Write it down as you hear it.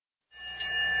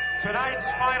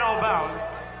Tonight's final bout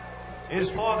is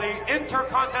for the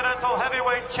Intercontinental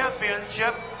Heavyweight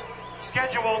Championship,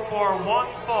 scheduled for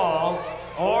one fall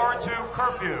or two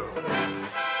curfew.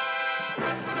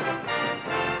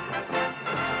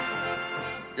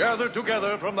 Gathered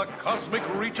together from the cosmic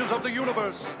reaches of the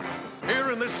universe,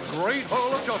 here in this great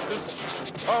hall of justice,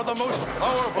 are the most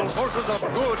powerful forces of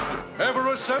good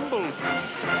ever assembled.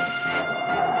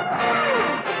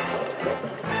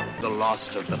 The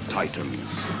last of the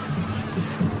Titans.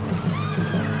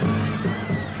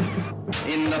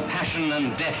 In the passion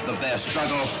and death of their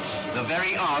struggle, the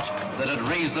very art that had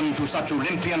raised them to such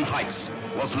Olympian heights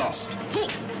was lost.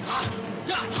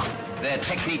 Their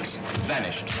techniques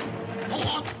vanished.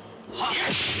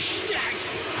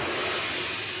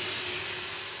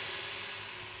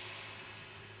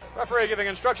 Referee giving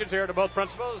instructions here to both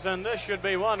principals, and this should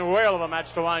be one whale of a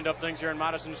match to wind up things here in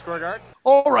Madison Square Garden.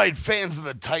 All right, fans of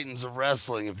the Titans of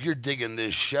Wrestling, if you're digging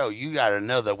this show, you got to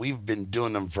know that we've been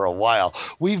doing them for a while.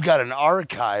 We've got an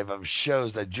archive of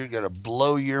shows that you're going to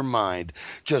blow your mind.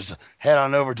 Just head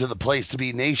on over to the Place to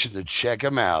Be Nation to check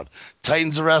them out.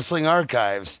 Titans of Wrestling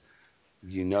Archives.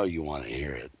 You know you want to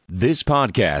hear it. This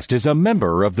podcast is a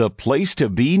member of the Place to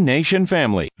Be Nation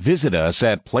family. Visit us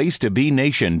at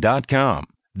placetobenation.com.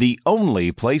 The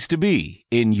only place to be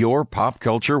in your pop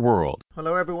culture world.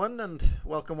 Hello, everyone, and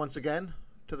welcome once again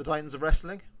to the Titans of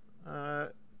Wrestling.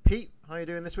 Pete, how are you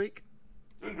doing this week?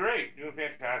 Doing great. Doing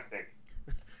fantastic.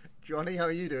 Johnny, how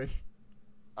are you doing?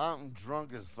 I'm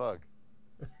drunk as fuck.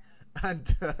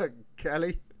 And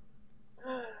Kelly?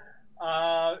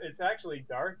 It's actually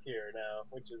dark here now,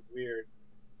 which is weird,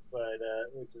 but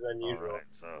which is unusual. All right,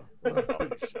 so that's all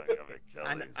you're showing up at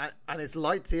Kelly's. And it's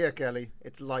light here, Kelly.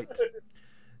 It's light.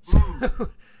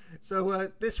 So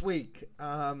this week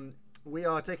we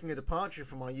are taking a departure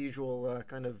from our usual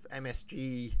kind of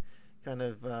MSG kind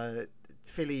of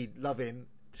Philly loving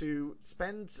to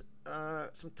spend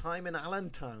some time in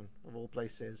Allentown, of all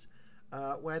places,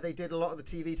 where they did a lot of the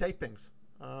TV tapings.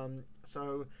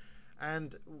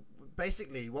 And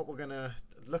basically what we're going to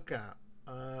look at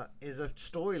is a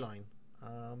storyline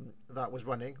that was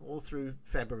running all through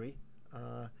February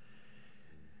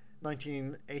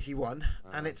 1981,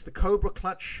 and it's the Cobra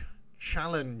Clutch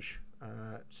Challenge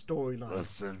storyline.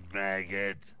 Listen,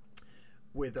 maggot.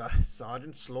 With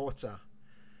Sergeant Slaughter.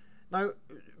 Now,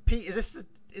 Pete, is this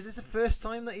the first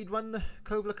time that he'd run the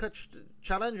Cobra Clutch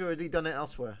Challenge, or had he done it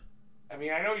elsewhere? I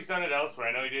mean, I know he's done it elsewhere.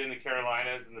 I know he did it in the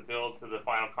Carolinas in the build to the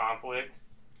Final Conflict.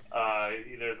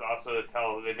 There's also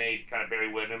they made kind of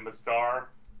Barry Windham a star.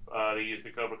 They used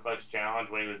the Cobra Clutch Challenge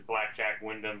when he was Blackjack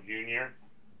Wyndham Jr.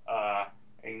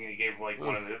 And he gave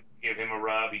gave him a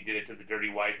rub. He did it to the Dirty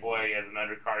White Boy as an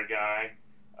undercard guy.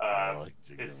 I like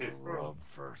to give a rub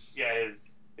first. Yeah,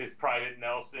 his Private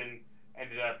Nelson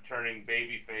ended up turning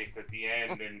babyface at the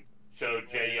end and showed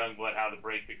Jay Youngblood how to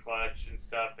break the clutch and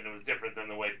stuff, and it was different than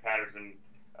the way Patterson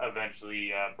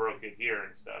eventually broke it here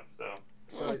and stuff.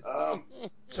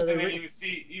 So then you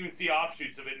even see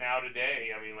offshoots of it now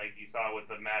today. I mean, like you saw with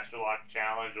the Master Lock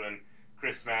Challenge when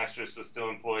Chris Masters was still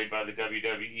employed by the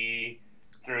WWE.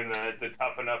 During the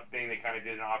Tough Enough thing, they kind of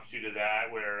did an offshoot of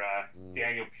that where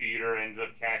Daniel Peter ends up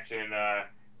catching,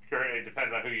 it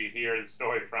depends on who you hear the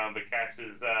story from, but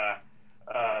catches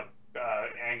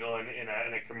Angle in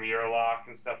a Chimera lock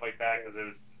and stuff like that, because it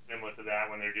was similar to that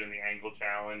when they were doing the Angle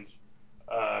Challenge,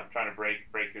 trying to break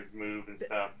his move and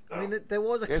stuff. So. I mean, there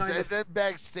was a kind of... Then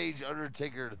backstage,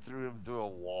 Undertaker threw him through a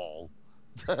wall.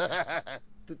 What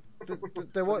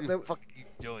the fuck are you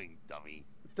doing, dummy?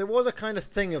 There was a kind of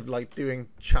thing of like doing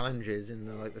challenges in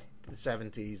the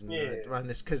 70s and around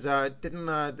this, because there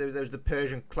was the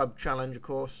Persian Club Challenge, of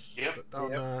course. Yep.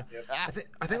 I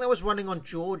think that was running on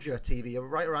Georgia TV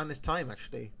right around this time,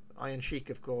 actually. Iron Sheik,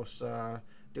 of course,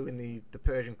 doing the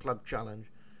Persian Club Challenge.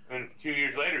 And 2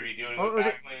 years later, he'd be doing it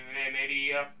back in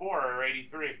 84 or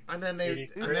 83. And then they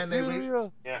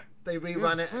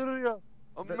rerun it.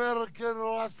 American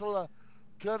wrestler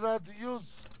cannot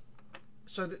use.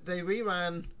 So they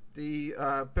reran the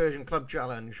Persian Club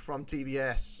Challenge from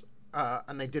TBS,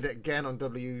 and they did it again on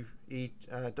WWF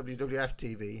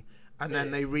TV, and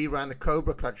then they reran the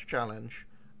Cobra Clutch Challenge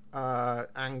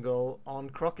angle on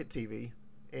Crockett TV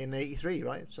in '83,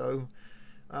 right? So,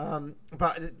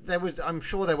 but I'm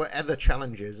sure there were other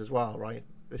challenges as well, right?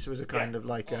 This was a kind of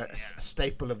like a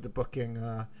staple of the booking.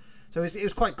 So it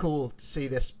was quite cool to see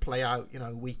this play out,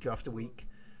 week after week.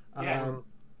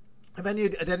 Had any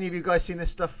of you guys seen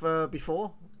this stuff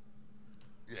before?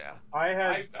 Yeah.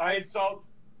 I saw.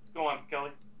 Go on,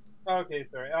 Kelly. Okay,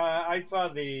 sorry. I saw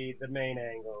the main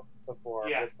angle before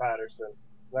with Patterson.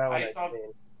 That one I've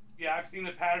seen. Yeah, I've seen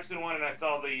the Patterson one, and I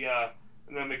saw the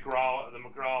and the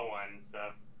McGraw one and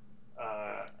stuff,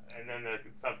 and then the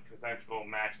subconsensual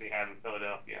match they have in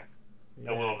Philadelphia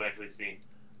that we'll eventually see.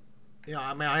 Yeah,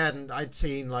 I mean, I'd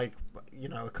seen like,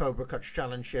 a Cobra Clutch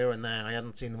challenge here and there. I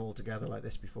hadn't seen them all together like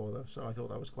this before though, so I thought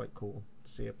that was quite cool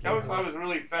to see it play. That was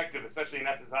really effective, especially in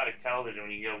episodic television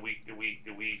when you go week to week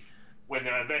to week. When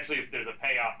there eventually, if there's a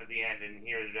payoff at the end, and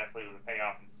here there definitely was a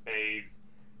payoff in spades,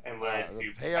 and led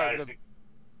to payoff.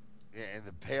 And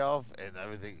the payoff and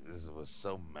everything was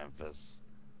so Memphis.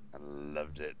 I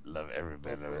loved it. Love every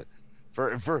bit of it.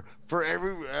 For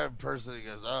every person who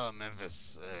goes, "Oh,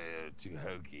 Memphis, too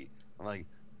hokey," I'm like,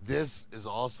 this is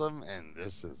awesome, and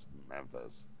this is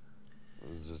Memphis. It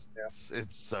was just,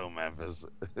 it's so Memphis.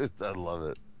 I love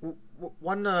it.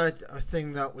 One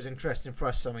thing that was interesting for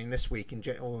us, I mean, this week in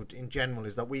general,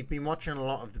 is that we've been watching a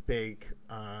lot of the big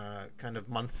kind of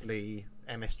monthly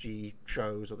MSG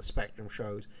shows or the Spectrum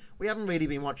shows. We haven't really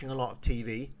been watching a lot of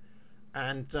TV,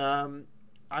 and on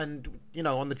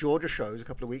the Georgia shows a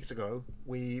couple of weeks ago,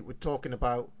 we were talking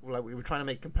about, like, we were trying to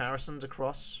make comparisons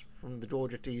across from the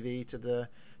Georgia TV to the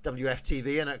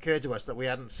WFTV, and it occurred to us that we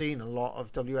hadn't seen a lot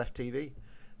of WFTV.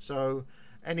 So,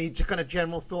 any kind of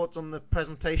general thoughts on the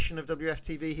presentation of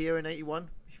WFTV here in 81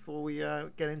 before we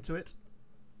get into it?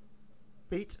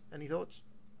 Pete, any thoughts?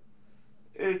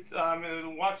 It's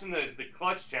watching the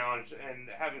Clutch Challenge and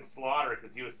having Slaughter,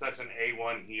 because he was such an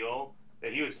A1 heel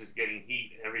that he was just getting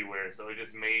heat everywhere. So it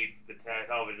just made the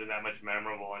television that much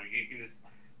memorable, and you can just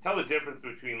tell the difference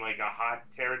between like a hot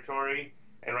territory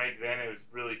and right then it was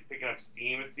really picking up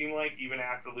steam. It seemed like even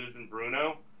after losing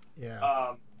Bruno.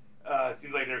 Yeah. It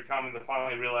seems like they're coming to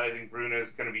finally realizing Bruno's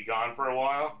going to be gone for a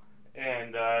while,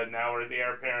 and now we're the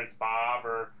heir apparent's Bob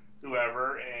or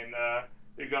whoever, and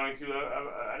they're going to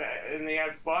and they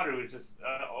have Slaughter, who's just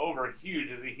over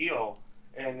huge as a heel,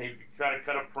 and they've got to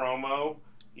cut a promo.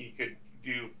 He could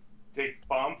take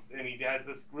bumps, and he has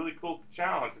this really cool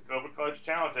challenge, the Cobra Clutch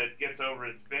challenge, that gets over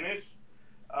his finish.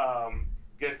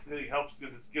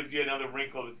 Gives you another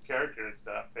wrinkle of his character and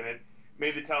stuff, and it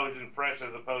made the television fresh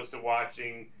as opposed to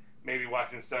watching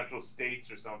Central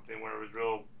States or something where it was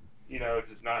real,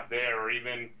 just not there. Or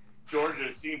even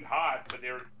Georgia seemed hot, but they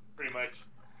were pretty much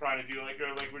trying to do like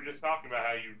we were just talking about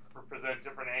how you present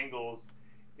different angles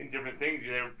in different things.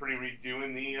 They were pretty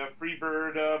redoing the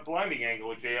Freebird blinding angle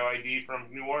with JOID from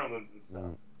New Orleans and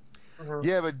stuff.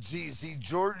 Yeah, but see,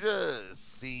 Georgia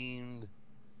seemed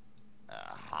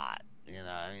hot.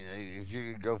 I mean, if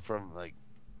you could go from like,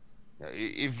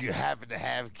 if you happen to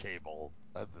have cable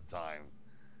at the time,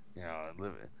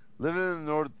 living in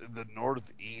the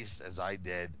Northeast as I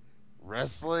did,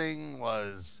 wrestling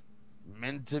was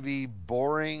meant to be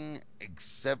boring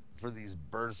except for these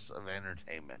bursts of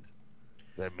entertainment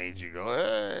that made you go,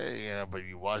 hey, but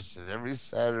you watched it every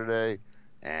Saturday,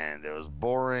 and it was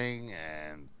boring,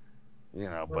 and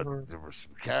but there were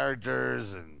some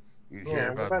characters, and you'd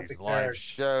hear about these live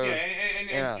shows.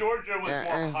 Yeah, and Georgia was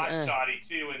more hot-shotty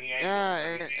too in the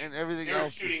angles. And everything they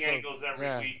else were shooting angles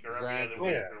every week or every other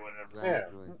week or whatever.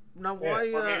 Exactly. Now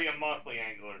why? Or maybe a monthly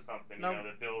angle or something.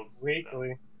 That builds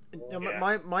weekly.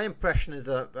 My impression is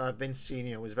that Vince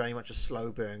Senior was very much a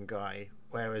slow burn guy,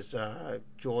 whereas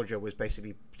Georgia was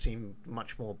basically seemed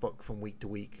much more booked from week to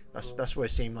week. That's what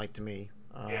it seemed like to me.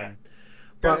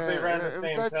 But they ran the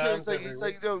same times it's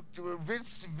like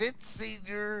Vince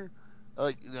Senior,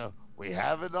 like we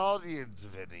have an audience,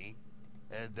 Vinny,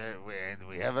 and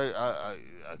we have a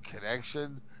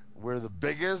connection. We're the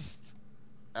biggest,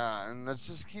 and let's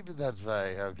just keep it that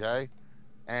way, okay?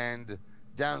 And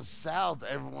down south,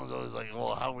 everyone's always like,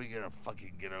 well, how are we gonna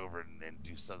fucking get over and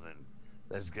do something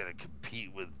that's gonna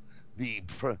compete with the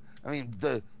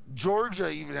Georgia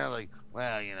even had like,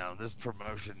 well, this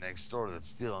promotion next door that's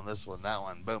stealing this one, that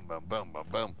one, boom, boom, boom, boom,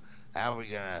 boom. How are we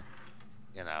gonna,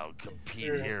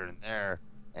 compete here and there?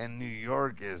 And New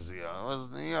York is, it was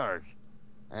New York.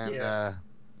 And,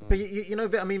 but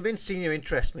I mean, Vince Senior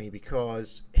interests me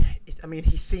because,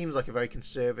 he seems like a very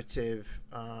conservative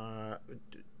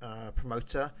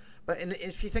promoter. But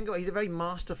if you think about it, he's a very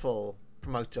masterful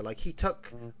promoter. Like, he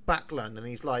took Backlund, and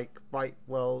he's like, right,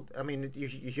 well, I mean, you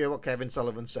hear what Kevin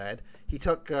Sullivan said. He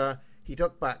took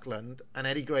Backlund, and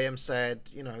Eddie Graham said,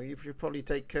 you should probably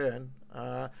take Kern,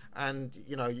 and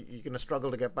you're going to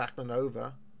struggle to get Backlund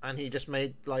over. And he just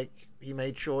made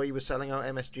sure he was selling out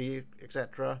MSG,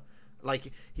 etc.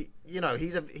 Like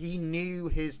he knew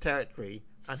his territory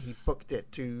and he booked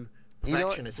it to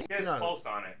perfection. He had a pulse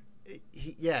on it.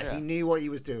 He knew what he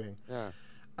was doing. Yeah.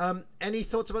 Any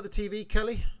thoughts about the TV,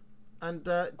 Kelly? And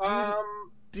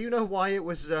do you know why it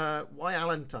was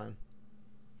Allentown?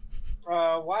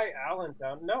 Why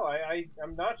Allentown? No,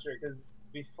 I'm not sure, because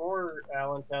before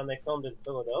Allentown, they filmed in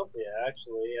Philadelphia,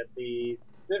 actually, at the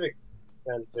Civic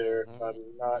Center, if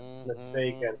I'm not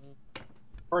mistaken,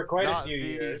 for quite a Not few the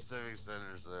years. Civic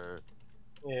Center, sir.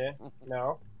 Yeah,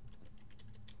 no.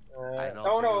 I don't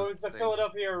Oh think no, it it was was the the same.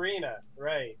 Philadelphia Arena,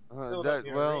 right?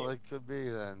 Philadelphia Arena. It could be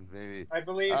then, maybe. I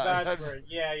believe that's That's- where.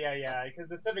 Yeah. Because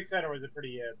the Civic Center was a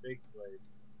pretty big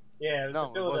place. Yeah, it was the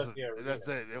No, it wasn't. Philadelphia Arena. That's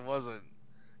it. It wasn't.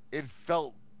 It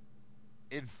felt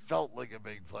like a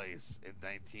big place in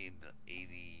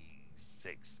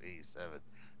 1986, 87.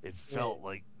 It felt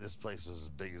like this place was as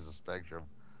big as the Spectrum.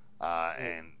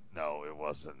 And no, it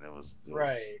wasn't. It was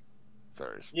Right.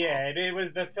 very small. Yeah, it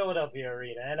was the Philadelphia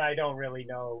Arena, and I don't really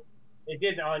know. It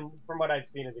did from what I've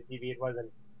seen of the TV, it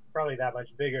wasn't probably that much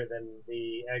bigger than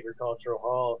the Agricultural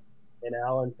Hall in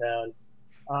Allentown.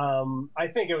 I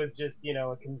think it was just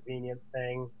a convenient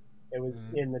thing. It was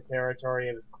in the territory.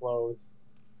 It was close.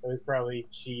 It was probably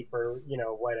cheap or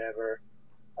whatever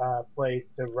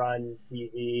place to run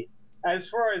TV. As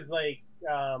far as like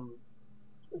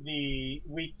the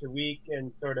week to week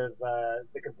and sort of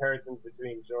the comparisons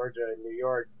between Georgia and New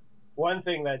York, one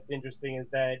thing that's interesting is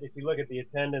that if you look at the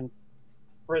attendance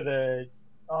for the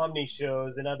Omni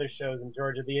shows and other shows in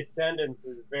Georgia, the attendance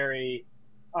is very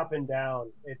up and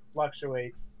down. It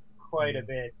fluctuates quite a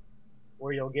bit,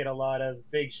 where you'll get a lot of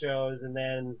big shows and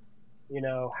then,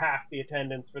 half the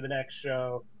attendance for the next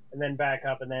show, and then back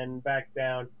up and then back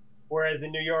down. Whereas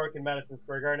in New York and Madison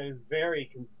Square Garden, it was very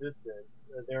consistent.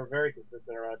 They were very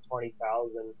consistent, around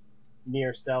 20,000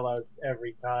 near sellouts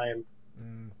every time.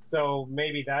 So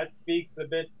maybe that speaks a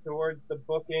bit towards the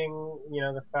booking,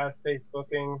 the fast-paced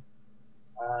booking.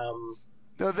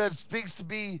 No, that speaks to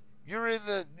me. You're at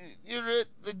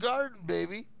the Garden,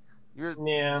 baby.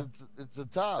 It's the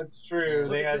top. That's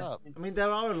true. I mean,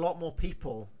 there are a lot more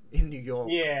people in New York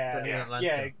than in Atlanta.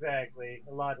 Yeah, exactly.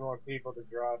 A lot more people to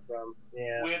draw from.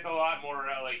 Yeah. With a lot more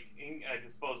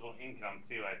disposable income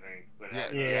too, I think. But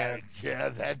that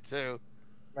too.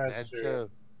 That's true. Too.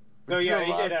 So but yeah,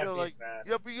 he did have like,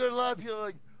 but you got a lot of people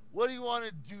like, what do you want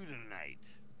to do tonight?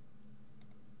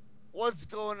 What's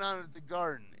going on at the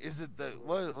Garden? Is it the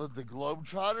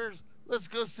Globetrotters? Let's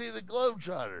go see the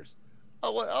Globetrotters.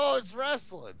 Oh, it's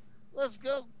wrestling. Let's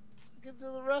go get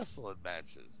to the wrestling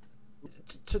matches.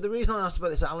 So the reason I asked about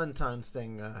this Allentown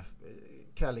thing,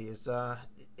 Kelly, is I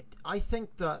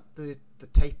think that the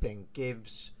taping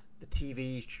gives the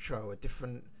TV show a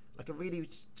different, like a really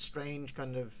strange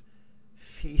kind of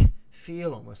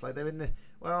feel almost like they're in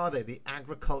where are they? The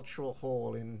Agricultural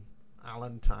Hall in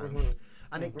Allentown,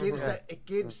 and it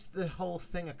gives the whole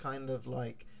thing a kind of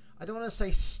like, I don't want to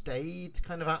say staid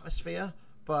kind of atmosphere,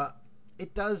 but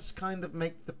it does kind of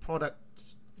make the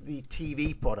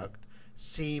TV product,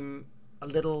 seem a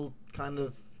little kind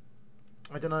of,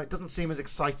 I don't know, it doesn't seem as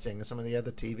exciting as some of the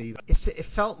other TV. It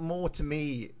felt more to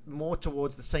me, more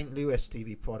towards the St. Louis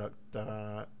TV product.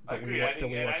 I agree. I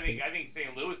think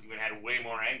St. Louis even had way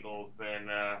more angles than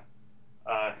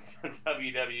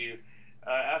WWF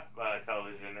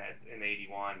television in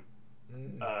 '81.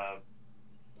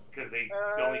 Because I think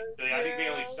they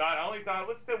only shot. I only thought,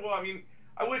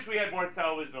 I wish we had more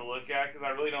television to look at, because I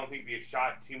really don't think they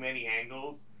shot too many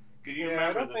angles. Because you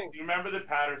remember the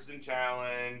Patterson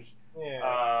Challenge.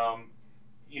 Yeah.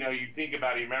 You think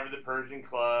about it. You remember the Persian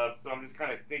Club. So I'm just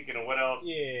kind of thinking of what else.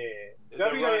 Yeah.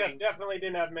 WWF definitely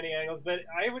didn't have many angles, but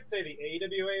I would say the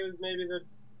AWA was maybe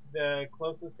the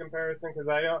closest comparison, because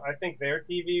I think their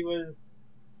TV was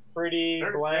pretty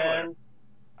bland.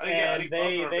 And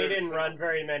they didn't run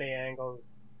very many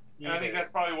angles. And I think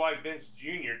that's probably why Vince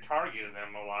Jr. targeted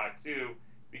them a lot too,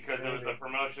 because it was the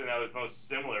promotion that was most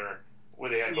similar, where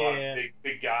they had a lot of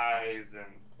big guys and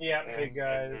big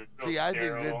guys. See, I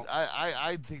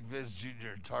think Vince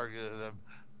Jr. targeted them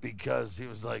because he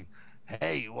was like,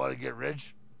 "Hey, you want to get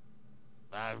rich?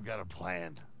 I've got a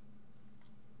plan,"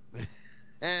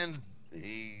 and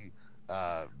he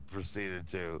proceeded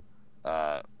to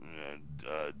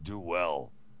do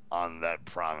well on that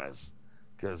promise,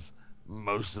 because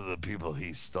most of the people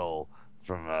he stole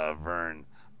from Vern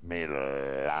made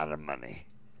a lot of money.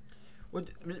 Well,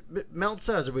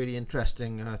 Meltzer is a really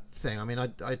interesting thing. I mean, I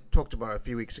talked about it a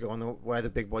few weeks ago on Where the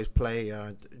Big Boys Play,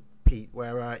 Pete,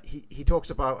 where he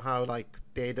talks about how like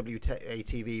the AWA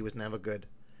TV was never good.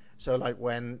 So like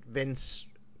when Vince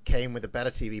came with a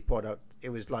better TV product, it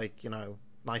was like,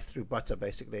 knife through butter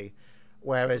basically.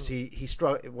 Whereas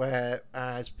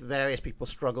whereas various people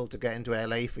struggled to get into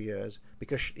LA for years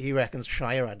because he reckons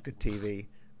Shire had good TV,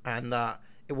 and that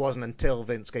it wasn't until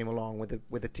Vince came along with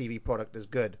a TV product as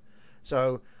good.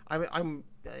 So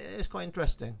it's quite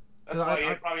interesting. That's why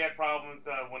he probably had problems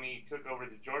when he took over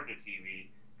the Georgia TV,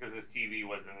 because his TV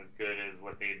wasn't as good as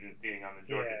what they had been seeing on the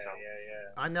Georgia television.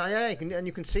 I know, yeah,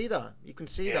 you can see that. You can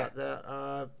see that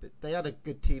they had a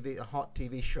good a hot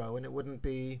TV show, and it wouldn't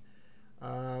be.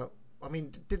 I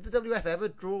mean, did the WF ever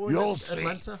draw in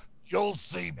Atlanta? You'll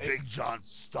see Big John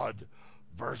Studd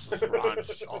versus Ron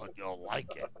Shaw, and you'll like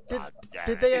it.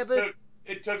 Did they ever?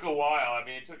 It took a while. I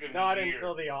mean, it took him not years.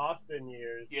 until the Austin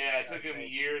years. Yeah, it took him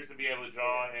years to be able to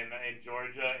draw in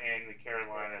Georgia and the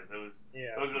Carolinas. Those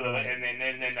were the and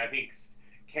then I think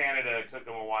Canada took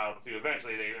him a while too.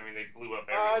 Eventually, they blew up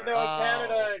everywhere.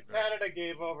 No, Canada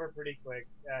gave over pretty quick,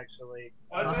 actually.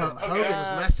 Hogan was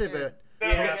massive at.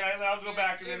 I'll go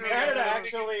back and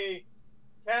then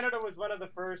Canada was one of the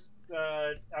first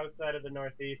outside of the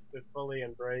Northeast to fully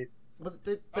embrace. But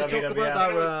they talk about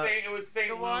that. It was St.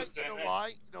 Louis. You know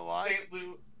why? St.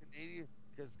 Louis.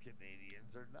 Because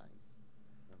Canadians are nice.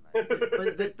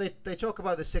 But they talk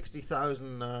about the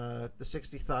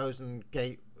 60,000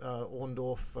 gate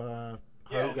Orndorff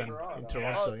Hogan in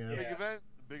Toronto. The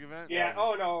big event. Yeah.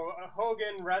 Oh no,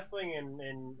 Hogan wrestling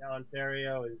in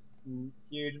Ontario is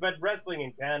huge, but wrestling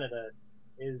in Canada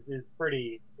is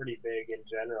pretty big in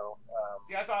general.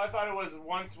 I thought it was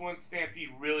once Stampede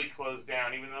really closed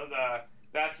down, even though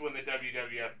that's when the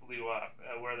WWF blew up,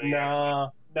 where they I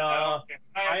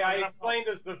explained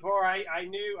this before. I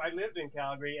lived in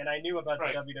Calgary, and I knew about the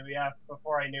WWF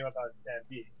before I knew about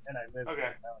Stampede, and I lived in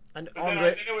Calgary. And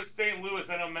then it was St. Louis.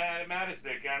 I know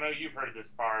Madisick. I know you've heard this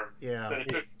part. Yeah. So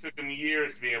it took him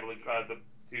years to be able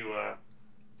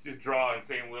to draw in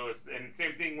St. Louis, and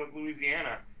same thing with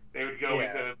Louisiana. They would go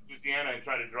into Louisiana and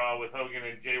try to draw with Hogan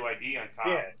and JYD on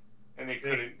top, and they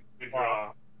couldn't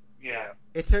draw. Yeah.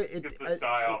 It's the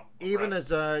style. Even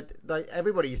as like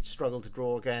everybody struggled to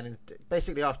draw again, and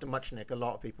basically after Muchnick, a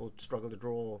lot of people struggled to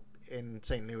draw in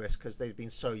St. Louis because they'd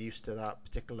been so used to that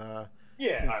particular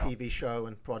TV show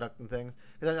and product and things.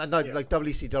 I know like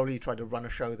WCW tried to run a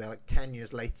show there like 10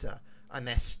 years later, and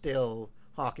they're still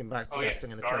harking back to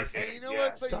wrestling in the Traces. And you know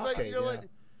what? What?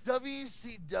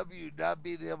 WCW not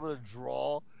being able to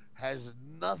draw has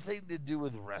nothing to do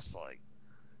with wrestling.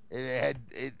 It had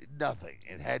nothing.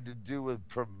 It had to do with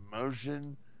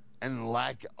promotion and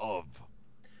lack of.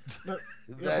 No,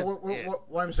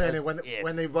 what I'm saying is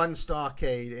when they run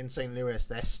Starrcade in St. Louis,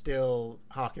 they're still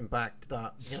harking back to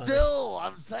that.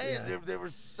 I'm saying they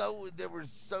were so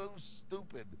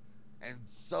stupid and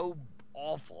so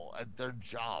awful at their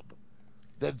job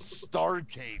that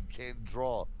Starrcade can't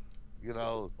draw.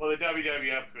 Well, the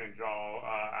WWF couldn't draw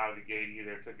out of the gate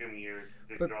either. It took them years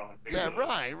to draw.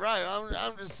 Right.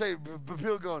 I'm just saying, but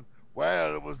people going,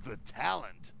 well, it was the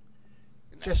talent,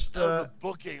 the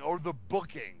booking.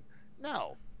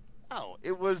 No,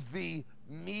 it was the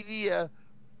media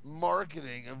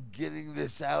marketing of getting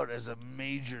this out as a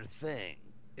major thing.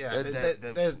 Yeah,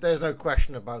 there's no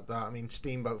question about that. I mean,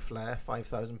 Steamboat Flair,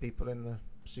 5,000 people in the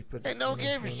Super. Hey, no one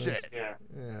gave a shit. Yeah.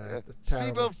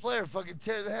 Steamboat Flair fucking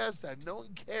tear the house down. No one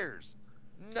cares.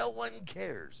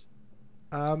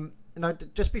 Now,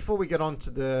 just before we get on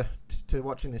to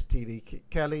watching this TV,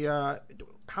 Kelly,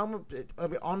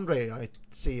 Andre I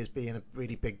see as being a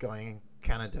really big guy in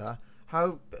Canada.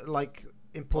 How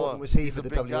important was he for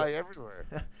the WWF? He's a big guy everywhere.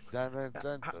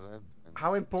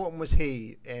 How important was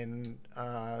he in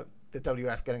the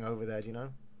WF getting over there? Do you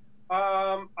know?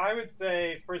 I would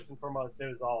say first and foremost, it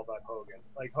was all about Hogan.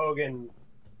 Like Hogan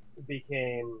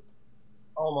became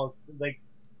almost like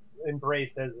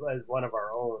embraced as one of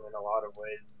our own in a lot of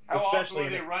ways. How often were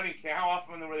they running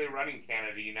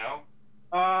Canada? You know?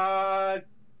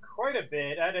 Quite a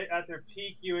bit. At their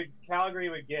peak, Calgary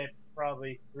would get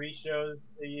probably 3 shows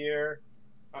a year.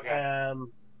 Okay.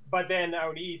 But then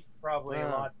out east, probably a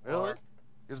lot more. Really?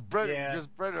 Because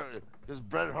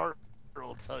Bret Hart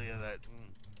will tell you that.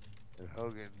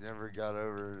 Hogan never got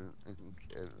over in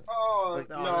Canada. Oh,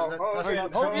 no,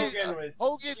 Hogan was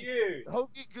huge.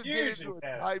 Hogan could get into a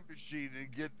time machine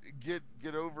and get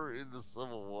over in the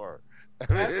Civil War.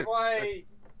 That's why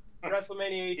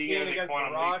WrestleMania 18 against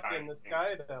The Rock in the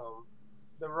Skydome.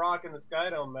 The Rock in the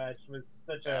Skydome match was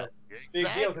such a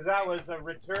big deal because that was a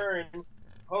return,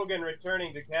 Hogan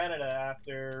returning to Canada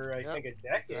after, I think, a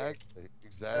decade.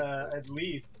 Exactly. At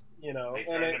least. You know, they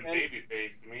turned him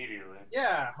babyface immediately.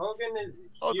 Yeah, Hogan is.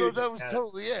 No, that was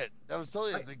totally it.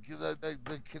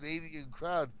 The Canadian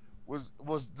crowd was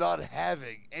not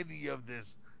having any of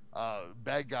this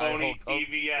bad guy. Phony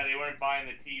TV, they weren't buying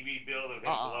the TV build of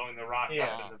him blowing the Rock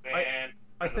up in the van.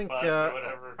 I think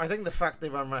the fact they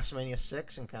ran WrestleMania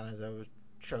 6 in Canada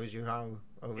shows you how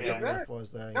over Yeah. WF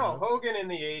was there. You No, know? Hogan in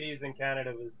the 80s in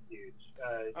Canada was huge.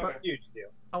 Huge deal.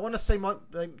 I want to say,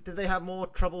 did they have more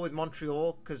trouble with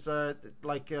Montreal? Because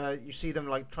you see them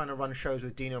like trying to run shows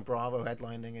with Dino Bravo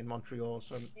headlining in Montreal,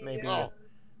 so maybe. Yeah.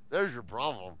 There's your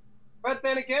problem. But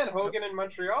then again, Hogan in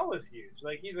Montreal is huge.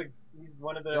 Like he's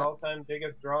one of the all-time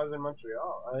biggest draws in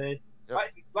Montreal.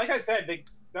 Like I said, the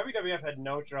WWF had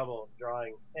no trouble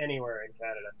drawing anywhere in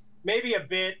Canada. Maybe a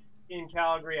bit in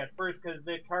Calgary at first because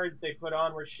the cards they put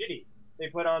on were shitty. They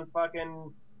put on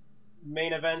fucking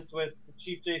main events with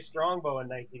Chief J Strongbow in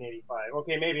 1985.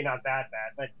 Okay, maybe not that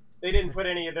bad, but they didn't put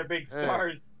any of their big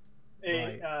stars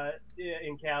in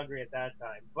Calgary at that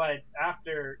time. But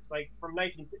after, like, from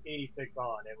 1986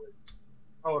 on, it was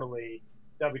totally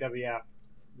WWF,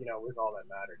 was all that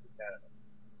mattered in Canada.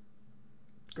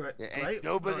 Great. Yeah, and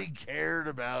nobody cared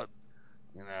about,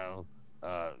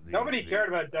 nobody cared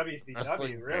about WCW,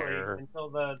 really, Bear, until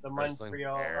the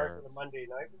Montreal, after the Monday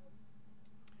Night.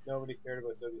 Nobody cared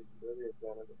about WCW in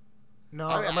Canada. No,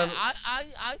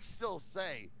 I still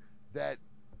say that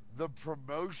the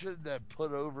promotion that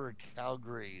put over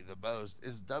Calgary the most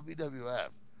is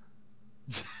WWF.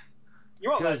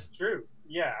 Well, that's true.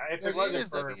 Yeah, if it wasn't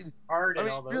for Hart and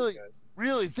all those guys.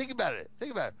 Really, think about it.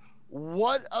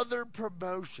 What other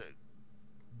promotion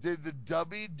did the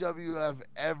WWF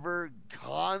ever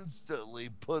constantly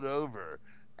put over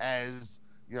as,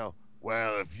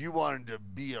 well, if you wanted to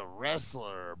be a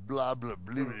wrestler, blah, blah,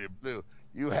 blah, blah, blah,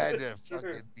 you had to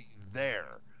fucking be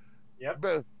there. Yep.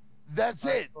 But that's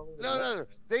it. No.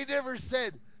 They never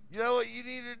said, you know what you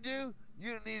need to do?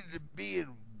 You needed to be in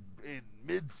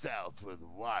Mid-South with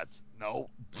Watts.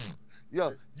 Nope.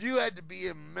 You had to be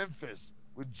in Memphis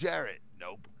with Jarrett.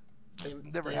 Nope.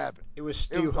 Never happened. It was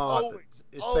Stu Hart.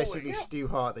 It's basically Stu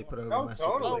Hart they put over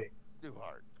massively. Totally. Stu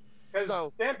Hart.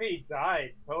 Because Stampede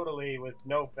died totally with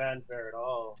no fanfare at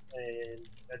all, and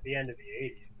at the end of the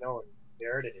 80s, no one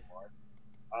cared anymore.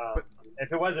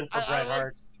 If it wasn't for Bret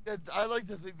Hart, I like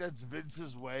to think that's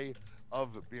Vince's way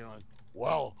of being like,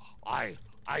 well, I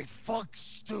fucked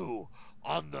Stu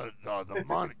on the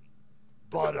money,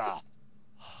 but I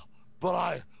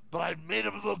made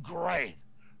him look great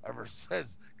ever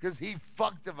since, because he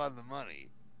fucked him on the money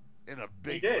in a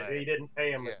big way. He didn't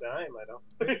pay him a dime, I don't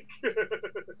think.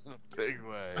 In a big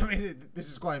way. I mean, this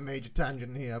is quite a major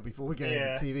tangent here before we get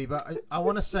into TV, but I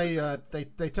want to say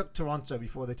they took Toronto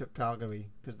before they took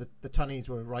Calgary, because the Tunnies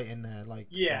were right in there.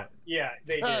 Like they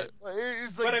did. But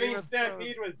I mean,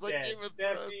 Stampede was dead.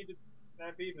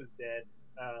 Stampede was dead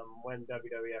when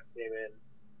WWF came in.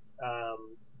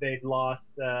 They'd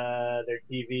lost their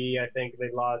TV. I think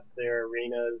they'd lost their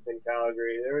arenas in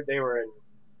Calgary. They were in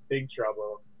big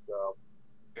trouble. So.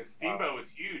 Steamboat was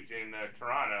huge in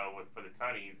Toronto for the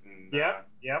Tunnies. And, Yep.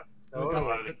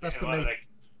 Totally. That's the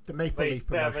Maple Leaf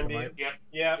promotion, 70s. Right?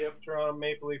 Yep. Toronto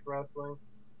Maple Leaf Wrestling.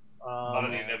 A lot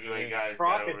of the NWA guys.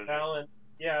 Crockett talent.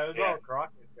 Yeah, it was all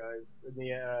Crockett guys in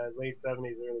the late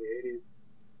 70s, early 80s.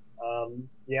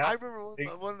 I remember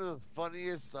one of the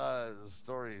funniest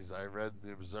stories I read in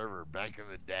the Observer back in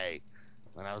the day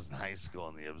when I was in high school,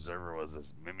 and the Observer was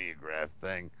this mimeograph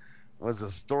thing. It was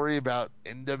a story about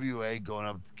NWA going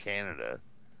up to Canada.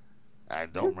 I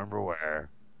don't remember where.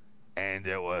 And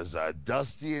it was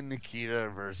Dusty and Nikita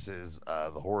versus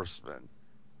the Horsemen.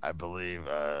 I believe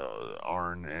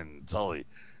Arn and Tully.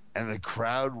 And the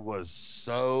crowd was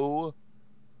so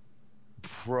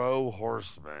pro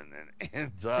Horseman and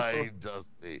anti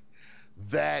Dusty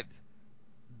that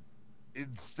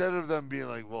instead of them being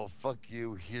like, well, fuck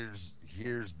you, here's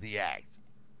the act,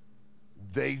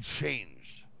 they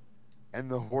changed, and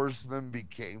the Horsemen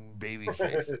became baby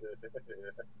faces.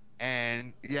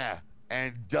 And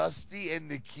Dusty and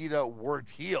Nikita worked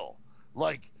heel,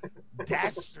 like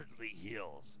dastardly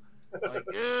heels. Like,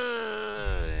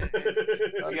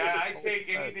 I take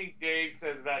anything Dave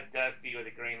says about Dusty with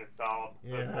a grain of salt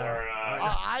before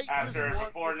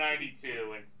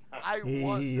 '92 and stuff.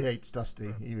 He hates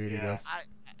Dusty. He really does.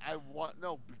 I want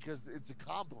because it's a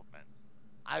compliment.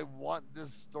 I want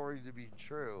this story to be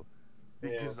true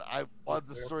because I want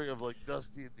the story of like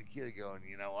Dusty and Nikita going,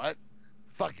 you know what?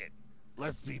 Fuck it.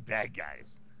 Let's be bad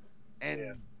guys.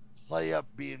 And play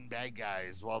up being bad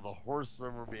guys while the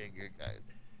Horsemen were being good guys.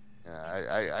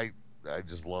 Yeah, I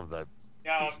just love that.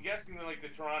 Now, I'm guessing that like the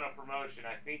Toronto promotion,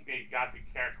 I think they got the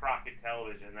Crockett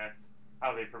Television. That's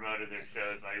how they promoted their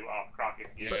shows off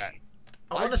Crockett TV. Yeah.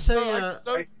 I want to say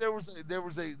there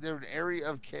was an area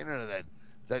of Canada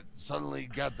that suddenly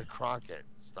got the Crockett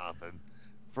stuff, and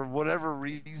for whatever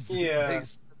reason they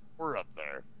were up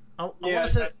there. I want to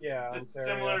say it's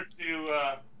similar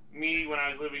to me when I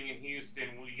was living in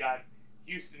Houston. We got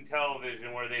Houston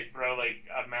television where they throw like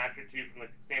a match or two from the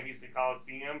Sam Houston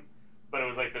Coliseum, but it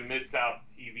was like the Mid-South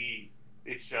TV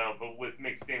they'd show, but with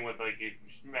mixed in with like a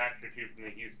match or two from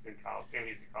the Sam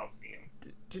Houston Coliseum.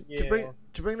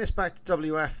 To bring this back to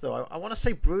WF though, I want to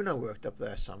say Bruno worked up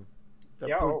there some.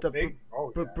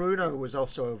 Bruno was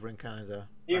also over in Canada.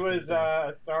 He was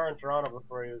a star in Toronto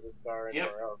before he was a star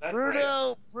anywhere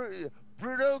else.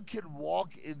 Bruno can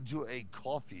walk into a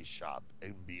coffee shop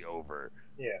and be over.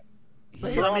 Yeah.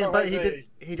 But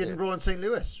he didn't roll in St.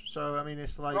 Louis, so I mean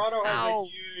it's like Toronto has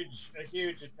a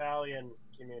huge Italian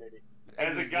community.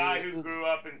 As a guy who grew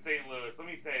up in St. Louis, let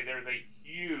me say there's a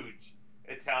huge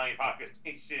Italian population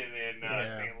in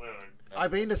St. Louis.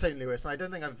 I've been to St. Louis, and I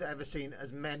don't think I've ever seen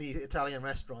as many Italian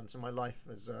restaurants in my life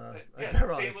as there are. St.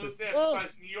 Louis,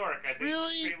 besides New York, I think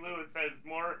St. Louis has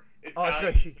more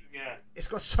Italian. It's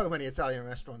got so many Italian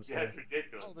restaurants. Yeah, it's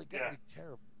ridiculous. Oh, they got me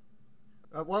terrible.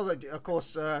 Well, of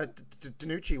course,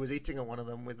 DiNucci was eating at one of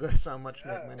them with so much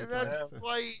many and times. That's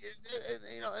why,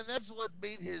 and that's what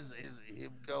made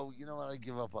him go. You know what? I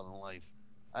give up on life.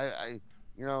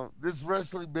 This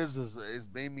wrestling business has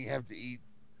made me have to eat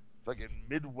fucking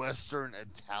Midwestern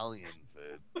Italian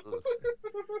food.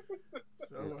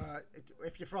 So,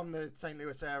 if you're from the St.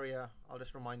 Louis area, I'll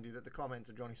just remind you that the comments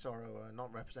of Johnny Sorrow are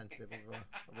not representative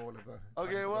of all of the.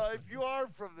 Okay, well, if you are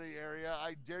from the area,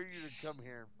 I dare you to come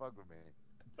here and fuck with me.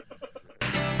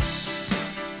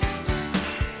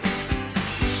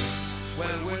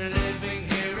 Well, we're living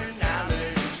here in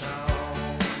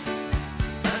Allentown,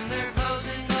 and they're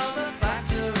closing all the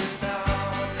factories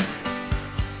down.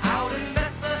 Out in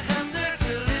Bethlehem, they're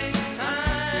killing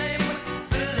time,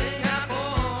 filling our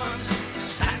forms,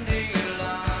 standing in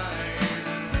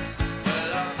line.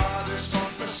 Well, our fathers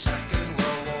fought the Second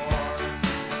World War,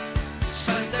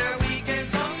 spent their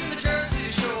weekends on the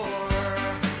Jersey Shore.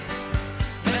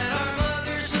 Met our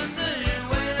mothers in the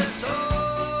USO,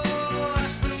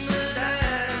 asked them to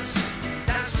dance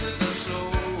with the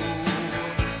slow.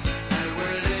 And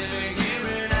we're living here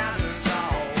in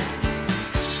Allentown.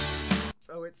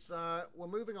 So it's we're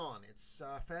moving on. It's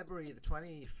February the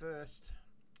 21st,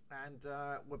 and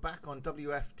we're back on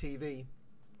WFTV,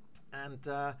 and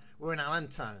we're in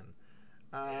Allentown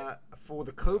for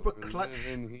the Cobra Clutch.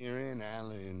 Living here in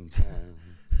Allentown.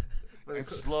 And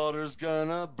Slaughter's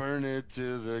gonna burn it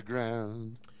to the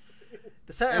ground.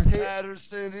 The setup here.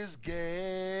 Patterson is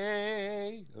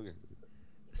gay. Okay.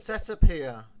 The setup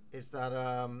here is that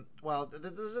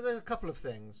there's a couple of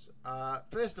things.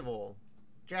 First of all,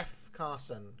 Jeff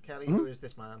Carson. Kelly, who is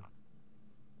this man?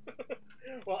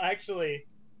 Well, actually,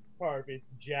 Parv, it's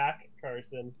Jack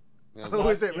Carson. Oh,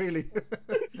 is it really?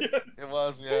 Yes. It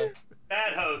was, yeah.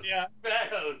 Bad host. Yeah.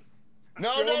 Bad host. No,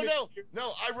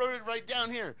 I wrote it right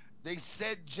down here. They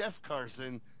said Jeff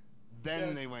Carson,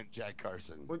 then they went Jack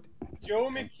Carson. Joe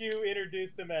McHugh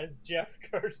introduced him as Jeff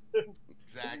Carson.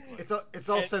 Exactly. It's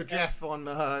also Jeff on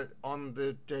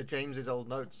the James's old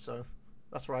notes, so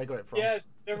that's where I got it from. Yes,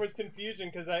 there was confusion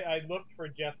because I looked for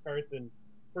Jeff Carson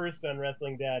first on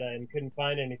Wrestling Data and couldn't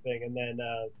find anything, and then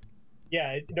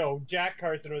Jack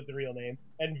Carson was the real name,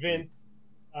 and Vince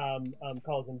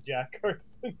calls him Jack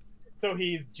Carson, so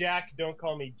he's Jack. Don't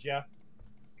call me Jeff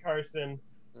Carson.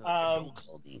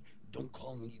 Don't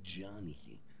call me Johnny.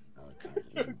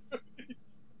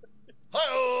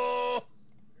 Hi-oh!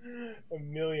 A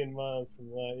million miles from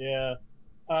that, yeah.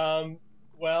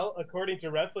 Well, according to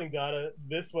Wrestling Data,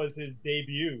 this was his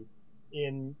debut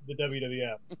in the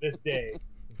WWF. This day,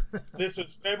 this was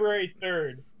February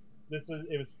 3rd.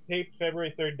 It was taped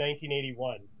February 3rd,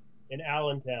 1981, in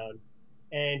Allentown,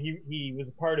 and he was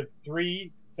a part of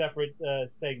 3 separate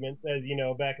segments. As you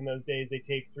know, back in those days, they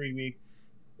taped 3 weeks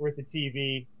worth of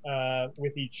TV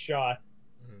with each shot.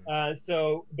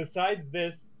 So besides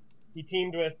this, he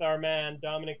teamed with our man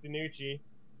Dominic DiNucci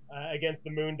against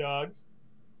the Moondogs,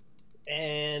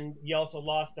 and he also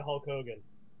lost to Hulk Hogan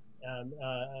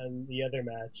on the other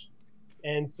match.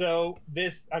 And so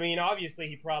this, I mean, obviously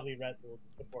he probably wrestled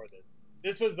before this.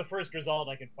 This was the first result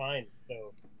I could find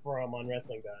for him on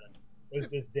Wrestling Data. Was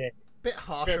this day. Bit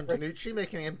harsh on DiNucci,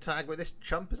 making him tag with this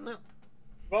chump, isn't it?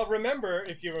 Well,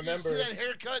 if you remember. You see that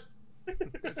haircut?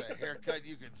 That's a haircut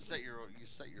you can set your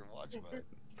watch by.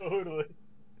 Totally.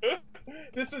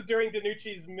 This was during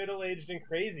DiNucci's middle-aged and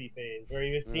crazy phase, where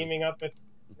he was teaming up with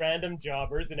random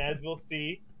jobbers, and as we'll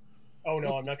see. Oh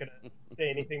no, I'm not gonna say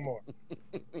anything more.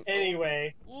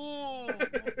 Anyway.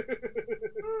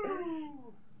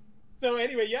 So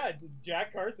anyway, yeah,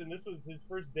 Jack Carson. This was his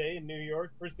first day in New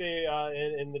York, first day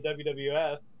in the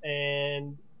WWF,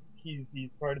 and he's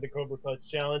part of the Cobra Clutch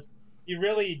Challenge. He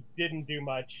really didn't do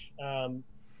much,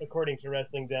 according to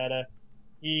Wrestling Data.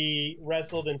 He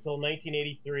wrestled until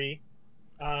 1983.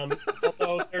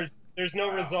 Although there's no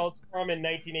results from in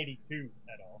 1982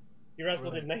 at all. He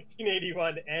wrestled in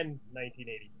 1981 and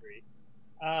 1983.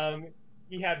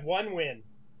 He had one win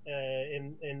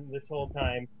in this whole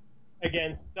time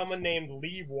against someone named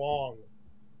Lee Wong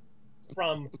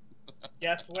from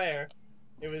guess where?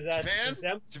 It was at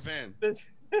Japan.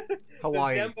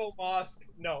 Hawaii. The Zembo Mosque.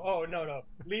 No, no.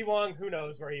 Lee Wong, who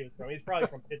knows where he was from? He's probably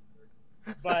from Pittsburgh.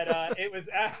 But it was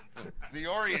at the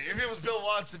Orient. If it was Bill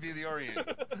Watts, it'd be the Orient.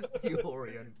 The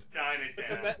Orient.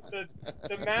 Chinatown.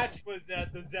 The match was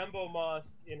at the Zembo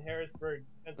Mosque in Harrisburg,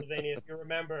 Pennsylvania. If you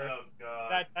remember,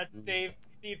 that's Steve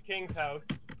King's house.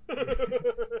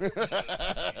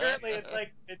 Apparently,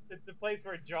 it's the place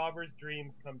where jobbers'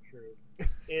 dreams come true.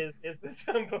 Is the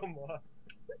Zembo Mosque?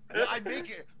 Yeah, I'd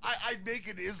make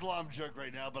an Islam joke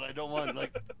right now, but I don't want to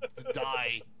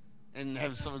die and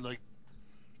have someone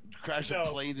crash a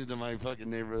plane into my fucking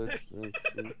neighborhood.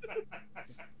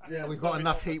 Yeah, we've got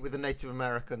enough heat with the Native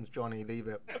Americans, Johnny. Leave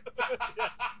it.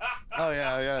 Oh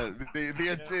yeah.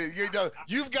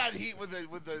 You've got heat with the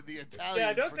Italians.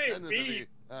 Yeah, don't say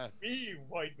me,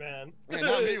 white man. Yeah,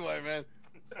 not me, white man.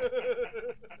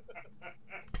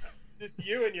 Just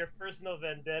you and your personal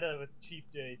vendetta with Chief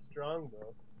J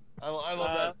Strongbow. I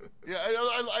love that. Yeah,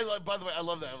 I by the way, I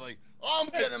love that. I'm like, I'm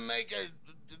gonna make a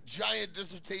giant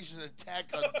dissertation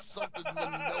attack on something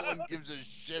that no one gives a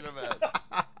shit about.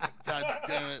 God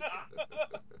damn it!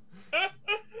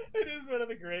 It is one of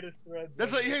the greatest threads.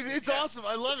 That's it's awesome.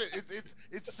 I love it.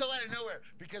 It's so out of nowhere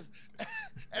because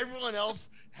everyone else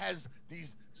has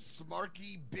these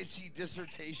smarky, bitchy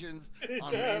dissertations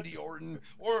on Randy Orton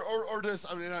or this.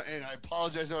 I mean, and I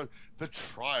apologize on the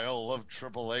trial of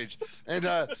Triple H and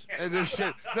this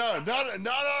shit. No, not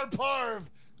our Parv,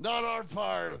 not our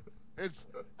Parv. It's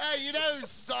hey, you know who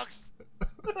sucks?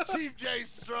 Chief J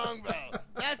Strongbow.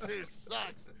 That's who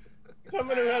sucks.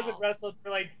 Someone who hasn't wrestled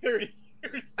for 30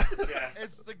 years. Yeah.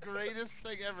 It's the greatest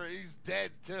thing ever. He's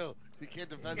dead too. He can't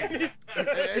defend himself.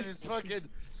 And it's fucking.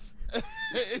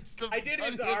 I did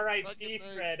his RIP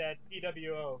thread at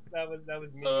PWO. That was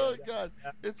me. Oh god,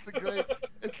 it's the great.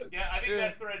 Yeah, I think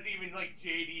that thread's even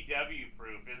JDW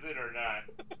proof, is it or not?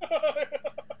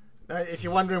 If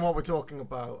you're wondering what we're talking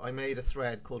about, I made a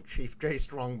thread called Chief J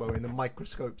Strongbow in the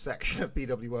microscope section of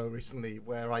PWO recently,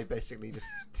 where I basically just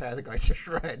tear the guy to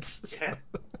shreds. So. Yeah.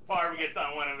 Parv gets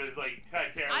on one of his teroid.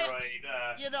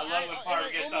 I love when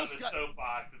Parv gets on the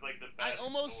soapbox. It's the best. I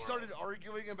almost started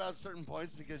arguing about certain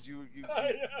points because you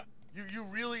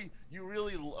really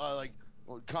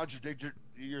contradicted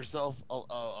yourself a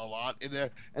lot in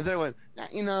there, and then I went,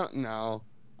 no.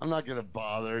 I'm not gonna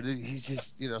bother. He's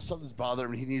just, something's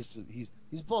bothering him. He's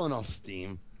blowing off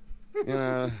steam.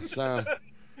 So.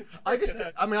 I'll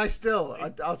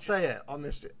say it on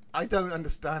this. I don't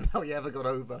understand how he ever got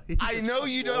over. I know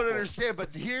you don't understand,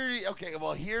 but here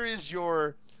is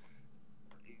your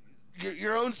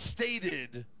own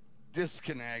stated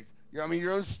disconnect.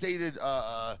 Your own stated.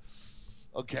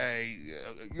 Okay,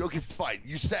 fine.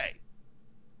 You say.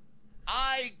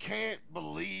 I can't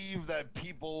believe that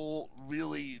people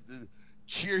really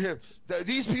cheer him.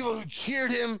 These people who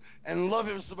cheered him and love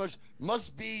him so much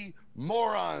must be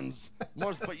morons.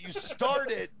 But you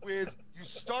started with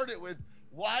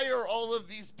why are all of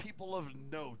these people of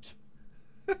note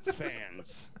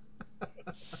fans?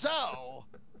 So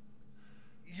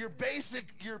your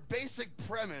basic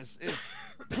premise is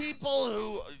people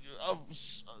who of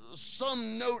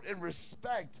some note and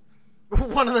respect.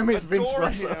 One of them is Vince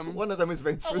Russo. One of them is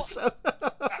Vince Russo.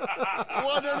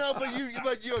 Well, no, but you,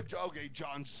 okay,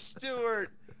 Jon Stewart,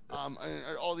 and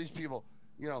all these people,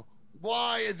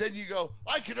 why? And then you go,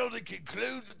 I can only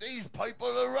conclude that these people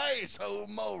are asshole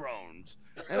morons.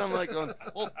 And I'm like, going,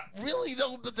 well, really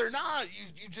though, but they're not.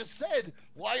 You just said,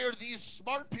 why are these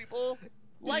smart people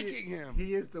liking him?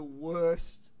 He is the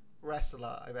worst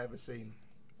wrestler I've ever seen,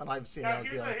 and I've seen now,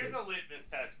 here's a litmus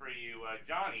test for you,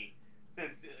 Johnny.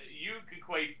 Since you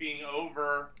equate being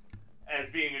over as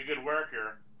being a good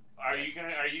worker, do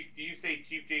you say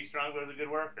Chief J Strongbow is a good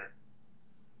worker?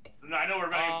 I know we're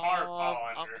making Parv fall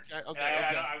under. Okay.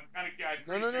 I'm kind of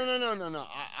No.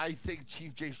 I think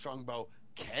Chief J Strongbow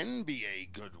can be a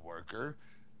good worker.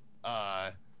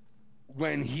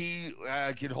 When he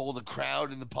can hold a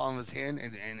crowd in the palm of his hand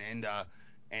and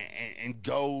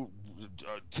go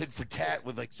tit for tat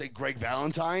with say Greg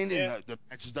Valentine in the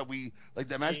matches that we like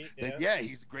that match.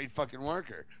 He's a great fucking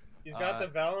worker. He's got the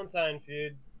Valentine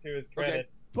feud to his credit.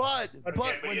 Okay. But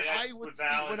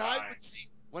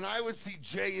when I would see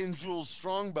Jay and Jules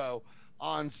Strongbow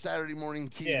on Saturday morning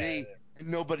TV and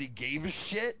nobody gave a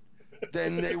shit,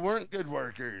 then they weren't good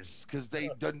workers because they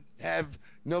didn't have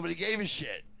nobody gave a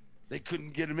shit. They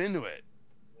couldn't get him into it.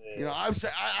 You know, I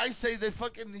say that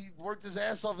fucking he worked his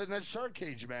ass off in that shark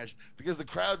cage match because the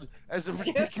crowd, as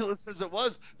ridiculous as it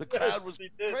was, the crowd was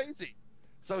crazy.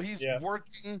 So he's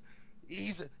working.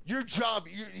 Your job,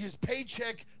 his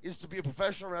paycheck is to be a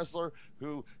professional wrestler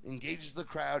who engages the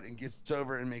crowd and gets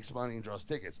over and makes money and draws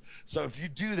tickets. So if you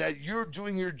do that, you're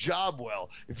doing your job well.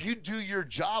 If you do your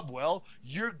job well,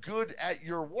 you're good at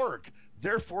your work.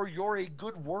 Therefore, you're a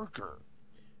good worker.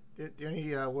 The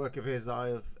only work of his that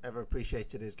I've ever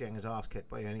appreciated is getting his ass kicked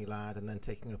by any lad and then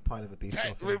taking a pile of abuse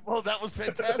off him. Well, that was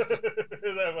fantastic.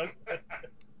 That was.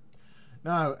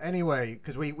 No, anyway,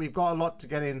 because we've got a lot to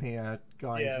get in here,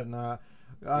 guys, and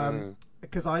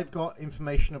because I've got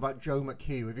information about Joe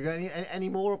McHugh. Have you got any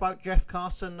more about Jeff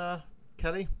Carson,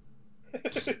 Kelly?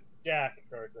 Jack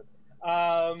Carson.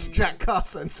 Jack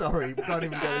Carson, sorry, we can't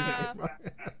even get his name right.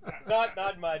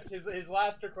 Not much. His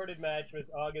last recorded match was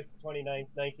August 29th,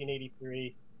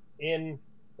 1983, in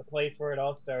the place where it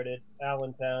all started,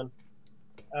 Allentown,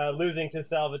 losing to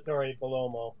Salvatore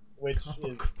Bellomo, which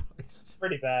is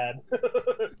pretty bad.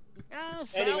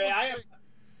 Anyway,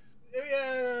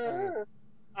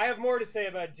 I have more to say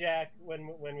about Jack when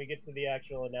we get to the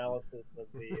actual analysis of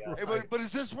the. But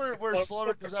is this where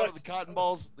Slaughter comes out with the cotton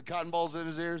balls in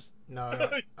his ears? No.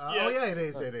 Oh yeah, it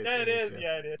is. It is. Yeah, it is.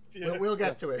 Yeah, it is. Yeah. We'll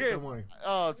get to it. Don't worry.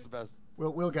 Oh, it's the best.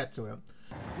 We'll get to it.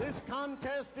 This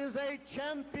contest is a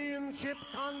championship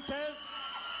contest.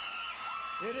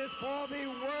 It is for the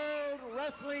World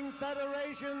Wrestling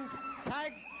Federation's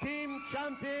Tag Team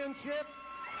Championship.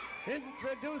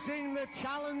 Introducing the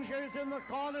challengers in the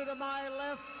corner to my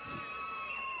left,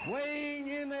 weighing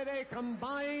in at a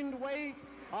combined weight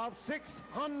of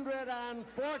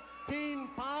 614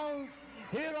 pounds.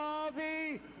 Here are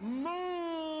the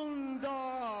Moondogs.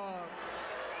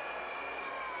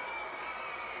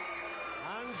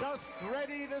 And just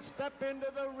ready to step into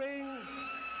the ring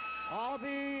are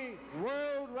the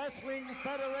World Wrestling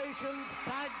Federation's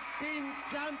Tag Team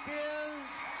Champions.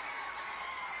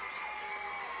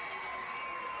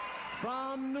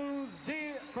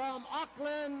 From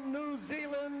Auckland, New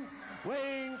Zealand,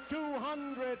 weighing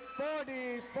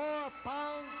 244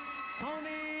 pounds,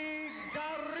 Tony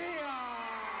Garea.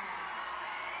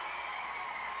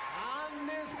 And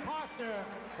his partner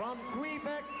from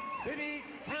Quebec City,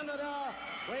 Canada,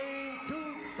 weighing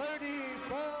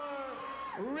 234,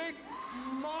 Rick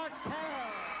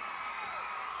Martel.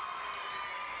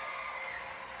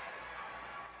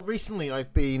 Recently,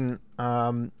 I've been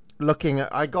looking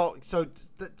at,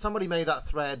 somebody made that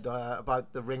thread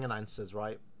about the ring announcers,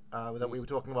 right? That we were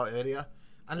talking about earlier,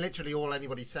 and literally all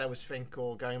anybody said was Fink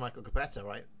or Gary Michael Capetta,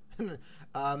 right?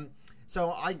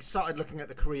 So I started looking at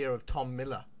the career of Tom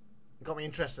Miller. It got me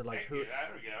interested, like who.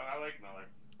 There we go. I like Miller.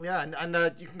 Yeah, and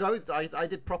you can go. I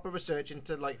did proper research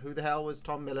into like who the hell was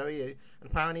Tom Miller. And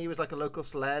apparently he was like a local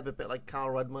celeb, a bit like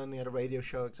Carl Rudman. He had a radio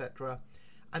show, etc.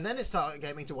 And then it started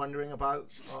getting me to wondering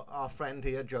about our friend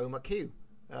here, Joe McHugh.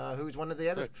 Who's one of the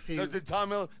other few. So did Tom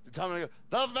Miller go,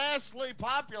 the vastly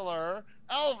popular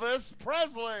Elvis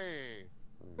Presley?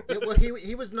 Yeah, well,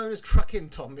 he was known as Truckin'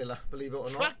 Tom Miller, believe it or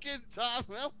not. Truckin' Tom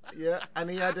Miller. Yeah, and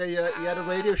he had a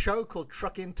radio show called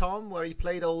Truckin' Tom where he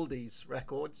played oldies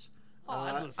records.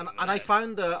 And I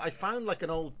found like an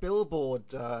old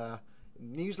Billboard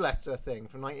newsletter thing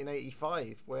from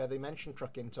 1985 where they mentioned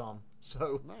Truckin' Tom.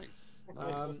 So nice.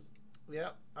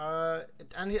 Yeah,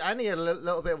 and he had a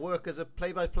little bit of work as a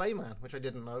play-by-play man, which I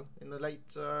didn't know. In the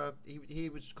late, he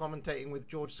was commentating with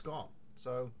George Scott.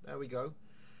 So there we go.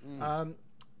 Yeah,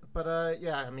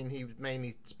 I mean, he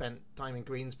mainly spent time in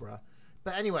Greensboro.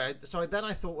 But anyway, so then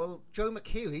I thought, well, Joe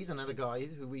McHugh, he's another guy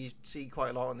who we see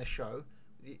quite a lot on this show.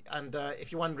 And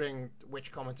if you're wondering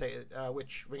which commentator,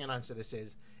 which ring announcer this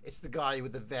is, it's the guy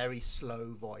with the very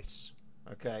slow voice.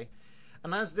 Okay.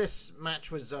 And as this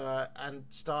match was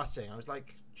starting, I was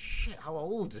like, shit, how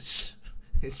old is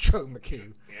Joe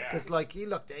McHugh? Because like he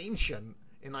looked ancient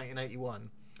in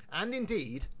 1981, and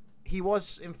indeed he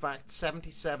was in fact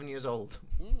 77 years old.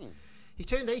 He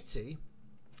turned 80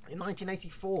 in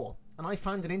 1984, and I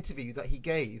found an interview that he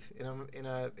gave in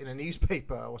a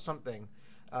newspaper or something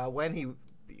when he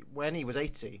was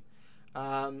 80.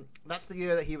 That's the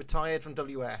year that he retired from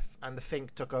WF and the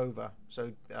Fink took over.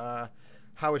 So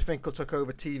Howard Finkel took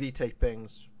over TV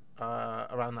tapings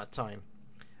around that time,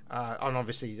 and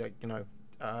obviously, like,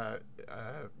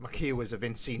 McHugh was a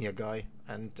Vince Senior guy,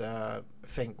 and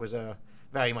Fink was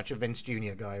very much a Vince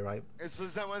Junior guy, right? So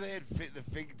is that why they had the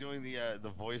Fink doing the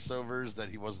voiceovers that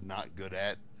he was not good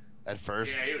at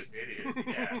first? Yeah, he was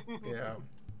idiot.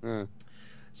 Yeah.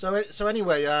 So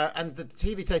anyway, and the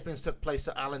TV tapings took place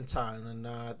at Allentown, and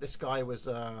this guy was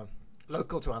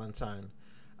local to Allentown.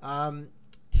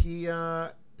 He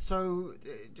so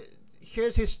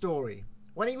here's his story.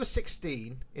 When he was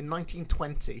 16 in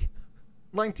 1920,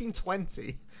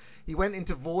 he went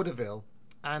into vaudeville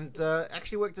and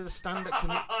actually worked as a stand-up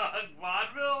comedian.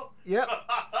 Vaudeville? Yeah,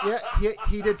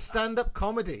 he did stand-up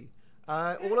comedy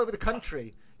all over the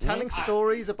country, telling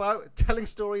stories about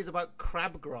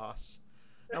crabgrass.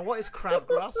 Now, what is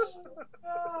crabgrass?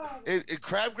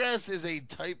 Crabgrass is a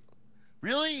type.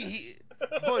 Really?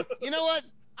 But you know what?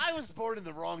 I was born in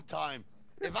the wrong time.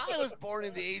 If I was born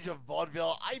in the age of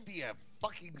vaudeville, I'd be a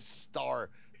fucking star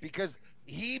because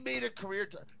he made a career.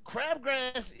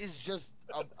 Crabgrass is just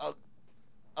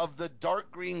of the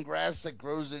dark green grass that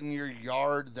grows in your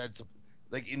yard. That's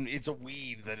it's a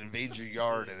weed that invades your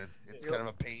yard and it's kind of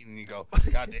a pain. And you go,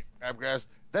 goddamn crabgrass.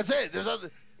 That's it. There's other.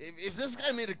 If this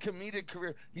guy made a comedic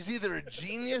career, he's either a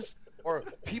genius or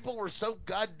people were so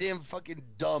goddamn fucking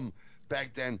dumb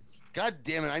back then. God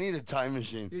damn it! I need a time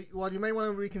machine. Well, you may want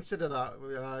to reconsider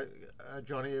that,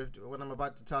 Johnny, when I'm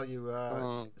about to tell you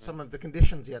some of the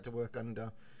conditions he had to work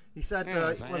under. He said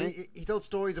he told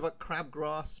stories about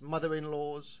crabgrass,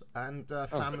 mother-in-laws, and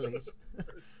families.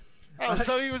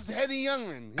 So he was Henny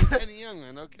Youngman. He's Henny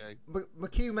Youngman, okay.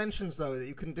 McHugh mentions, though, that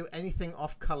you couldn't do anything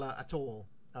off-color at all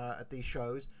at these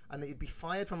shows, and that you'd be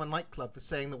fired from a nightclub for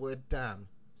saying the word damn.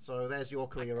 So there's your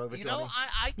career over, Johnny. You know,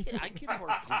 I can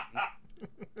work clean.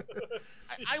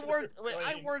 I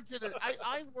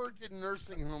worked in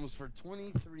nursing homes for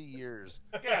 23 years.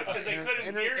 Yeah, because they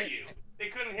couldn't hear you. They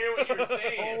couldn't hear what you were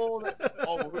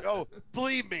saying.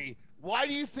 Believe me. Why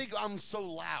do you think I'm so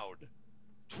loud?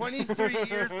 23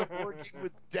 years of working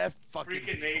with deaf fucking Freaking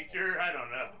people. nature, I don't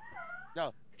know.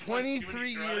 No,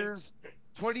 23 years.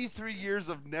 23 years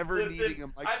of never needing a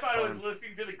microphone. I thought I was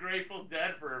listening to the Grateful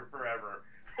Dead for forever.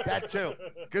 That too,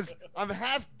 because I'm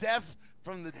half deaf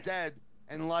from the Dead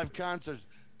and live concerts,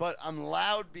 but I'm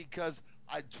loud because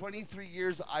 23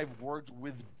 years I've worked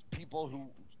with people who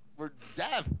were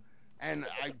deaf, and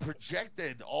I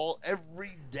projected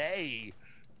every day,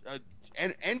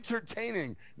 and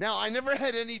entertaining. Now I never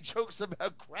had any jokes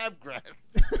about crabgrass.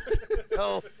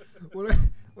 So, well,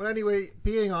 anyway,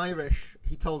 being Irish,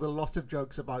 he told a lot of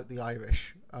jokes about the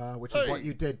Irish, which is what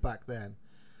you did back then.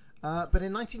 But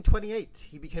in 1928,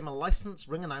 he became a licensed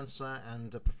ring announcer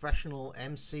and a professional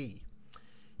MC.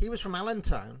 He was from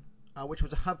Allentown, which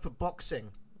was a hub for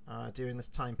boxing during this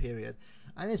time period.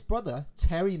 And his brother,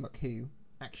 Terry McHugh,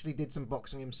 actually did some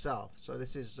boxing himself. So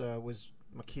this was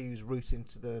McHugh's route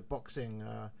into the boxing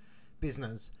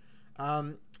business.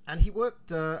 And he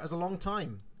worked as a long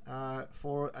time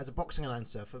as a boxing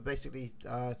announcer for basically,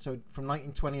 so from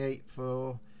 1928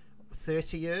 for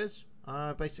 30 years.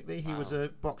 Basically, he was a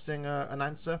boxing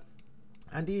announcer,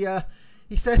 and he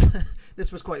said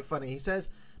this was quite funny. He says,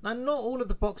 "Now, not all of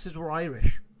the boxers were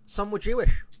Irish. Some were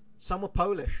Jewish, some were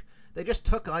Polish. They just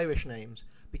took Irish names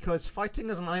because fighting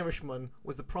as an Irishman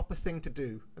was the proper thing to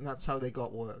do, and that's how they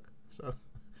got work." So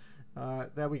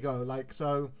there we go.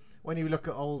 So when you look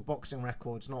at old boxing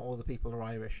records, not all the people are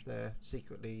Irish. They're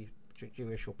secretly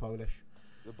Jewish or Polish.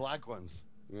 The black ones,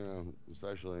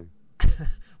 especially.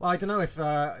 Well, I don't know if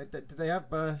did they have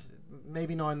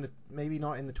maybe not in the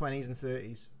 20s and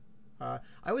 30s. I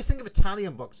always think of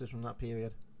Italian boxers from that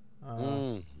period.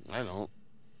 I don't.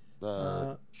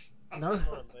 No,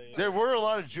 there were a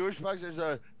lot of Jewish boxers.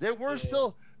 There were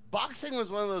still boxing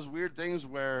was one of those weird things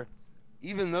where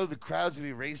even though the crowds would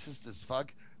be racist as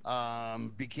fuck,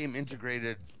 became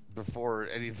integrated before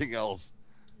anything else.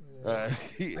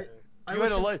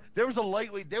 There was a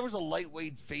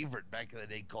lightweight favorite back in the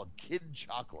day called Kid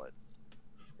Chocolate.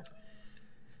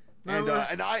 And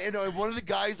one of the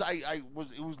guys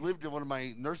who lived in one of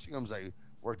my nursing homes I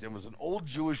worked in was an old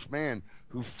Jewish man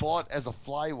who fought as a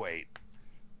flyweight,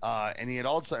 and he had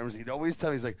Alzheimer's. He'd always tell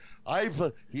me, he's like,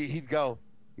 he'd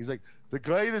like, the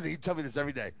greatest. He'd tell me this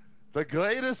every day. The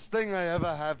greatest thing I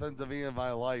ever happened to me in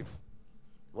my life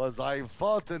was I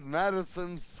fought in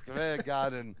Madison Square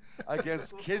Garden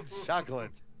against Kid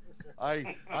Chocolate.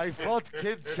 I fought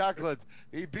Kid Chocolate.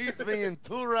 He beat me in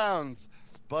 2 rounds,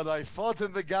 but I fought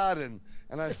in the garden,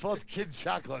 and I fought Kid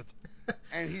Chocolate.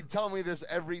 And he'd tell me this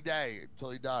every day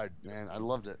until he died, man. I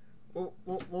loved it.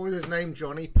 What was his name,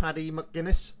 Johnny? Paddy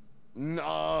McGuinness?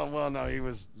 No, he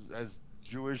was as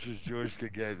Jewish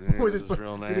could get. What was his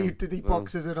real name? Did he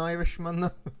box as an Irishman,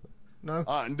 though? No?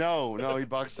 No, he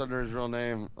boxed under his real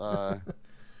name.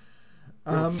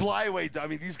 Flyweight, I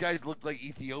mean, these guys looked like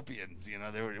Ethiopians,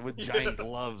 they were with giant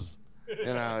gloves.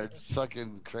 It's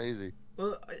fucking crazy.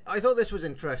 Well, I thought this was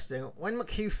interesting. When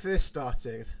McHugh first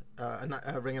started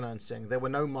ring announcing, there were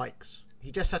no mics.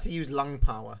 He just had to use lung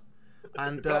power.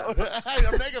 And a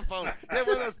megaphone. He had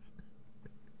one of those.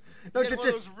 No, He had one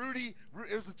of those Rudy.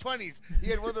 It was the 20s. He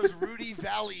had one of those Rudy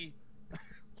Valley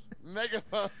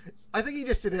megaphones. I think he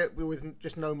just did it with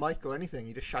just no mic or anything.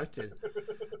 He just shouted.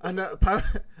 And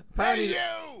apparently, Hey,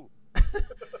 you!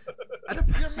 and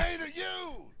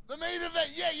The main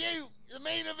event. Yeah, you! The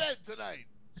main event tonight.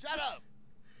 Shut up.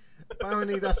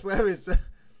 apparently that's where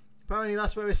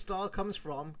his style comes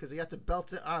from, because he had to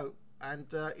belt it out.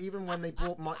 And even when they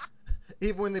brought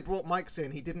mics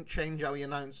in, he didn't change how he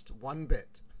announced one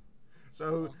bit.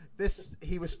 So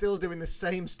he was still doing the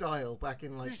same style back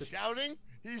in like. Shouting?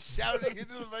 He's shouting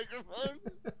into the microphone.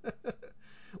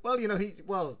 Well, he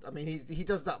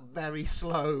does that very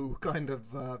slow kind of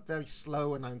very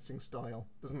slow announcing style,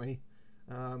 doesn't he?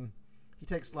 He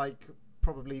takes like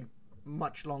probably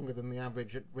much longer than the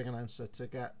average ring announcer to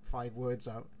get 5 words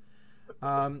out.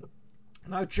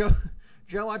 Now Joe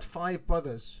had 5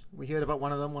 brothers. We heard about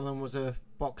one of them. One of them was a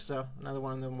boxer. Another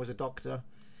one of them was a doctor.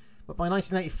 But by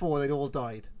 1984, they'd all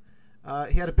died.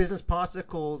 He had a business partner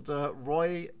called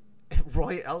Roy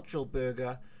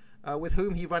Elchelberger, with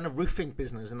whom he ran a roofing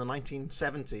business in the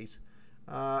 1970s.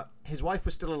 His wife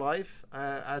was still alive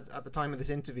at the time of this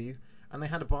interview, and they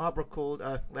had a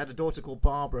daughter called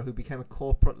Barbara, who became a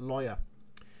corporate lawyer.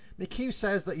 McHugh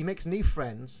says that he makes new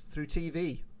friends through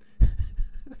TV,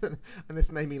 and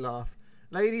this made me laugh.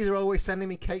 Ladies are always sending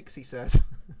me cakes, he says.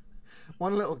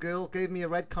 One little girl gave me a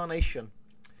red carnation,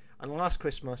 and last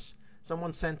Christmas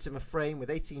someone sent him a frame with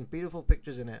 18 beautiful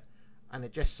pictures in it, and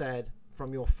it just said,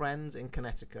 "From your friends in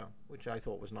Connecticut," which I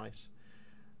thought was nice.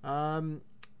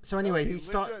 So anyway,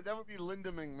 that would be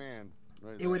Linda McMahon.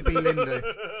 Right it would be Linda.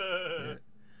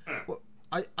 Yeah. Well,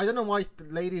 I don't know why the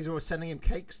ladies were sending him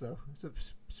cakes though. It's a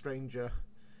strange.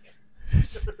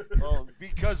 Well,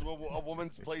 because a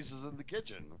woman's place is in the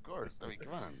kitchen, of course. I mean,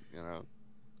 come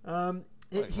on,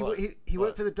 He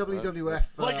worked for the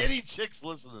WWF. Like any chicks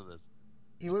listen to this.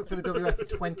 He worked for the WWF for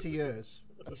 20 years.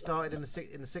 He started in the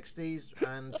 60s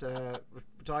and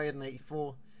retired in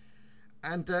 84.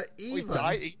 And he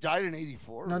died in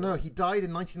 84? No, he died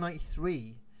in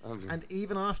 1993. Okay. And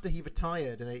even after he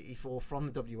retired in 84 from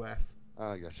the WWF,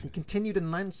 he continued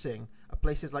announcing at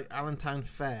places like Allentown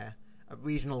Fair, at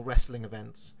regional wrestling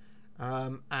events.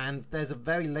 And there's a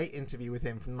very late interview with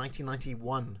him from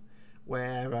 1991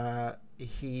 where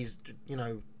he's,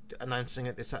 announcing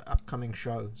at this upcoming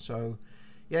show. So,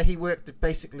 yeah, he worked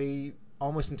basically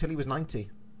almost until he was 90.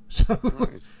 So,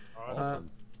 nice. Awesome.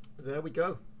 There we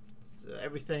go.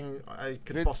 Everything I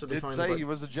could possibly find. Did say he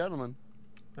was a gentleman.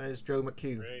 That is Joe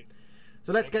McHugh. Great.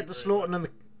 So let's get to Slaughter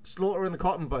and the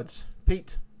Cotton Buds.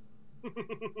 Pete.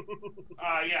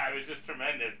 Yeah, it was just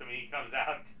tremendous. I mean, he comes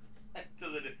out to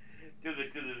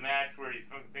the match where he's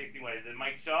facing, what is it,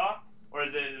 Mike Shaw, or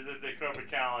is it the Cobra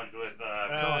Challenge with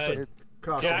Carson?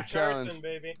 Jack Carson,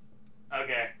 baby.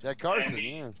 Okay. Jack Carson,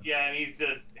 yeah, and he's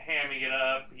just hamming it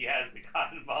up. He has the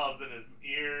cotton balls in his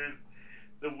ears.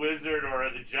 The Wizard, or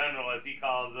the General, as he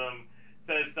calls him,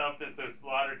 says something, so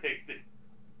Slaughter takes the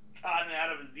cotton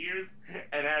out of his ears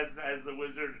and has the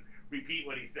Wizard repeat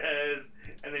what he says,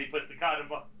 and then he puts the cotton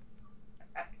balls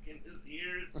back in his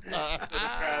ears so the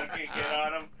crowd can't get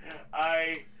on him.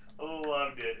 I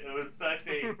loved it. It was such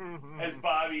a, as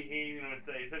Bobby Heenan would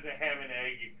say, such a ham and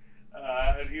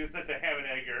egg. He was such a ham and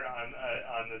egger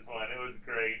on this one. It was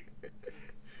great.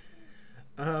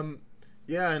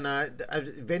 Yeah, and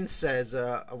Vince says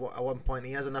at one point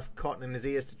he has enough cotton in his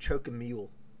ears to choke a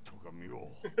mule. Choke a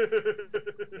mule.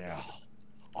 Yeah.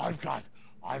 I've got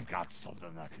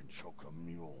something that can choke a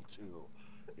mule too.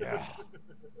 Yeah.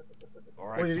 All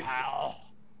right, pal.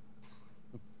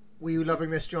 Were you loving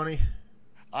this, Johnny?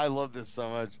 I love this so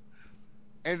much.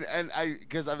 And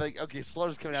because I'm like, okay,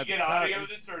 Slaughter's coming out. Did you get audio of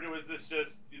this, or was this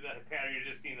just you're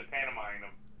just seeing the pantomime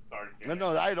of Sergeant?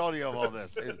 No, I had audio of all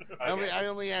this. Okay. I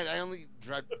only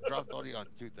dropped audio on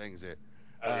 2 things here.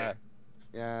 Okay.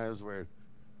 Yeah, it was weird.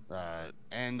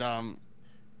 And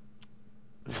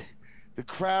the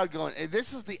crowd going, and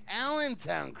this is the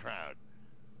Allentown crowd,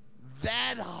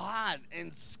 that hot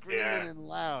and screaming and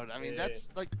loud. I mean, that's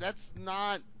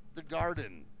not the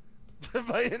Garden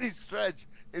by any stretch.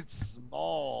 It's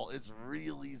small. It's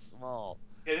really small.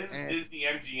 Yeah, this is Disney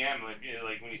MGM,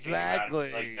 like when you think about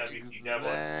it, like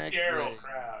WCW, sterile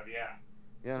crowd,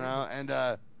 yeah. And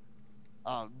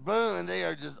boom, and they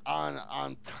are just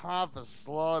on top of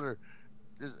Slaughter.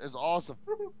 It's awesome.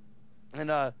 And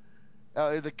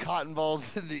the cotton balls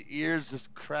in the ears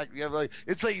just crack together.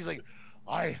 It's like he's like,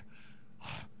 hey,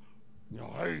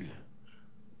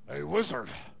 Wizard,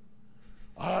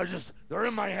 they're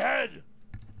in my head.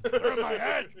 They're in my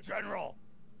head, General.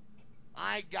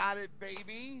 I got it,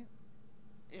 baby.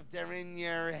 if they're in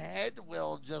your head,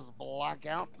 we'll just block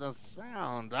out the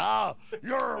sound. Oh,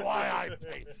 you're why I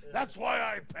pay. That's why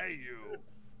I pay you.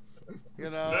 You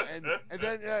know, and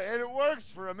then and it works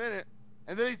for a minute,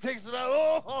 and then he takes it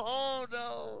out. Oh,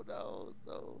 no.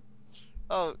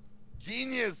 Oh,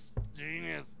 genius.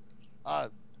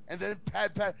 And then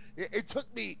Pat. It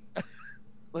took me.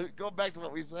 Go back to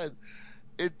what we said.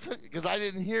 It took because I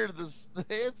didn't hear the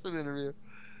Hanson interview.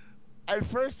 At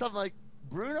first, I'm like,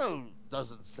 Bruno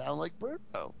doesn't sound like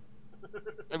Bruno.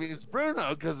 I mean, it's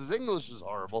Bruno because his English is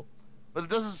horrible, but it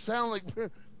doesn't sound like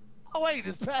Bruno. Oh wait,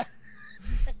 it's Pat.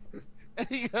 And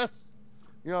he goes,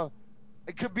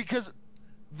 it could because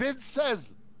Vince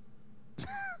says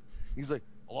he's like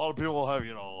a lot of people have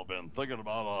been thinking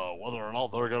about whether or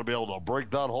not they're going to be able to break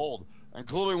that hold,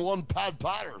 including one Pat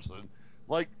Patterson,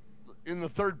 like in the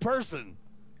third person,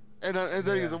 and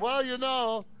then he said,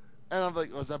 well, and I'm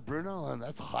like, was that Bruno? And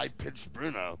that's a high pitched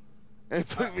Bruno. And it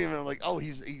took me a minute, I'm like, oh,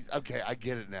 he's okay, I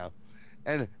get it now.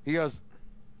 And he goes,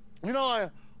 I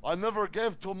never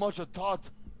gave too much a thought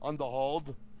on the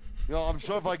hold. I'm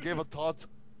sure if I gave a thought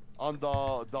on the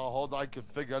hold, I could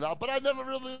figure it out. But I never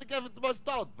really gave it too much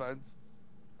thought, Vince.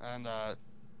 And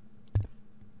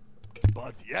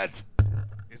but yet,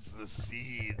 it's the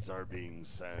seeds are being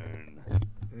sown.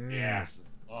 Yeah.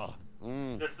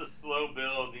 Just a slow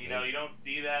build. You don't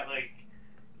see that. Like,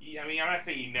 I mean, I'm not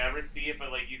saying you never see it,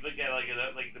 but like you look at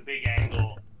like the big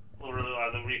angle.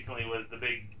 Recently was the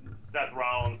big Seth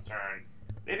Rollins turn.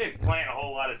 They didn't plant a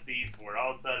whole lot of seeds for it.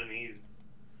 All of a sudden,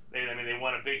 they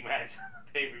won a big match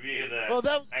pay-per-view. Well,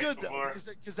 that was good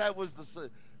because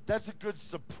that's a good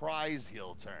surprise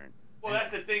heel turn. Well,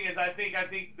 that's the thing is I think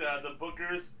the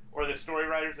bookers or the story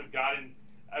writers have gotten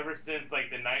ever since like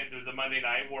the Monday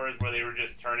Night Wars where they were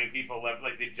just turning people left,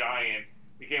 like the Giant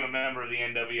became a member of the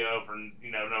NWO for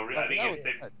no reason.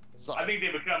 I think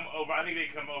they become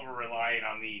over reliant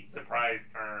on the surprise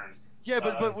turn. Yeah,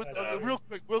 but with, real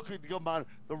quick to go on,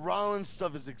 the Rollins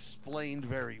stuff is explained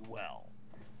very well.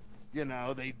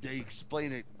 They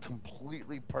explain it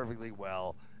completely perfectly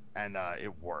well, and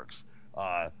it works.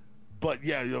 But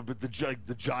yeah, but the Giant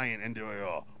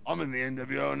NWO. I'm in the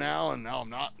NWO now, and now I'm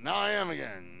not. Now I am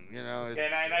again. And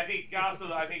I think also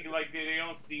like they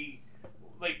don't see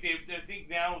like they think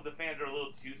now the fans are a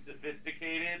little too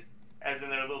sophisticated, as in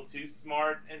they're a little too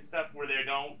smart and stuff. Where they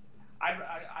don't. I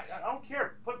don't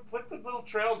care. Put the little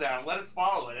trail down. Let us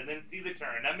follow it, and then see the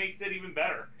turn. That makes it even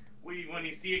better when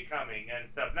you see it coming and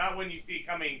stuff. Not when you see it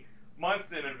coming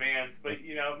months in advance, but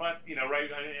right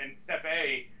in step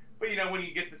A. But when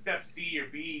you get to step C or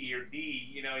B or D,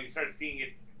 you start seeing it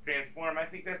transform. I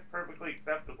think that's perfectly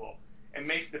acceptable and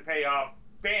makes the payoff.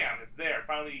 Bam! It's there.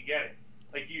 Finally, you get it.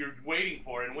 Like you're waiting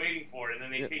for it, and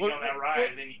then they take you on that ride,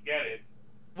 and then you get it.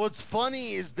 What's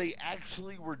funny is they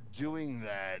actually were doing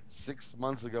that 6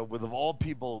 months ago with, of all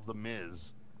people, The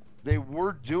Miz. They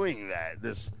were doing that,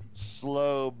 this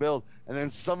slow build. And then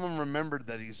someone remembered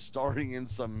that he's starring in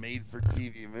some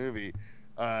made-for-TV movie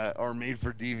or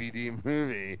made-for-DVD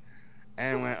movie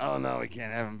and went, oh, no, we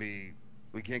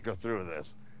can't go through with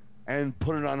this. And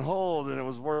put it on hold, and it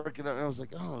was working out. And I was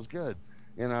like, oh, it was good.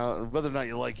 Whether or not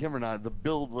you like him or not, the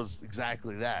build was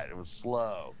exactly that. It was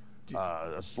slow.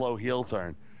 A slow heel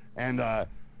turn, and then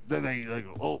they like,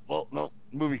 oh well, no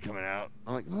movie coming out.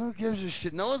 I'm like, who gives a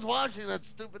shit? No one's watching that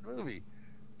stupid movie.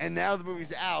 And now the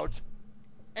movie's out,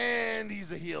 and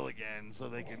he's a heel again, so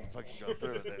they can fucking go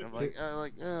through with it. I'm like,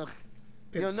 ugh.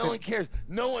 No one cares.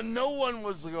 No one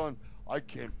was going.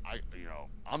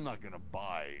 I'm not gonna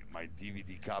buy my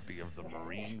DVD copy of the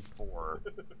Marine 4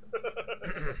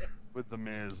 with the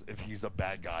Miz if he's a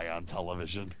bad guy on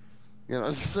television.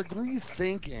 It's just like, what are you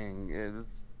thinking?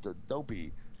 It's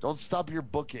dopey. Don't stop your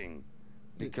booking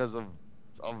because of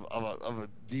a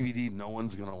DVD no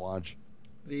one's gonna watch.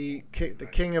 The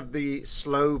king of the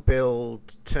slow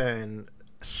build turn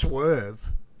Swerve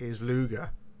is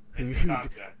Luger, who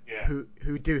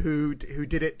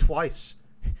did it twice.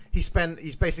 He's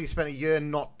basically spent a year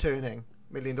not turning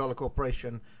 $1 Million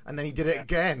Corporation, and then he did it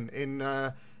again in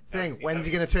thing. When's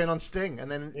he going to turn on Sting?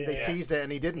 And then they teased it,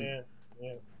 and he didn't.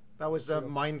 Yeah. That was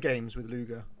mind games with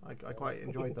Luger. I quite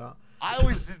enjoyed that. I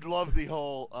always did love the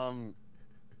whole.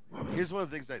 Here's one of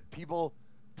the things that people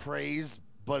praise,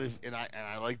 but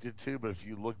I liked it too. But if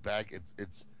you look back,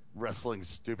 it's wrestling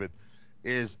stupid.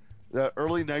 Is the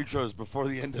early Nitros before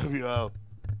the NWO,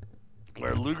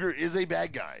 where Luger is a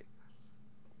bad guy,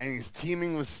 and he's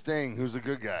teaming with Sting, who's a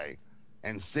good guy,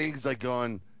 and Sting's like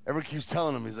going. Everyone keeps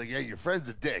telling him, he's like, yeah, your friend's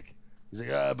a dick. He's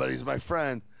like, but he's my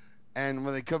friend. And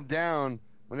when they come down,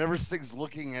 whenever Sting's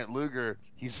looking at Luger,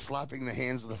 he's slapping the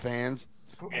hands of the fans.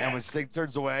 And when Sting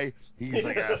turns away, he's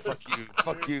like, fuck you,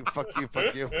 fuck you, fuck you,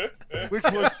 fuck you. Which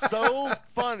was so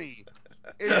funny.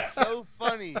 It's so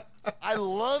funny. I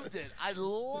loved it.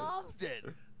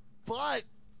 But,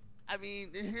 I mean,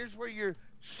 here's where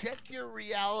check your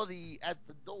reality at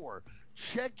the door.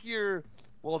 Check your,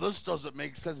 well, this doesn't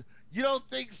make sense. You don't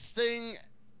think Sting,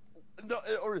 no,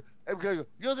 or you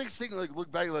don't think Sting like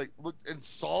looked back, like looked and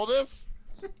saw this?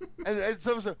 And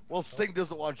someone said, well, Sting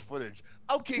doesn't watch footage.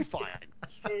 Okay, fine.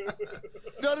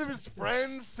 None of his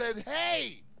friends said,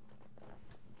 hey,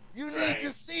 you need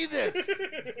to see this.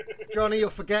 Johnny, you're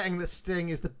forgetting that Sting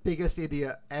is the biggest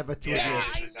idiot ever to Yeah, live.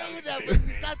 I know that, but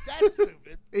he's not that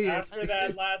stupid. He is. After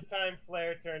that last time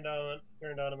Flair turned on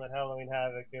him at Halloween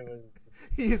Havoc, it was.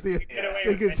 He is the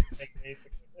Sting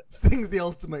Sting's the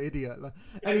ultimate idiot.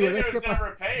 Anyway, let's get back.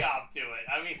 Never a payoff to it.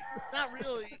 I mean, not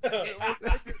really.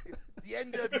 The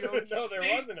NWO. No, there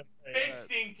wasn't a Big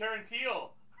Sting turns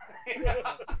heel.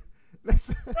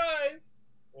 Let's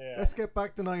Yeah. Let's get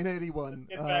back to 981.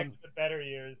 Get back to the better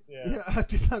years. Yeah.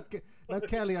 Now,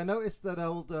 Kelly, I noticed that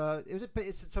old.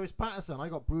 It's Patterson. I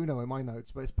got Bruno in my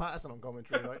notes, but it's Patterson on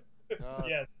commentary, right?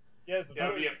 Yes. Yes.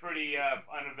 That would be a pretty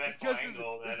uneventful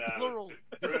angle that Bruno's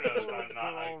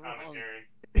on commentary.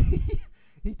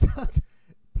 He does.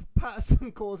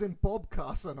 Patterson calls him Bob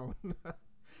Carson on.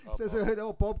 Says,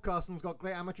 "Oh, Bob Carson's got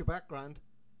great amateur background."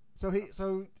 So his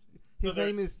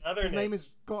name is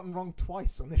gotten wrong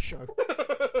twice on this show.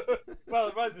 Well,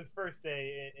 it was his first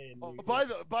day in New York.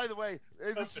 By the way,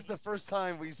 this is the first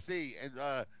time we see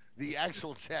the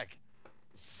actual check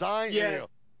signed. Yes.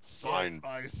 Signed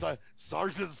by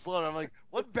Sergeant Slaughter. I'm like,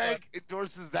 what bank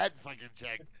endorses that fucking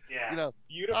check? Yeah.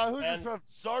 Beautiful. Who's this from?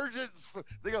 Sergeant.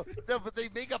 They go, no, but they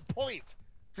make a point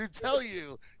to tell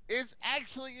you it's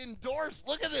actually endorsed.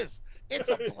 Look at this. It's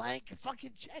a blank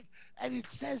fucking check, and it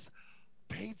says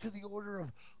paid to the order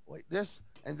of this,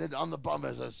 and then on the bum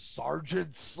as a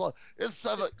Sergeant Slaughter. It's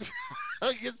like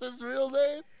it's his real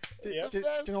name. Do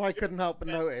you know I couldn't help but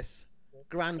notice?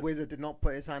 Grand Wizard did not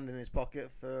put his hand in his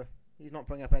pocket for. He's not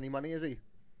bringing up any money, is he?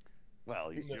 Well,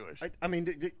 he's Jewish. I mean,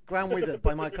 the Grand Wizard,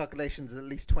 by my calculations, is at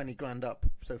least 20 grand up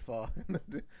so far.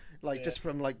 Just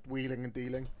from wheeling and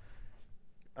dealing.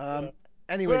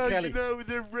 Anyway, well, Kelly.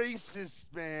 They're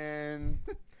racist, man.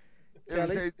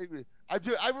 Kelly?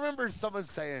 I remember someone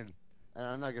saying, and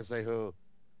I'm not gonna say who,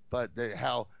 but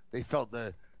how they felt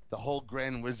the whole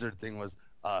Grand Wizard thing was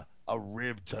a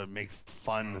rib to make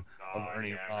fun of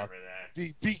Ernie Roth,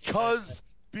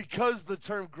 because the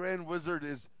term Grand Wizard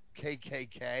is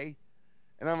KKK,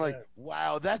 and I'm like,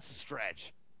 wow, that's a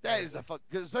stretch. That is a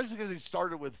especially because he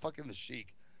started with fucking the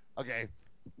Sheik. Okay,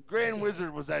 Grand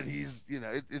Wizard was that he's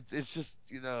it's just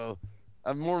a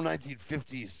more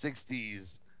 1950s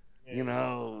 60s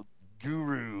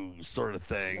guru sort of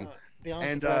thing. The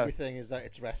answer to everything is that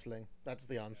it's wrestling. That's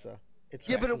the answer. It's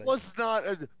wrestling. But it was not.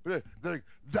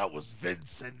 That was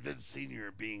Vince and Vince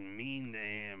Senior being mean to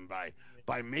him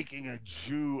by making a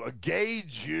gay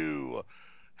Jew,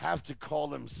 have to call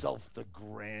himself the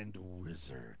Grand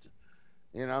Wizard.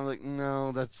 I'm like,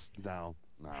 no, that's no.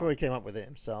 I'm sure he came up with it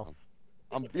himself.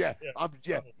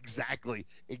 Exactly.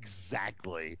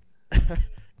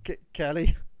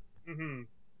 Kelly. Mm-hmm.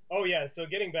 Oh yeah. So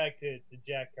getting back to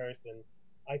Jack Carson,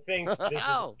 I think this is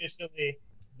officially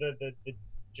the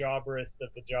jobberist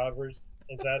of the jobbers.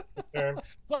 Is that the term?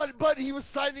 But he was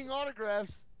signing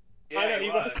autographs. Yeah, I know he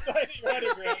was signing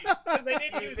autographs. They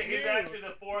didn't use He's actually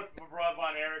the fourth Rob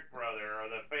Von Erich brother, or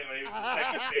the famous. He was the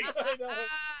second big.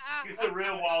 He's the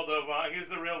real Waldo Von. He's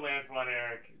the real Lance Von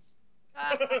Erich.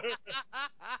 I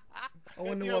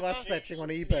wonder what that's fetching on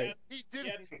eBay. He did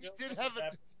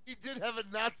have a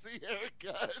Nazi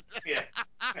haircut. Yeah.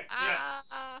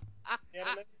 He had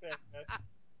a nice haircut.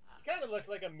 He kind of looked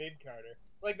like a mid-carder.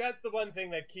 That's the one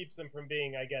thing that keeps him from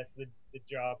being, I guess, the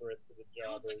jobberist of the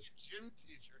jobbers. Gym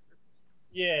teacher.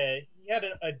 Yeah, he had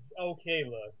an okay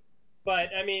look.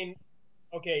 But, I mean,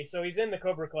 okay, so he's in the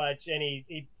Cobra Clutch, and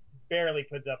he barely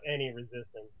puts up any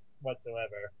resistance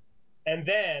whatsoever. And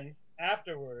then,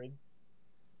 afterwards,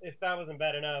 if that wasn't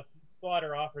bad enough,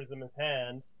 Slaughter offers him his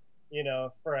hand,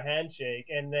 for a handshake,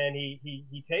 and then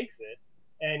he takes it,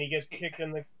 and he gets kicked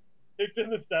in the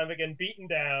stomach and beaten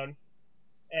down.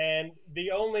 And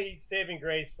the only saving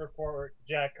grace for poor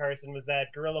Jack Carson was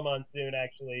that Gorilla Monsoon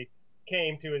actually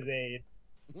came to his aid.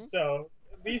 Mm-hmm. So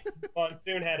at least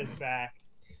Monsoon had his back.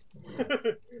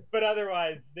 But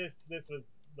otherwise, this was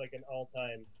like an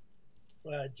all-time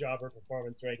jobber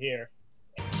performance right here.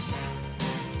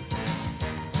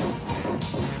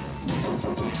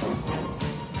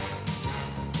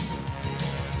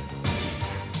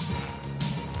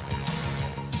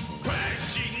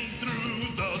 Crashing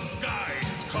through the sky,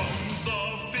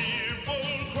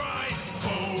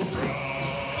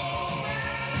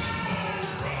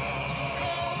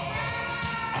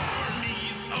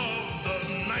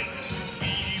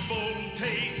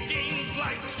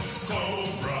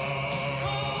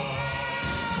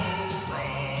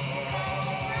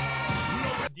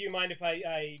 you mind if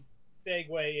I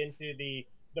segue into the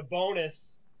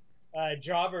bonus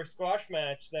jobber squash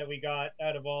match that we got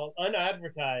out of all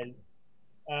unadvertised,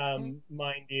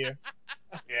 mind you.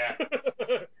 Yeah.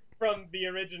 From the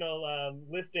original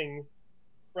listings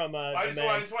from I just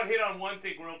want to hit on one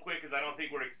thing real quick because I don't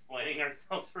think we're explaining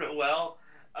ourselves real well.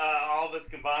 All of us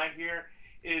combined here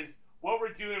is what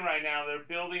we're doing right now. They're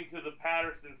building to the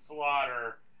Patterson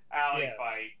Slaughter alley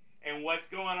fight, and what's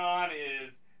going on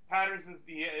is Patterson's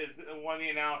is one of the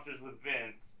announcers with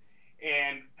Vince,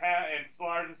 and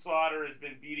Slaughter has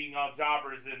been beating all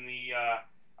jobbers in the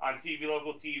on TV,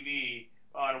 local TV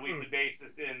on a weekly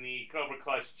basis in the Cobra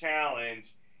Clutch Challenge,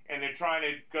 and they're trying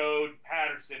to goad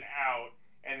Patterson out.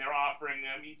 And they're offering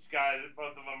them, each guy,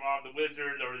 both of them are the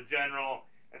Wizard or the General,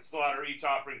 and Slaughter each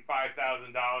offering $5,000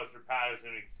 for Patterson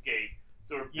to escape.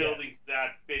 So we're building to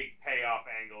that big payoff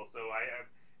angle. So I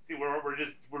see we're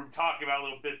talking about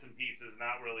little bits and pieces,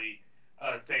 not really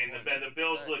saying the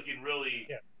build's looking really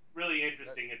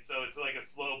interesting. And so it's like a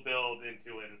slow build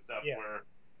into it and stuff where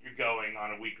you're going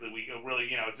on a weekly, really,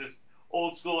 just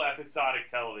old school episodic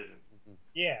television.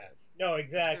 Yeah, no,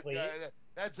 exactly.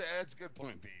 That's a good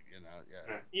point, Pete.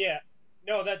 Yeah,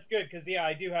 no, that's good because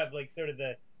I do have like sort of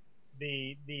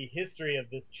the history of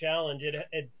this challenge.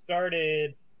 It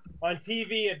started on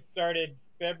TV. It started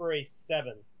February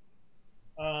 7th.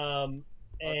 And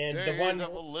the one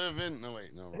that will live in. No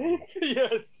wait, no.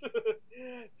 Yes.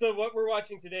 So what we're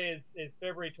watching today is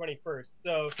February 21st.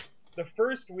 So the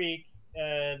first week,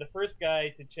 the first guy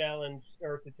to challenge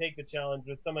or to take the challenge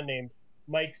was someone named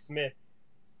Mike Smith.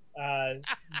 May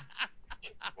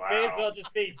as well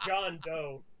just say John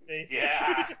Doe, basically.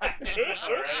 Yeah. Right.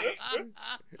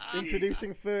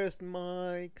 Introducing first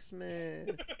Mike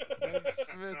Smith.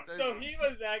 So he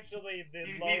was actually the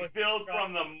lowest. He's billed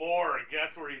from the morgue.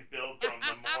 That's where he's billed from,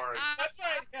 the morgue. That's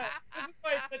right. Yeah. This is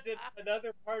why it's such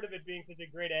another part of it being such a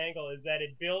great angle is that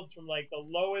it builds from like the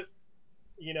lowest,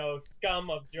 scum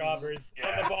of jobbers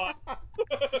on the bottom.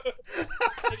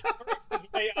 And he works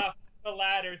his way up the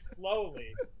ladder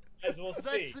slowly. As we'll see.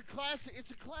 That's the classic.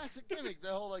 It's a classic gimmick. The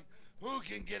whole who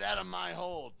can get out of my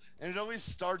hold, and it always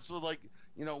starts with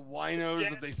winos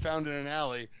that they found in an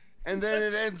alley, and then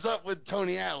it ends up with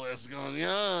Tony Atlas going,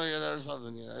 or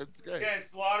something. It's great. Yeah, and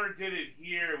Slaughter did it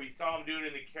here. We saw him do it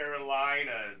in the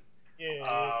Carolinas.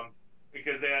 Yeah.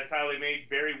 Because that's how they made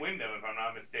Barry Windham, if I'm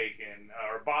not mistaken,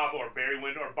 or Barry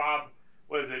Windham, or Bob,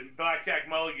 was it Blackjack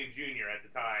Mulligan Jr. at the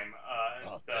time,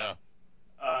 and stuff.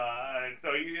 Yeah. And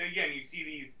so you see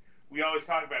these. We always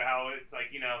talk about how it's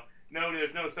like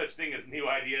there's no such thing as new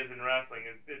ideas in wrestling.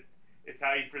 It's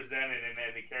how you present it, and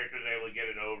then the character's able to get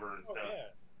it over and stuff.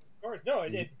 Yeah, of course. No,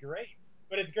 it's great,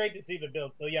 but it's great to see the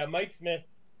build. So yeah, Mike Smith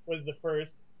was the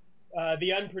first.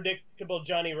 The unpredictable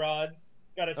Johnny Rods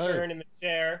got a turn in the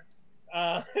chair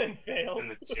and failed. In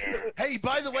the chair. Hey,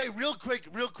 by the way, real quick,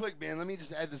 man, let me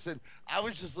just add this in. I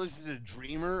was just listening to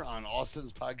Dreamer on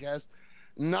Austin's podcast.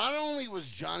 Not only was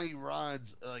Johnny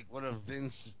Rods one of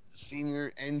Vince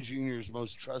Senior and Junior's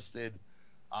most trusted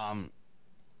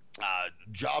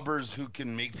jobbers who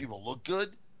can make people look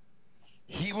good,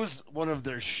 he was one of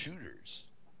their shooters.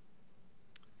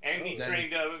 And he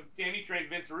trained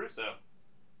Vince Russo.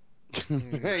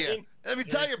 Yeah. Let me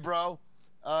tell you, bro.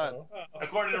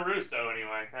 According to Russo,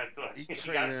 anyway, that's what he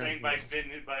got trained by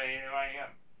IM.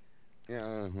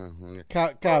 Yeah.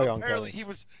 Carry on. Apparently, he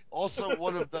was also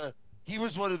one of the. He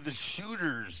was one of the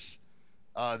shooters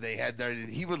they had there.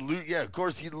 He would lose. Yeah, of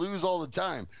course, he'd lose all the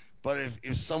time. But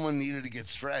if someone needed to get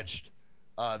stretched,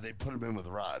 they'd put him in with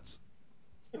rods.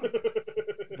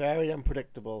 Very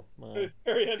unpredictable.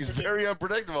 He's very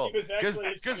unpredictable. Because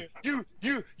you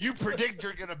predict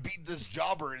you're gonna beat this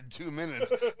jobber in 2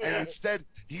 minutes, and instead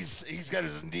he's got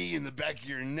his knee in the back of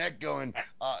your neck, going,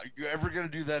 "You ever gonna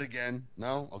do that again?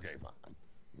 No? Okay, fine.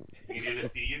 We can do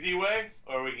this the easy way,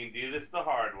 or we can do this the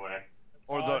hard way,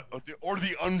 or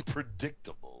the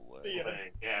unpredictable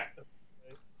way." Yeah.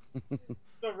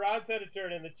 So Rods had a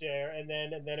turn in the chair, and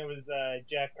then it was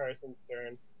Jack Carson's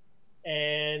turn.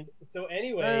 And so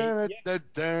anyway,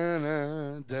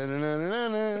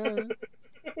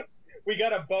 we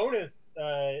got a bonus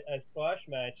a squash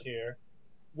match here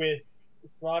with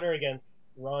Slaughter against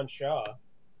Ron Shaw,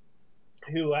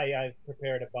 who I've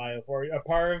prepared a bio for.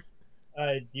 Parv,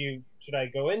 should I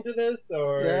go into this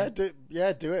or?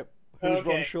 Yeah, do it. Who's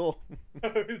Ron Shaw?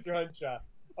 Who's Ron Shaw?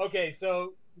 Okay,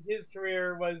 so his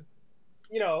career was,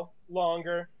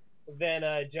 longer than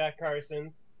Jack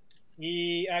Carson's.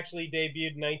 He actually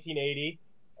debuted in 1980,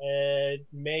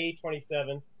 May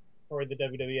 27th for the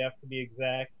WWF to be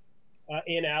exact,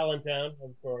 in Allentown,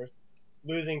 of course,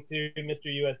 losing to Mr.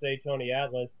 USA Tony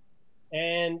Atlas.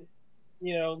 And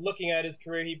looking at his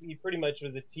career, he pretty much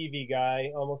was a TV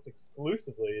guy almost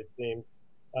exclusively, it seemed.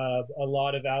 A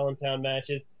lot of Allentown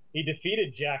matches. He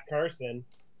defeated Jack Carson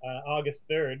August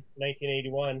 3rd,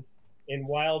 1981, in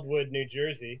Wildwood, New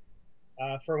Jersey,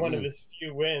 for one of his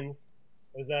few wins.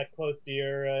 Was that close to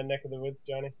your neck of the woods,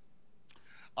 Johnny?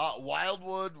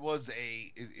 Wildwood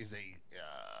is a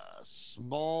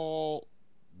small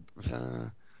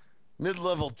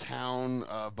mid-level town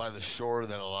by the shore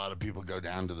that a lot of people go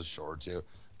down to the shore to,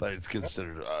 but it's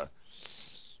considered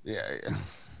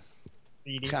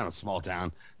kind of small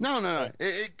town. No.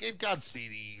 It got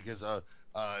seedy because of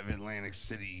Atlantic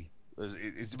City.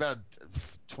 It's about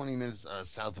 20 minutes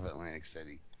south of Atlantic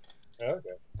City.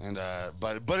 Okay. And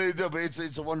but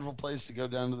it's a wonderful place to go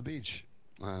down to the beach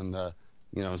and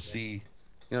see.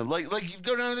 Like you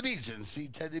go down to the beach and see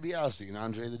Ted DiBiase and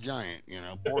Andre the Giant,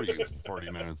 bore you for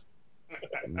 40 minutes.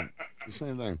 The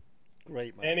same thing.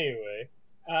 Great, man. Anyway,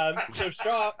 so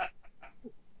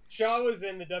Shaw was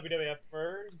in the WWF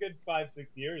for a good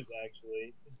 5-6 years,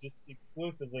 actually, just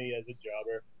exclusively as a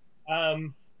jobber.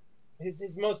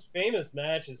 His most famous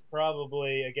match is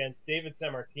probably against David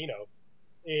Sammartino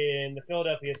in the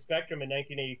Philadelphia Spectrum in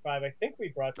 1985. I think we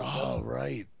brought this up. Oh,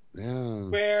 right. Yeah.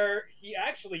 Where he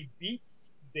actually beats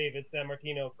David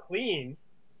Sammartino clean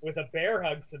with a bear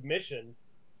hug submission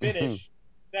finish.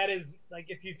 That is, like,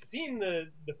 if you've seen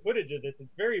the footage of this,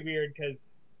 it's very weird because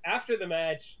after the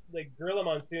match, like, Gorilla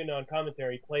Monsoon on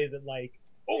commentary plays it like,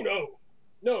 oh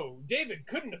no, David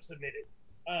couldn't have submitted.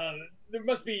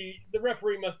 The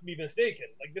referee must be mistaken.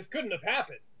 Like, this couldn't have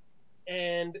happened.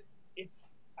 And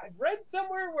I've read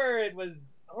somewhere where it was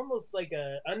almost like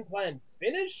a unplanned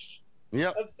finish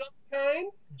of some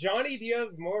kind. Johnny, do you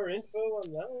have more info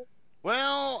on that one?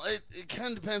 Well, it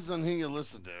kind of depends on who you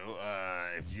listen to.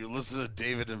 If you listen to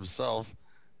David himself,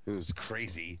 who's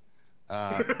crazy,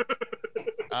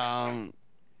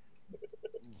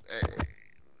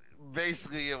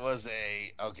 basically it was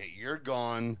okay, you're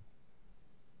gone.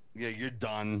 Yeah, you're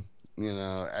done.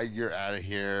 You're out of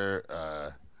here.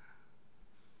 A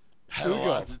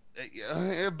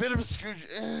bit of a screw.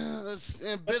 A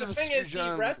bit of a screw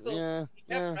job. He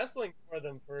kept wrestling for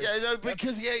them for.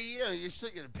 Because you still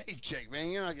get a paycheck, man.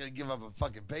 You're not gonna give up a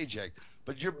fucking paycheck,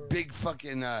 but you're big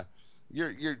fucking.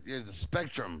 You're the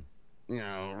Spectrum,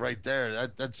 right there.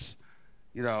 That's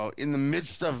in the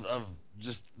midst of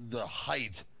just the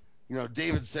height.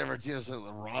 David Sammartino said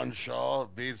Ron Shaw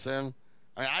beats him.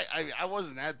 I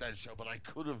wasn't at that show, but I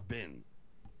could have been.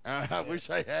 I wish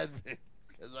I had been.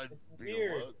 It's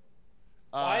weird.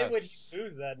 Why would he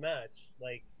lose that match?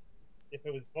 Like, if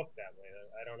it was booked that way,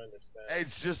 I don't understand.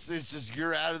 It's just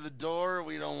you're out of the door.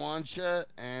 We don't want you,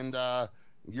 and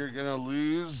you're gonna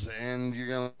lose, and you're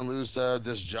gonna lose to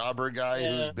this jobber guy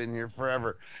who's been here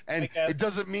forever. And it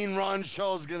doesn't mean Ron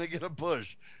Shaw's gonna get a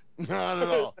push, not at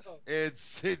all. It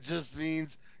just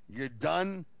means you're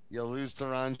done. You lose to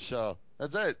Ron Shaw.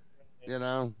 That's it.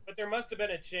 But there must have been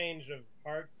a change of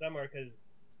heart somewhere because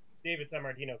David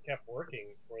Sammartino kept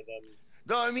working for them.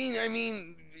 No, I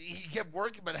mean, he kept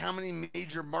working, but how many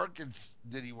major markets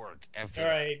did he work after? All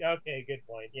right, okay, good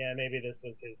point. Yeah, maybe this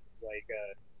was his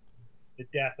the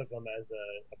death of him as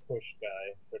a push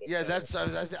guy. Sort of yeah, thing. that's.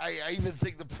 I even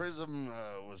think the Prism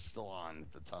was still on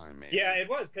at the time. Maybe. Yeah, it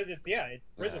was because it's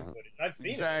Prism footage. I've seen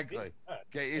it. Exactly.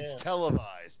 Okay, it's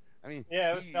televised. I mean,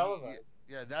 it was televised.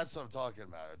 Yeah, that's what I'm talking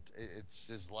about. It's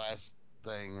his last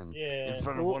thing, and Yeah. in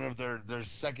front of one of their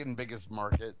second biggest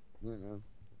market.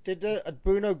 Did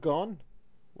Bruno gone?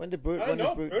 When did Bruno?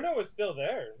 No, Bruno was still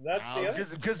there. That's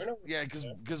because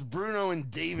Bruno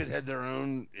and David had their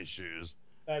own issues.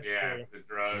 That's true. The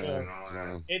drugs and all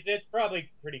that. It's probably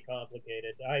pretty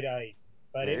complicated.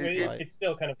 But it's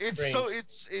still kind of strange.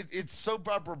 It's soap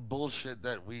opera bullshit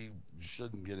that we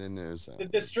shouldn't get into. So.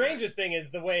 The strangest thing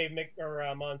is the way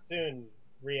Monsoon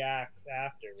reacts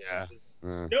after. Yeah.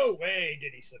 No way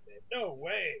did he submit. No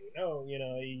way. No,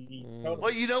 he totally.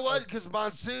 Well, you know what? Because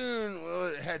Monsoon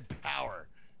had power,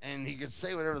 and he could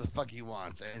say whatever the fuck he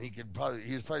wants, and he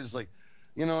was probably just like,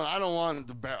 I don't want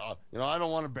to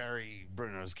bury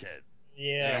Bruno's kid.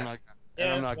 Yeah.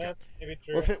 I'm not gonna. Maybe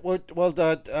true.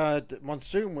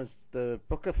 Monsoon was the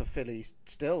booker for Philly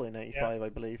still in '85, I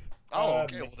believe. Oh,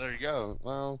 okay. Well, there you go.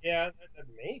 Well. Yeah,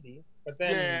 maybe. But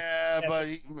then. Yeah, but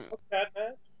he. That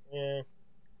match. Yeah.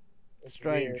 It's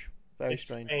strange. Very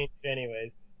strange.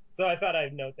 Anyways, so I thought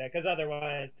I'd note that because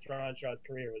otherwise, Ron Shaw's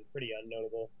career was pretty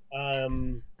unnotable.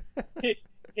 It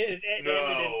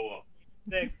No. ended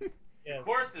in 6. Yeah. Of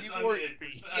course, it's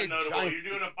unnotable. You're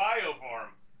doing a bio for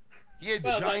him. He had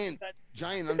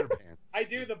giant underpants. I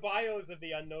do the bios of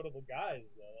the unnotable guys,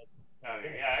 though.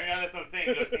 Yeah, that's what I'm saying.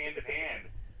 It goes hand in hand.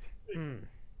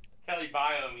 Kelly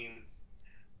Bio means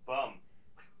bum.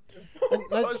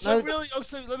 So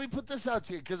let me put this out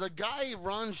to you, because a guy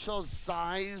Ron Shaw's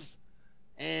size,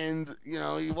 and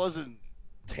he wasn't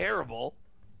terrible,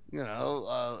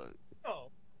 Oh,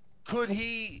 could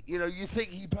he, you think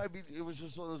he probably, it was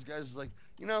just one of those guys who's like,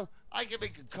 I can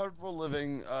make a comfortable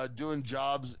living doing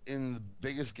jobs in the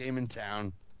biggest game in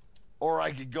town, or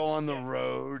I could go on the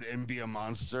road and be a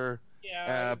monster,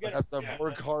 but have to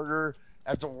work harder,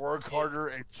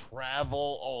 and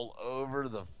travel all over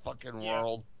the fucking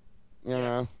world,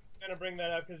 I'm gonna bring that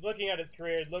up because looking at his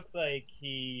career, it looks like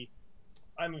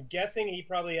I'm guessing he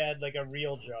probably had like a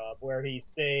real job where he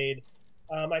stayed.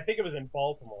 I think it was in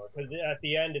Baltimore because at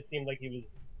the end it seemed like he was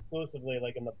exclusively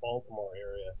like in the Baltimore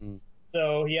area.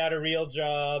 So he had a real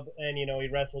job, and he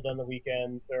wrestled on the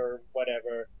weekends or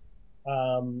whatever.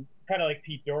 Kind of like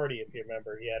Pete Doherty, if you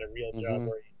remember, he had a real job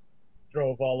where he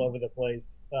drove all over the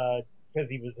place because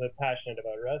he was passionate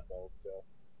about wrestling.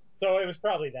 So it was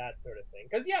probably that sort of thing.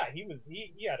 Because he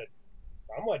had a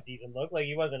somewhat decent look. Like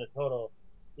he wasn't a total,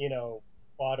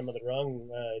 bottom of the rung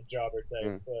jobber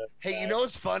type. Hey, you know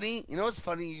what's funny?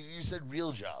 You said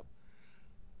real job.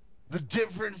 The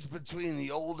difference between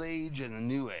the old age and the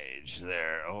new age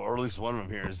there, or at least one of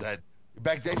them here, is that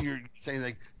back then you're saying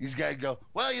like these guys go,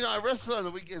 well, I wrestled on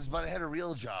the weekends, but I had a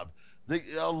real job.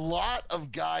 A lot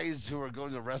of guys who are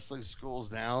going to wrestling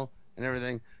schools now and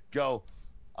everything go,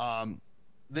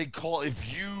 they call, if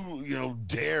you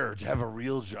dare to have a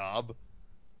real job,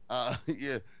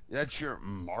 that's your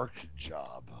mark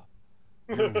job.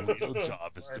 Your real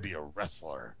job is to be a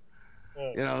wrestler.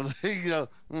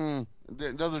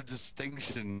 Another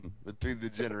distinction between the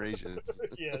generations.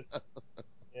 yes,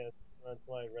 that's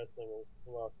why wrestling has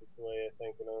lost its way, I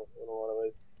think, in a lot of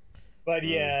ways. But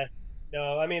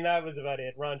no, I mean that was about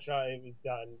it. Ron Shaw, it was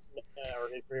done, or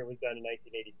his career was done in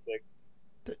 1986.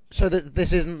 So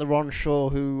this isn't the Ron Shaw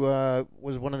who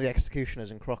was one of the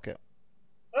executioners in Crockett.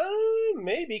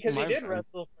 Maybe because he did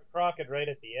wrestle for Crockett right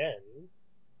at the end,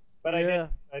 but I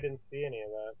didn't see any of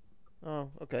that. Oh,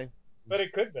 okay. But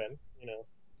it could have been,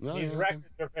 These records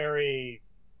are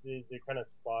they're kind of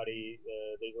spotty.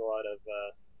 There's a lot of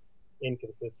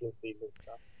inconsistencies and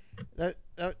stuff.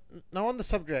 Now, on the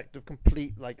subject of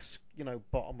complete,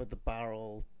 bottom of the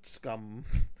barrel scum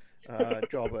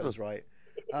jobbers, right?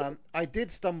 I did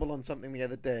stumble on something the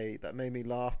other day that made me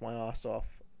laugh my ass off.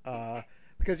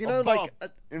 Because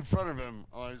in front of him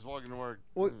while he's walking to work.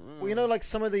 Like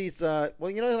some of these,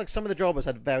 like some of the jobbers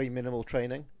had very minimal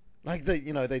training. Like they'd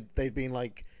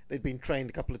been trained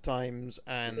a couple of times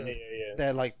and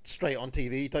they're like straight on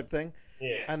TV type thing.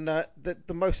 Yeah. And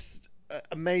the most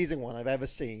amazing one I've ever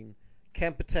seen,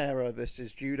 Ken Patera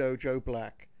versus Judo Joe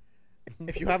Black.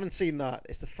 If you haven't seen that,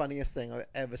 it's the funniest thing I've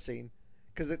ever seen,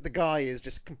 because the guy is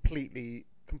just completely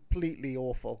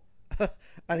awful,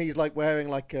 and he's like wearing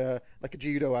like a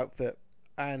judo outfit,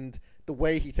 and the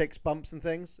way he takes bumps and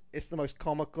things, it's the most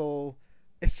comical.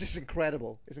 It's just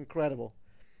incredible. It's incredible.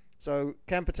 So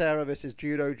Ken Patera versus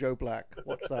Judo Joe Black.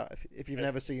 Watch that if you've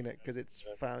never seen it, because it's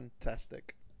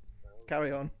fantastic.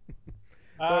 Carry on.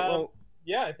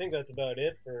 Yeah, I think that's about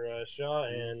it for Shaw,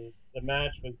 and the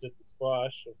match was just a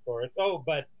squash, of course. Oh,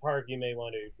 but Harv, you may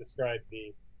want to describe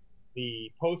the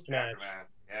post match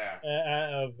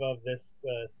of this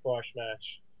squash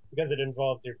match, because it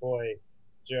involves your boy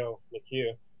Joe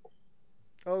McHugh.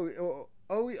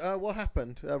 What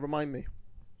happened? Remind me.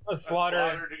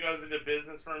 Slaughter goes into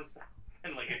business for himself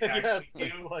and like attacks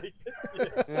McHugh.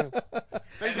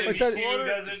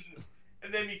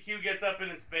 And then McHugh gets up in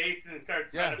his face and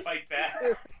starts trying to fight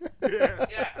back.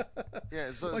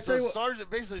 So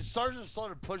Sergeant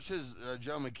Slaughter pushes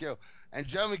Joe McHugh, and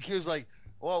Joe McHugh's like,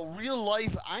 well, real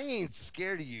life, I ain't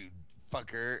scared of you,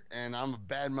 fucker, and I'm a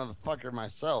bad motherfucker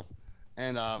myself,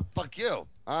 and fuck you,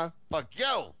 huh? Fuck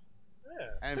you. Yeah.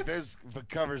 And Vince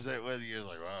covers it with, he was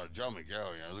like, well, Joe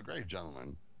McHugh, he was a great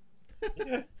gentleman.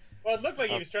 Well, it looked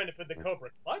like he was trying to put the Cobra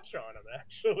Clutch on him,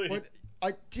 actually. But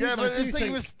it's like he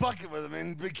was fucking with him,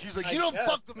 and McHugh's like, you don't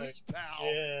fuck with me, pal.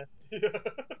 Yeah.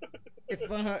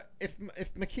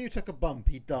 If McHugh took a bump,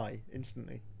 he'd die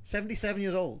instantly. 77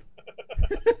 years old.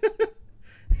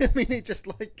 I mean, he just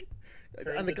like,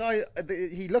 and the guy,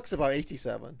 he looks about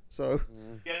 87. So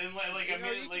then like a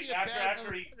minute, like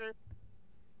after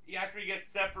he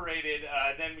gets separated,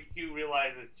 then McHugh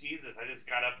realizes, Jesus, I just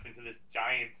got up into this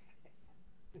giant's.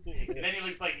 And then he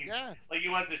looks like he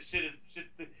wants to shit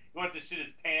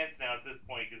his pants now at this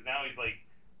point, because now he's like,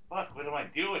 fuck, what am I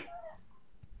doing?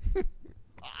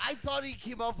 I thought he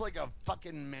came off like a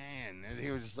fucking man, and he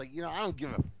was just like, I don't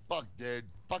give a fuck, dude.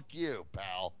 Fuck you,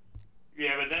 pal.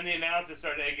 Yeah, but then the announcers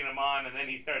started egging him on, and then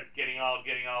he starts getting all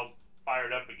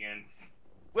fired up again.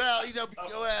 Well,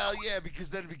 yeah, because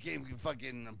then it became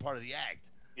fucking part of the act.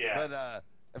 Yeah.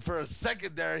 But for a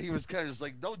second there, he was kind of just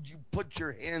like, "Don't you put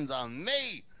your hands on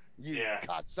me, you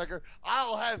cocksucker!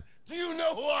 Do you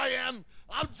know who I am?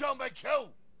 I'm Joe McHugh.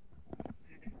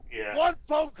 Yeah. One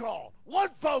phone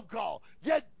call,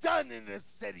 you're done in this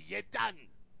city. You're done.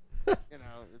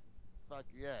 Fuck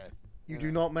yeah. You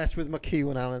do not mess with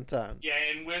McHugh in Allentown. Yeah,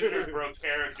 and Wizard broke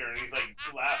character, and he's like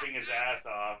laughing his ass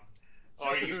off.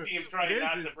 Or you see him trying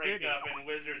not to break up, and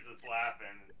Wizard's just laughing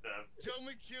and stuff. Joe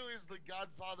McHugh is the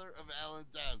godfather of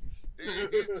Allentown.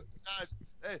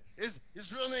 He's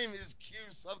his real name is Q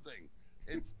something.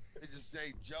 They just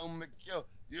say Joe McHugh.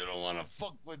 You don't want to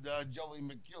fuck with Joey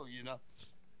McHugh, you know.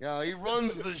 He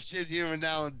runs the shit here in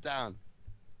Allentown.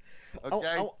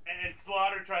 Okay. And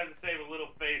Slaughter tries to save a little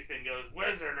face and goes,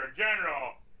 "Wizard or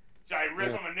General, should I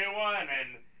rip him a new one?"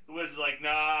 And the Wizard's like,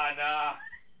 "Nah."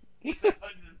 It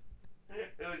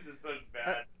was just so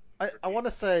bad. I want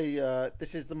to say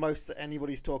this is the most that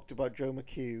anybody's talked about Joe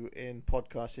McHugh in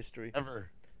podcast history. Ever.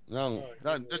 No,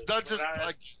 not just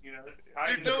podcast.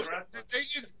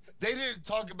 They didn't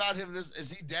talk about him. Is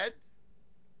he dead?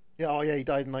 Yeah, oh yeah, he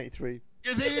died in '93.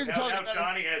 Yeah, they didn't talk about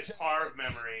Johnny has Parv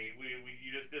memory.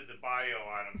 You just did the bio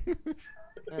on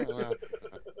him.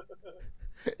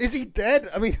 Is he dead?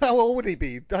 I mean, how old would he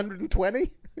be?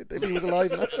 120? If he was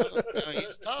alive now?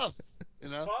 He's tough, you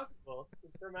know. Possible.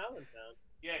 He's from Allentown.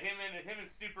 Yeah, him and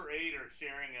Super 8 are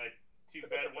sharing a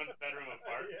one bedroom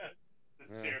apartment. The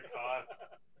share costs.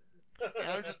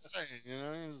 I'm just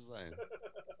saying,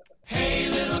 Hey,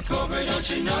 little Cobra, don't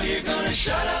you know you're gonna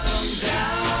shut 'em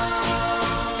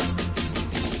down?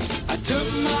 I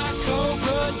took my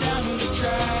Cobra down to the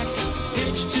track,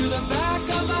 hitched to the back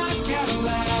of my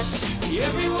Cadillac.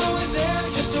 Everyone was there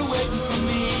just waiting for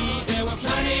me. There were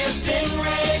plenty of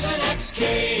Stingrays and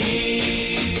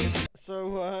XKs.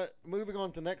 So, moving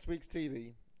on to next week's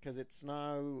TV, because it's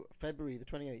now February the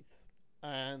 28th,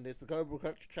 and it's the Cobra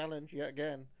Clutch Challenge yet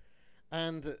again.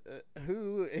 And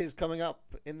who is coming up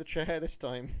in the chair this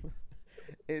time?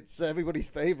 It's everybody's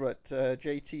favourite,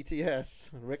 JTTS,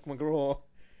 Rick McGraw.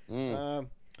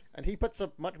 And he puts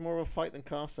up much more of a fight than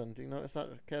Carson. Do you notice that,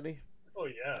 Kelly? Oh,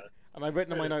 yeah. And I've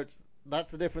written in my notes,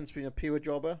 that's the difference between a pure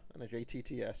jobber and a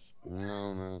JTTS.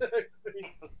 No.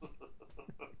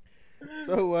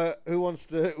 So, who wants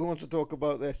to talk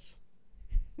about this?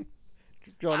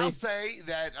 Johnny? I'll say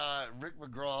that Rick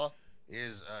McGraw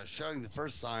is showing the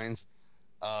first signs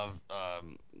of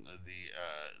the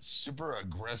super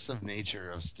aggressive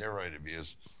nature of steroid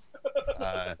abuse.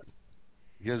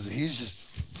 Because he's just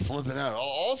flipping out.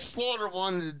 All Slaughter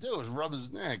wanted to do was rub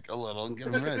his neck a little and get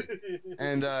him ready.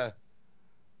 And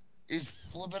he's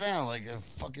flipping out like a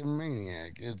fucking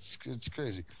maniac. It's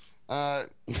crazy. I'm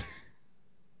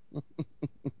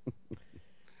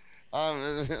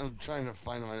trying to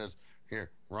find my notes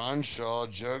here. Ron Shaw,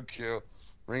 Joe Q,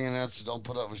 ring announcer, don't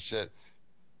put up with shit.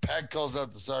 Pat calls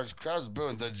out the sergeant. Crowd's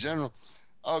booing. The general.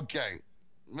 Okay,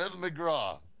 Mitt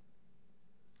McGraw.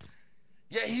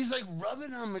 Yeah, he's like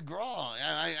rubbing on McGraw,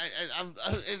 and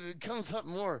it comes up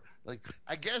more. Like,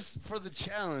 I guess for the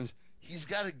challenge, he's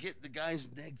got to get the guy's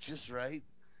neck just right,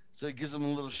 so he gives him a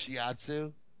little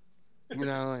shiatsu, and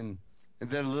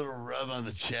then a little rub on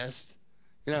the chest,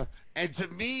 And to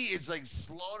me, it's like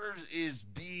Slaughter is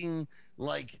being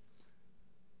like,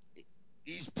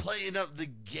 he's playing up the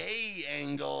gay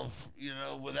angle,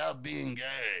 without being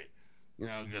gay,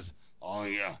 because, oh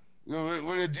yeah. We're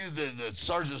going to do the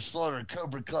Sergeant Slaughter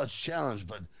Cobra Clutch Challenge,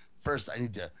 but first I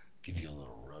need to give you a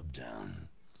little rub down.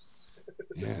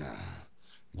 Yeah.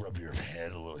 Rub your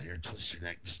head a little here, twist your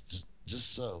neck,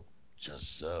 just so.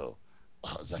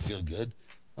 Oh, does that feel good?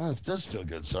 Oh, it does feel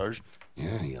good, Sarge.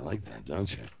 Yeah, you like that,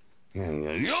 don't you?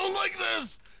 Yeah, you don't like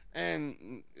this!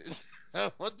 And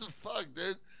what the fuck,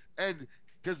 dude? And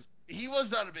because he was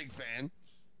not a big fan.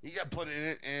 He got put in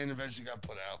it and eventually got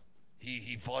put out.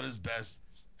 He fought his best.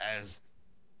 As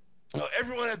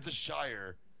everyone at the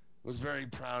Shire was very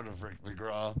proud of Rick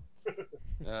McGraw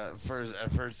for his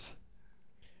efforts.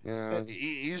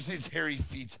 He used these hairy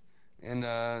feet, and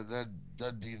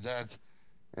that'd be that.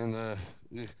 And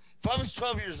if I was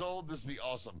 12 years old, this would be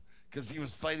awesome because he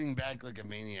was fighting back like a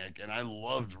maniac, and I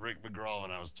loved Rick McGraw when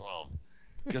I was 12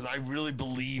 because I really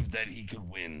believed that he could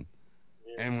win.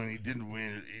 Yeah. And when he didn't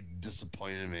win, it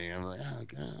disappointed me. I'm like, oh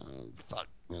god, fuck,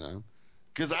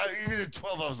 Because even at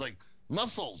 12, I was like,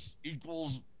 muscles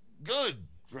equals good,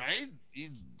 right? He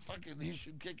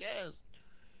should kick ass.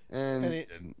 And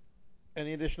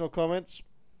any additional comments?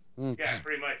 Yeah,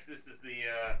 pretty much. This is the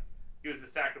he was the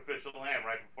sacrificial lamb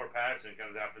right before Patterson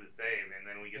comes out for the save, and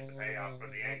then we get the payoff for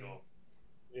the angle.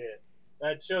 Yeah,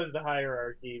 that shows the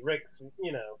hierarchy. Rick's,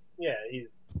 he's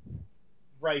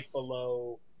right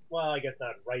below. Well, I guess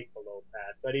not right below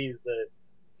Pat, but he's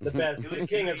the best, the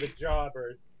king of the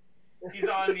jobbers. He's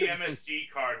on the MSG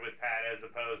card with Pat as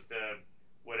opposed to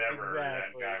whatever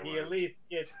Exactly. that guy was. He at least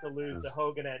gets to lose to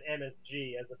Hogan at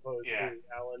MSG as opposed to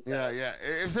Alan. Yeah.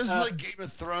 If this is like Game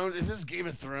of Thrones,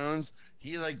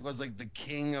 he was like the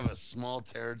king of a small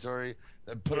territory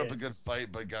that put up a good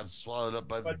fight but got swallowed up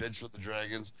by the bitch with the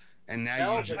dragons, and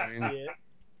now you join.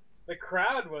 The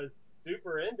crowd was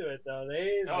super into it though.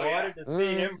 They wanted to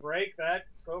see him break that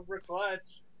Cobra Clutch.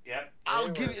 Yep. I'll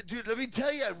give you, dude. Let me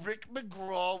tell you, Rick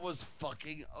McGraw was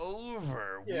fucking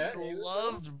over. Yeah, we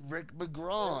loved Rick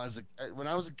McGraw when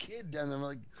I was a kid. And I'm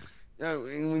like,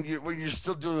 when you're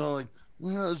still doing all like,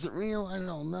 well, is it real? I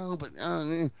don't know, but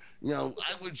I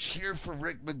would cheer for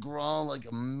Rick McGraw like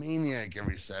a maniac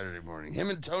every Saturday morning.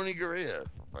 Him and Tony Garea,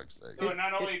 for fuck's sake. So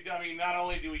not only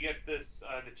do we get this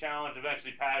the challenge,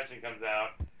 eventually Patterson comes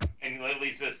out and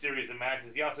leads a series of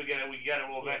matches. We'll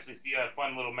eventually see a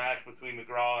fun little match between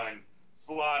McGraw and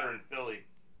Slaughter in Philly.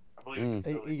 I believe it's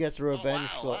Philly. He gets a revenge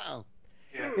shot. Wow.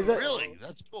 Yeah. Really?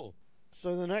 That's cool.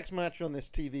 So the next match on this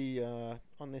TV,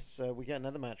 we get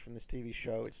another match from this TV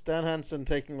show. It's Stan Hansen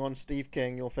taking on Steve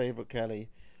King, your favorite Kelly.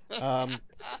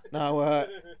 Now,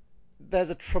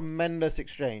 there's a tremendous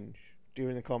exchange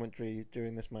during the commentary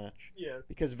during this match. Yeah.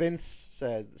 Because Vince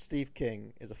says that Steve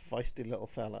King is a feisty little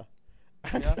fella.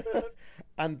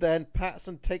 And then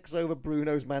Patterson takes over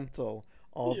Bruno's mantle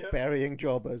of burying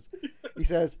jobbers. He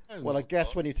says, well, I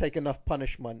guess when you take enough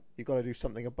punishment, you got to do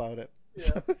something about it. Yeah.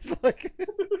 So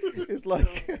it's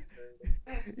like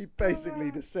he basically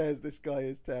just says this guy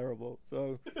is terrible.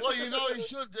 So well, he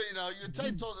should. You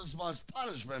take all this much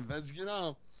punishment, Vince.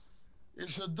 You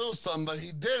should do something, but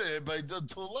he did it, but he did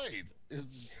too late.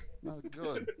 It's not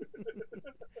good.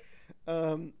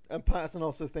 And Patterson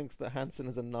also thinks that Hansen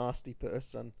is a nasty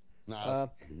person.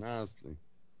 Nasty.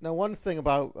 Now, one thing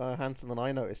about Hansen that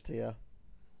I noticed here,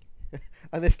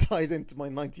 and this ties into my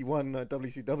 '91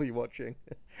 WCW watching.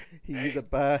 He's a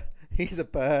bad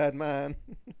man,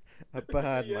 a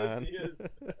bad man. He is.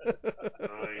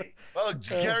 Well,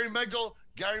 Gary Michael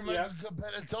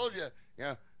Capetta told you,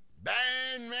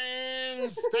 bad man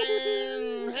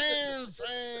Stan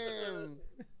Hansen.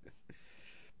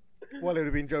 Well, it would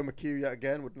have been Joe McHugh yet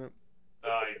again, wouldn't it?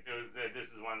 This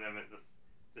is one of them. It's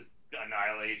just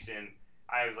annihilation.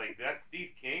 I was like, that's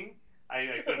Steve King?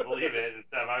 I couldn't believe it and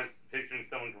stuff. I was picturing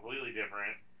someone completely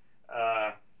different.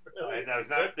 That was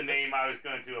not the name I was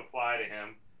going to apply to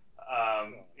him.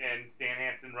 And Stan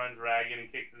Hansen runs ragged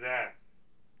and kicks his ass.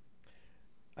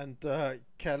 And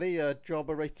Kelly,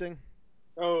 jobber rating?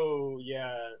 Oh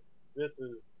yeah, this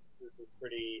is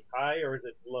pretty high, or is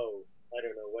it low? I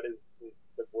don't know. What is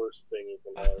the worst thing you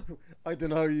can have? I don't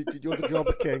know. You're the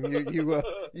jobber king.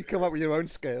 You come up with your own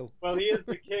scale. Well, he is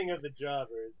the king of the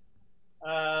jobbers.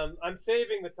 I'm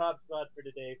saving the top spot for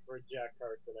today for Jack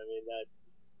Carson. I mean, that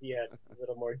he had a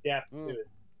little more depth to his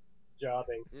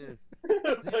jobbing. Yeah.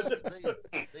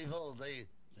 They've all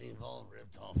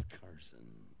ripped off Carson.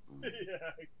 Yeah,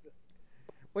 exactly.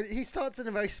 Well, he starts in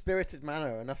a very spirited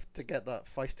manner, enough to get that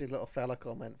feisty little fella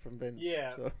comment from Vince.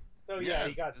 Yeah. So he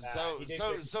got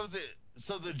that.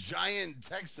 So the giant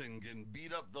Texan can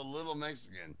beat up the little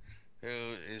Mexican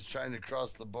who is trying to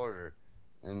cross the border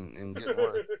and get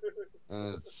work.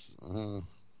 And it's total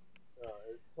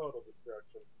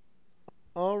destruction.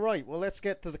 All right, well, let's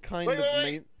get to the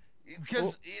main.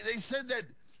 Because they said that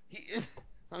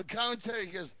on commentary,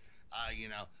 he goes,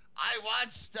 I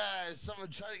watched someone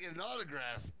try to get an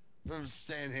autograph from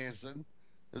Stan Hansen.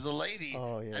 There's a lady,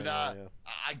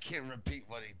 I can't repeat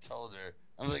what he told her.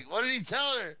 I'm like, what did he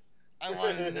tell her? I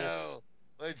want to know.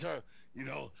 What he told her.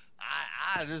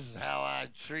 I this is how I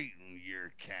treat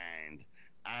your kind.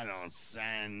 I don't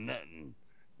sign nothing.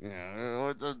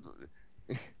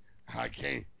 I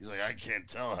can't. He's like, I can't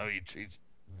tell how he treats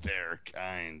their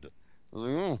kind. I was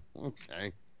like, oh,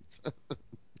 okay.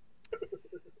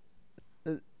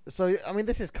 So, I mean,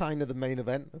 this is kind of the main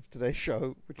event of today's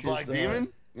show, which Black is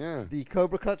Demon? Yeah. The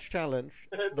Cobra Clutch Challenge.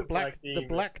 The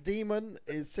Black Demon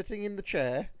is sitting in the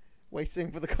chair, waiting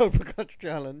for the Cobra Clutch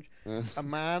Challenge. A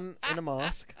man in a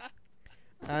mask,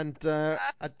 and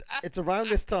it's around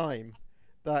this time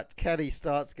that Kelly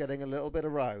starts getting a little bit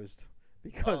aroused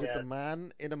because it's a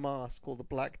man in a mask called the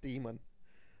Black Demon,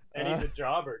 and he's a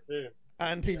jobber too.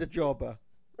 And he's a jobber.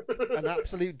 An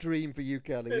absolute dream for you,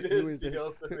 Kelly. Who is the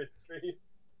ultimate dream?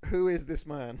 Who is this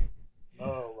man?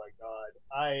 Oh my God!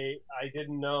 I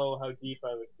didn't know how deep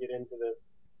I would get into this,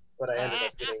 but I ended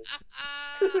up getting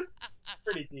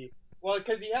Well,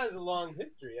 because he has a long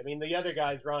history. I mean, the other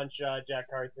guys, Ron Shaw, Jack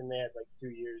Carson, they had like 2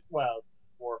 years, well,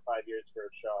 4 or 5 years for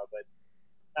Shaw. But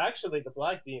actually, the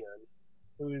Black Demon,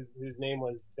 whose name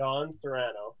was Don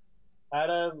Serrano, had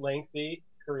a lengthy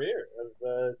career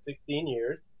of 16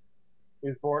 years. He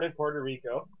was born in Puerto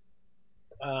Rico.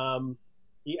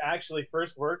 He actually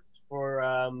first worked for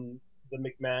the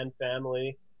McMahon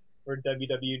family for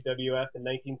WWF in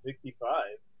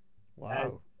 1965.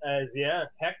 Wow. As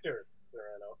Hector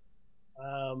Serrano.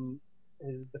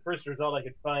 The first result I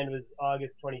could find was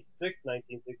August 26,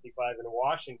 1965, in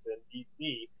Washington,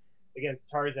 D.C., against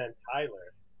Tarzan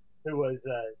Tyler, who was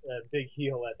a big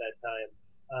heel at that time.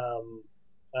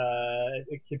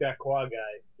 A Quebecois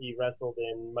guy. He wrestled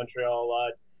in Montreal a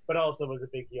lot, but also was a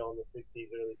big heel in the 60s,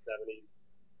 early 70s.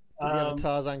 Did he have a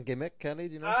Tarzan gimmick, Kenny?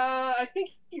 Do you know? I think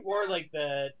he wore like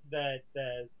the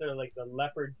sort of like the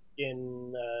leopard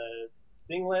skin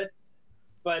singlet,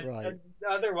 but Right.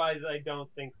 otherwise I don't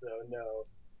think so.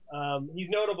 No, he's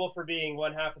notable for being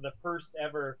one half of the first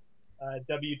ever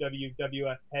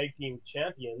WWF Tag Team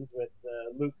Champions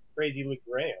with Crazy Luke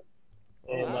Graham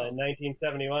in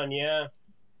 1971. Yeah,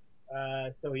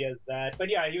 so he has that. But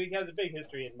yeah, he has a big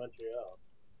history in Montreal.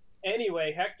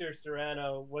 Anyway, Hector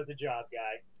Serrano was a job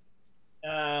guy.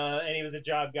 And he was a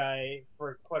job guy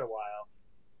for quite a while.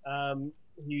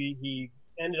 He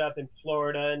ended up in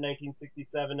Florida in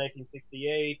 1967,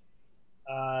 1968.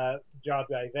 Job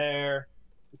guy there.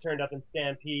 He turned up in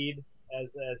Stampede, as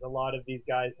a lot of these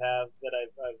guys have that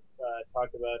I've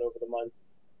talked about over the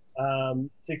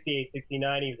months. 68,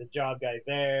 69, he was a job guy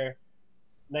there.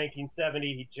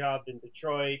 1970, he jobbed in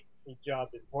Detroit. He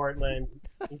jobbed in Portland.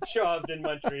 He jobbed in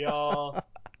Montreal.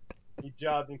 He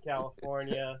jobbed in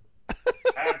California.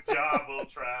 Have job, will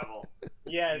travel.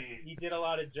 Yes, Jeez. he did a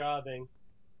lot of jobbing.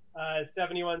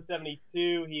 71,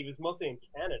 72, he was mostly in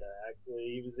Canada, actually.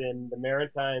 He was in the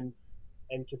Maritimes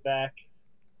and Quebec,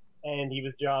 and he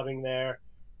was jobbing there.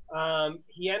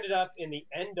 He ended up in the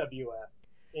NWF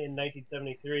in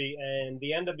 1973, and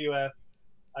the NWF,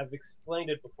 I've explained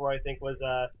it before, I think, was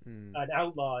an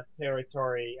outlaw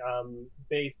territory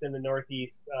based in the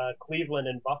Northeast. Cleveland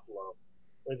and Buffalo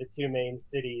were the two main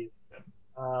cities.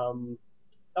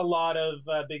 A lot of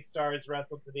big stars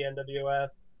wrestled for the NWF.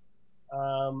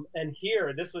 And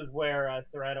here, this was where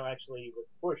Serrano actually was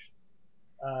pushed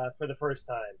for the first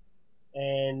time.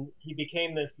 And he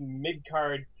became this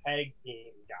mid-card tag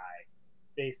team guy,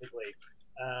 basically.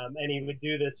 And he would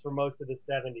do this for most of the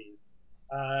 70s.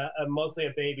 Mostly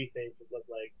a babyface, it looked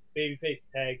like. Babyface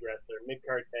tag wrestler,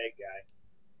 mid-card tag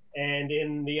guy. And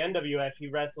in the NWF, he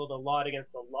wrestled a lot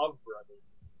against the Love Brothers.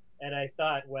 And I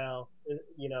thought, well,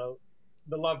 you know,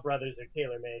 the Love Brothers are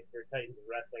tailor-made for Titans of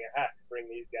Wrestling. I have to bring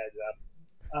these guys up.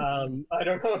 I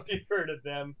don't know if you've heard of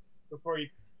them before. You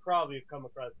probably have come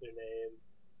across their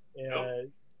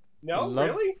name. No,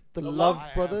 really? The Love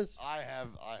Brothers? I have.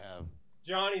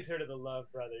 Johnny's heard of the Love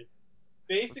Brothers.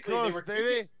 Basically, of course, they were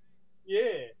baby.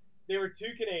 they were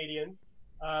two Canadians,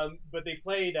 but they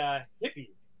played hippies.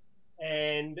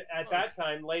 And at that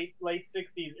time, late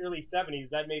 60s, early 70s,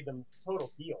 that made them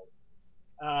total heels.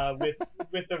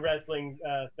 With the wrestling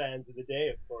fans of the day,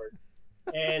 of course.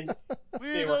 And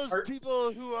we're those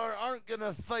people who aren't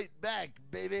gonna fight back,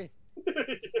 baby.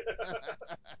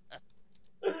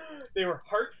 They were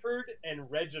Hartford and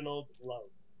Reginald Love.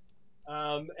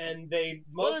 And they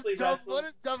mostly wrestled. What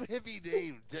a dumb hippie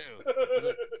name, too.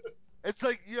 It's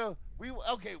like, you know, we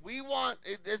want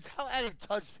it's how out of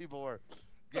touch people were.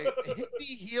 Okay,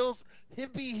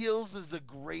 hippie heels is a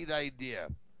great idea.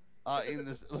 In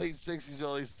the late 60s,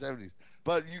 early 70s.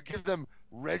 But you give them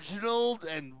Reginald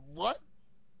and what?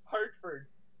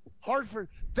 Hartford.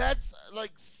 That's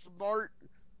like smart,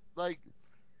 like,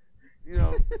 you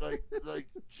know, like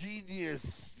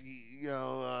genius, you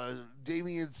know,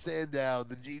 Damien Sandow,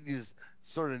 the genius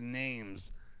sort of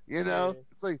names. You know,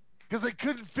 it's like, because they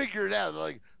couldn't figure it out. They're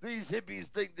like, these hippies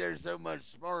think they're so much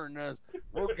smarter than us.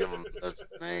 We'll give them this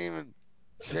name and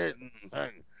shit.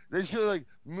 And they should like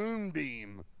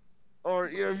Moonbeam. Or,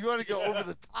 you know, if you want to go over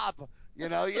the top, you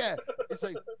know, it's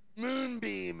like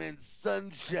Moonbeam and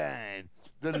Sunshine,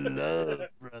 the Love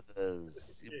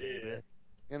Brothers, baby.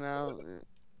 You know,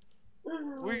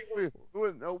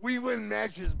 we win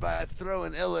matches by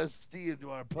throwing LSD into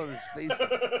our opponent's faces.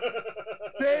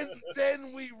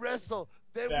 then we wrestle.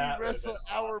 Then we wrestle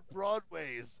our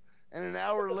Broadways, and an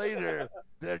hour later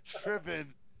they're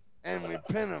tripping, and we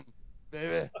pin them,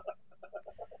 baby.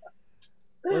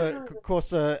 Well, of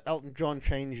course, Elton John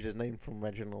changed his name from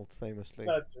Reginald, famously.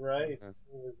 That's right.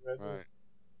 Right.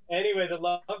 Anyway, the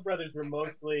Love Brothers were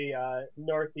mostly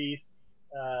Northeast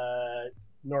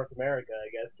North America, I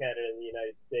guess, Canada and the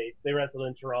United States. They wrestled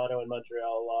in Toronto and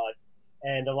Montreal a lot,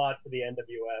 and a lot for the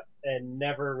NWF, and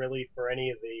never really for any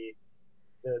of the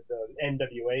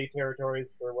NWA territories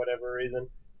for whatever reason.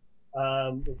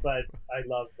 But I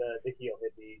love the heel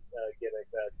hippie gimmick.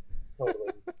 That's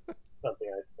totally something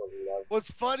I totally love.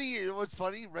 What's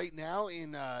funny right now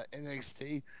in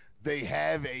NXT, they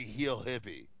have a heel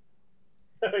hippie.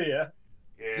 Yeah.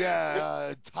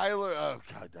 Yeah, Tyler. Oh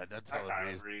God, not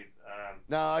Tyler Breeze.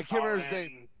 No, I can't remember his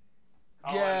name.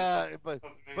 Yeah, but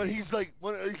he's like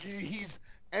he's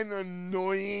an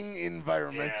annoying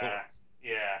environmentalist.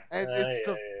 Yeah. And it's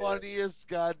the funniest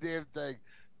goddamn thing.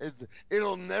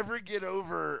 It'll never get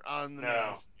over on the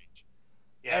main stage.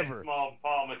 Yeah, ever. It's small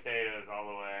Paul potatoes all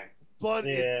the way. But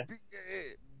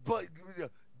but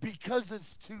because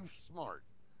it's too smart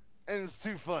and it's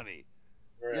too funny,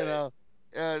 right. you know,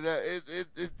 and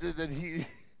that he,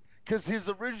 because his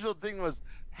original thing was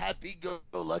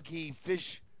happy-go-lucky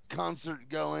fish concert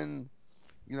going,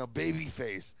 you know, baby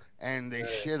face, and they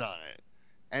shit on it,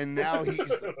 and now he's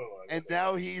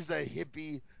a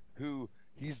hippie who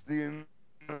he's the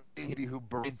hippie who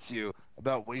berates you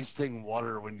about wasting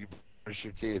water when you brush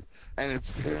your teeth, and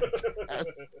it's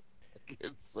fantastic.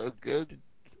 It's so good.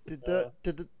 Did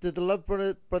the Love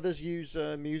Brothers use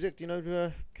music? Do you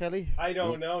know, Kelly? I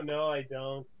don't know. No, I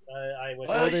don't. I would.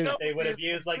 They would have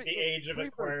used like the Age of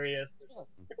Aquarius.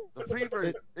 The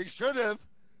Freebirds. They should have.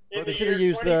 In They the should year have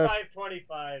used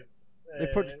 2525. They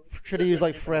should have used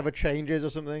like Forever Changes or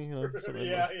something. You know, something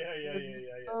yeah.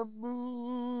 The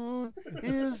moon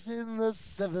is in the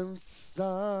seventh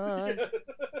sign.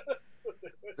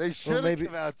 They should have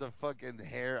come out to fucking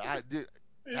hair.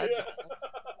 That's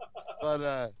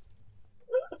awesome.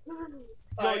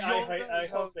 But I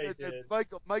hope they did.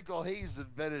 Michael Hayes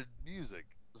invented music,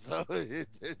 so they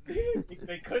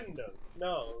couldn't have.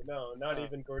 No, not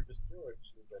even Gorgeous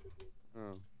George invented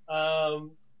music.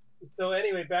 So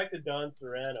anyway, back to Don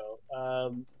Serrano.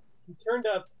 He turned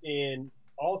up in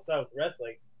All South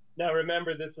Wrestling. Now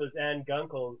remember, this was Ann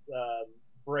Gunkel's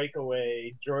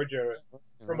breakaway Georgia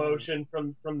promotion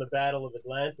from the Battle of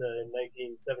Atlanta in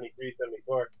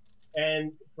 1973-74.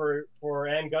 And for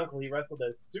Ann Gunkel, he wrestled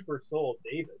as Super Soul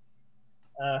Davis,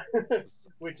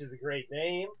 which is a great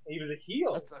name. He was a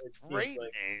heel. That's a great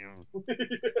name.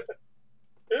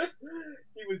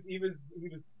 he was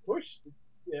pushed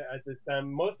at this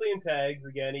time, mostly in tags.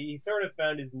 Again, he sort of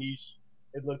found his niche.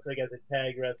 It looks like as a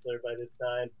tag wrestler by this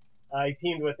time. He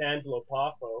teamed with Angelo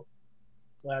Poffo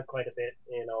quite a bit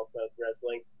in All South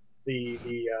Wrestling.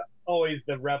 The always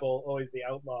the rebel, always the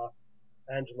outlaw,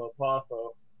 Angelo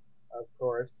Poffo, of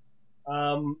course.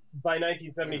 By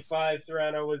 1975,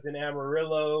 Serrano was in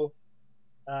Amarillo,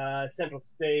 Central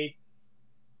States,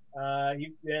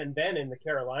 and then in the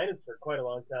Carolinas for quite a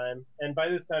long time. And by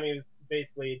this time, he was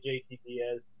basically a JT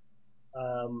Diaz,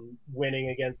 winning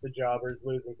against the Jobbers,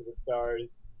 losing to the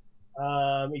Stars.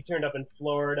 He turned up in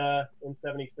Florida in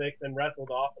 '76 and wrestled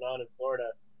off and on in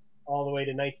Florida all the way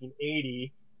to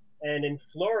 1980. And in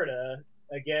Florida,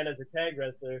 again as a tag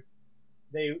wrestler,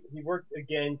 he worked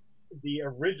against the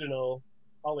original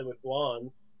Hollywood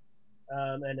Blondes,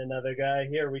 and another guy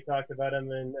here. We talked about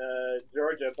him in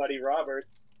Georgia, Buddy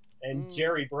Roberts, and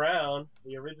Jerry Brown,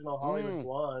 the original Hollywood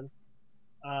Blondes.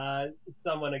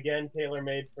 Someone again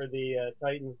tailor-made for the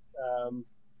Titans.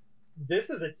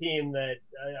 This is a team that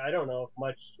I don't know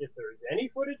if there's any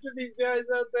footage of these guys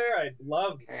out there. I'd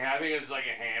love. Yeah, I think it was like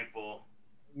a handful.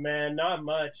 Man, not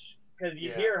much, because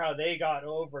you hear how they got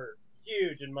over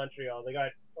huge in Montreal. They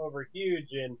got over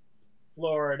huge in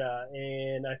Florida,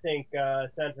 and I think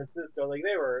San Francisco. Like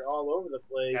they were all over the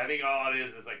place. Yeah, I think all it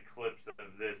is like clips of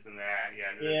this and that.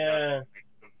 Yeah. Yeah.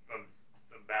 Of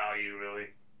some value, really.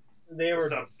 They were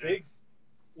substance. Big.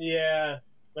 Yeah,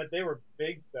 but they were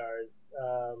big stars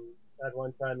at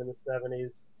one time in the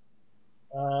 '70s.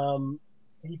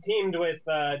 He teamed with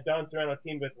Don Serrano.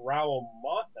 Teamed with Raul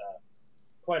Mata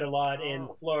quite a lot in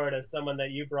Florida. Someone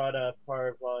that you brought up,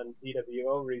 Parv, on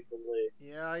DWO recently.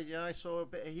 Yeah, I saw a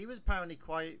bit. He was apparently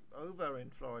quite over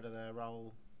in Florida there,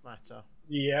 Raul Mata.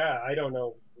 Yeah, I don't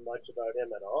know much about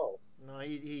him at all. No,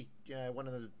 he one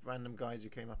of the random guys who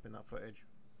came up in that footage.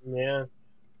 Yeah.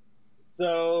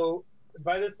 So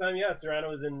by this time, Serrano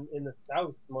was in the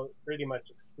South pretty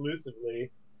much exclusively.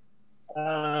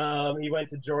 He went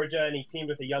to Georgia and he teamed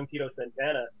with a young Tito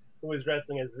Santana, who was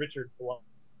wrestling as Richard Blood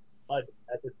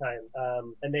at the time,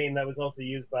 a name that was also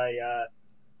used by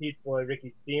Pete's boy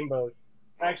Ricky Steamboat.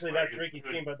 Actually, that's Ricky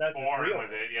Steamboat. That's his real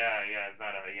with it. Yeah, it's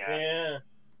not a Yeah,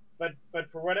 but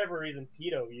for whatever reason,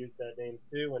 Tito used that name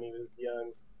too when he was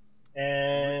young.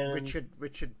 And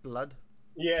Richard Blood.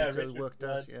 Yeah, Tito Richard worked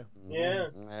Flood. us, yeah. Yeah,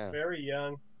 Yeah. very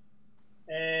young.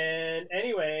 And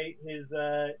anyway, his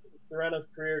Serrano's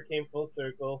career came full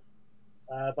circle.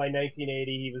 By 1980,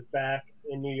 he was back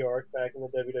in New York, back in the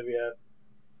WWF,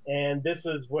 and this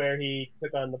was where he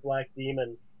took on the Black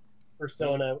Demon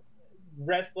persona,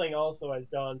 wrestling also as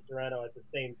Don Serrano at the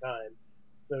same time.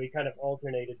 So he kind of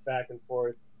alternated back and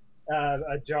forth.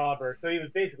 A jobber, so he was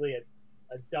basically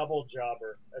a double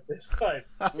jobber at this time.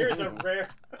 Here's a rare.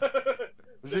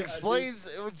 Which explains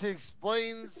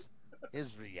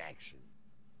his reaction.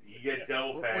 You get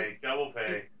double pay, double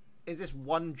pay. Is this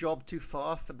one job too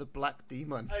far for the Black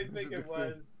Demon? I think it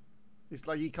was. It's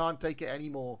like he can't take it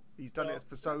anymore. He's done it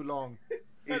for so long.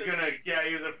 He was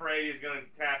afraid he was gonna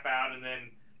tap out, and then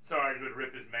Sarge would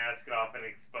rip his mask off and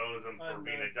expose him for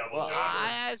being a double jobber.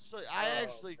 I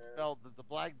actually felt that the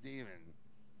Black Demon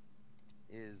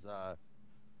is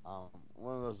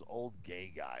one of those old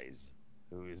gay guys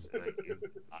who is like in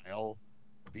denial,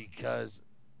 because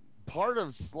part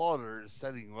of Slaughter is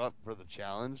setting you up for the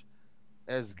challenge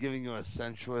as giving you a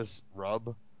sensuous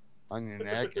rub on your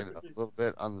neck and a little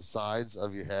bit on the sides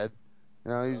of your head.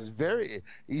 You know,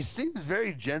 he seems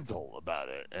very gentle about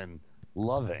it and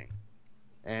loving,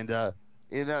 and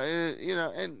he's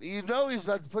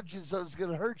about to put you in something that's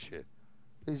gonna hurt you.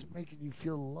 He's making you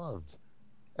feel loved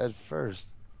at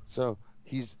first, so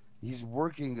he's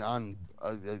working on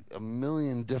a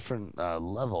million different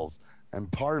levels,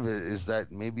 and part of it is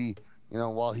that maybe,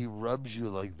 while he rubs you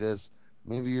like this,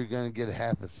 maybe you're gonna get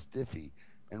half a stiffy,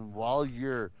 and while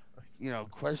you're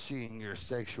questioning your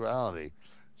sexuality,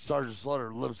 Sergeant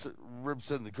Slaughter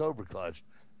rips in the Cobra Clutch,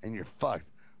 and you're fucked.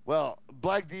 Well,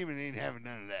 Black Demon ain't having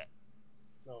none of that.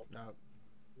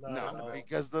 No,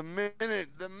 because the minute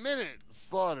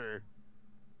Slaughter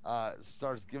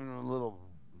starts giving him a little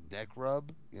neck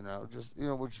rub,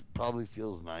 which probably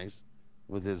feels nice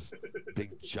with his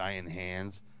big giant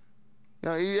hands.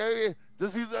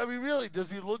 Does he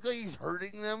look like he's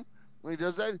hurting them when he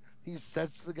does that? He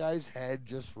sets the guy's head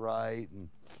just right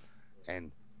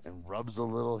and rubs a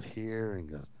little here and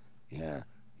goes, yeah,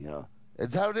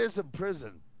 it's how it is in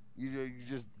prison. You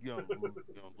just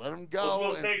let him go.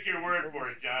 We'll take your word for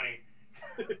it, Johnny.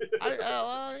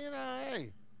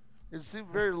 Hey, it seemed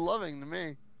very loving to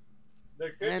me. There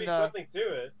could be something to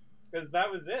it, because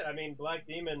that was it. I mean, Black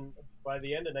Demon, by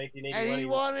the end of 1981, and he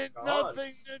wanted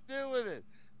nothing to do with it.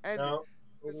 And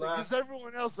because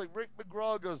everyone else, like Rick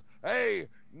McGraw, goes, "Hey,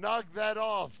 knock that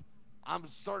off. I'm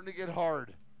starting to get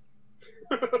hard."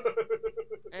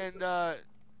 And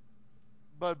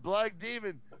but Black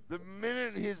Demon, the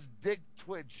minute his dick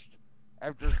twitched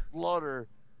after Slaughter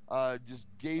just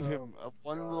gave him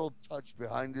one little touch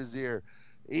behind his ear,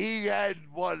 he had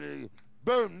one,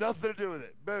 boom, nothing to do with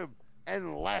it, boom,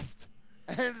 and left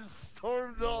and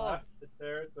stormed off. Left the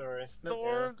territory.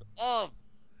 Stormed off.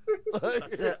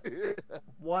 That's it.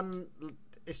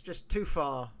 It's just too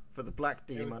far for the Black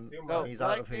Demon. No, he's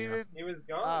Black out of here. Demon, He was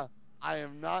gone.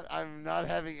 I'm not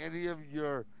having any of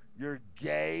your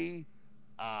gay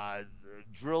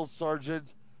drill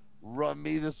sergeant rub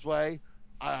me this way.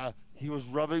 He was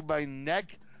rubbing my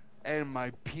neck, and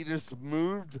my penis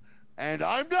moved, and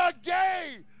I'm not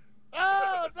gay.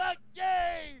 Oh, I'm not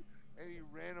gay. And he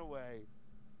ran away,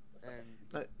 and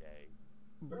he's gay.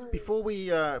 Before we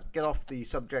get off the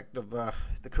subject of the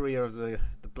career of the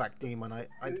Black Demon,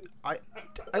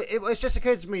 it was just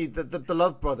occurred to me that the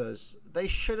Love Brothers, they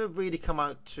should have really come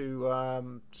out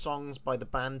to songs by the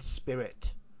band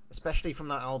Spirit, especially from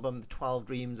that album, The 12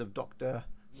 Dreams of Dr.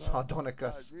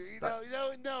 Sardonicus.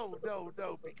 No,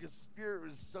 because Spirit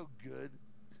was so good.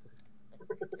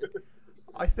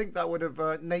 I think that would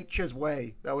have Nature's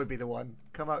Way. That would be the one.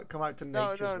 Come out to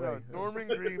Nature's Way. No. Norman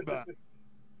Greenbaum.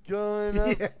 Going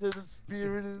up to the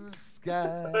Spirit in the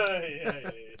sky. Yeah.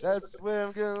 That's where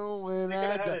I'm going when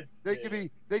I die. They could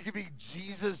be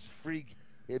Jesus freak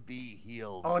hippie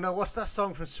healed. Oh no, what's that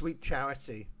song from Sweet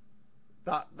Charity?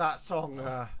 That song,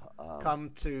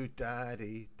 Come to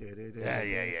Daddy.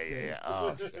 Yeah.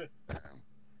 Oh shit.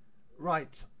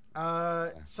 Right.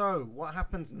 So what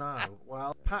happens now?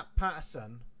 Well, Pat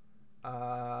Patterson.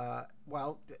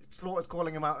 Slaughter's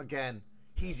calling him out again.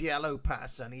 He's yellow,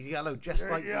 Patterson. He's yellow, just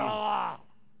like you.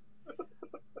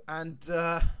 And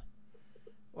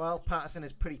Patterson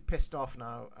is pretty pissed off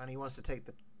now, and he wants to take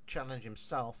the challenge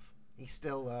himself. He's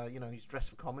still, he's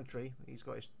dressed for commentary. He's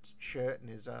got his shirt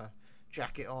and his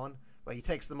jacket on, but he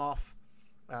takes them off,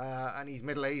 and he's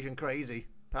Middle Asian crazy,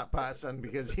 Pat Patterson,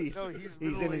 because he's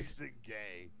in his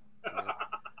gay.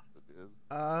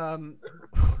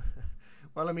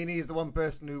 Well, I mean, he's the one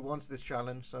person who wants this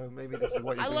challenge, so maybe this is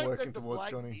what you've been working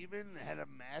towards, Johnny. I like that the Black Demon had a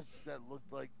mask that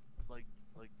looked like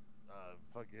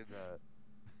fucking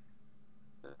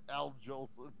Al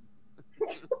Jolson.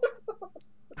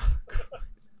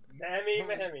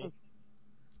 Mammy.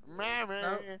 Mammy.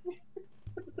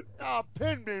 Oh,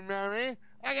 pin me, Mammy.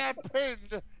 I got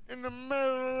pinned in the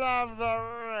middle of the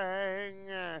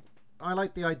ring. I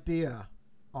like the idea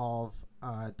of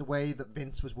the way that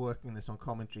Vince was working this on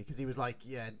commentary, because he was like,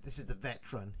 yeah, this is the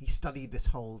veteran. He studied this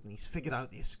hold and he's figured out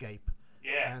the escape.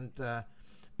 Yeah. And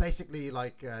basically,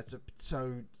 like,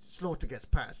 so Slaughter gets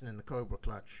Patterson in the Cobra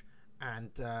Clutch,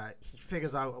 and he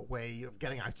figures out a way of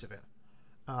getting out of it,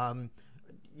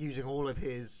 using all of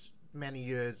his many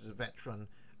years as a veteran.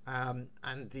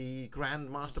 And the grand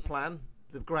master plan,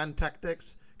 the grand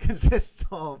tactics, consists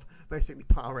of basically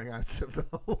powering out of the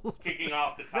hold. Kicking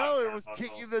off the top. No, it was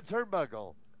kicking the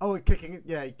turnbuckle. Oh, kicking it.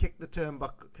 Yeah, he kicked the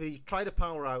turnbuckle. He tried to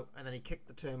power out, and then he kicked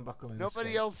the turnbuckle. And Nobody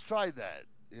escaped. else tried that.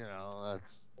 You know,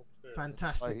 that's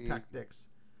fantastic tactics.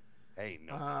 Hey,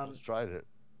 nobody else tried it.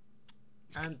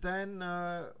 And then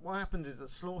what happens is that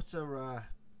Slaughter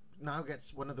now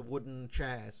gets one of the wooden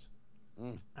chairs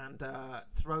and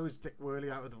throws Dick Worley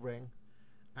out of the ring,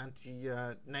 and he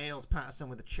nails Patterson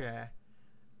with a chair,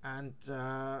 and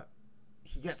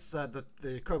he gets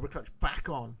the Cobra Clutch back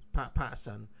on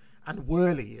Patterson, and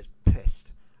Worley is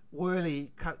pissed. Worley,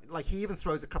 like, he even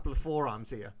throws a couple of forearms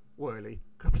here. Worley,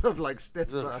 a couple of like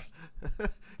stiff.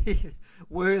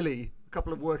 Worley, a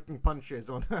couple of working punches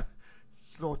on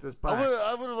Slaughter's back.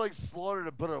 I would have liked Slaughter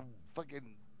to put a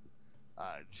fucking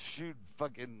shoot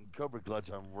fucking Cobra Clutch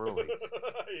on Worley.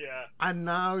 Yeah. And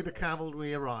now the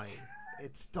cavalry arrive.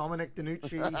 It's Dominic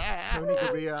DeNucci, Tony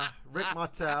Garea, Rick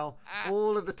Martel,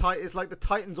 all of the Titans, like the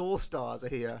Titans All-Stars are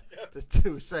here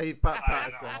to save Pat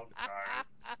Patterson.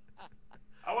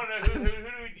 I want to know,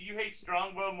 who do you hate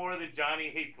Strongbow more than Johnny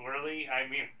hates Worley? I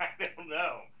mean, I don't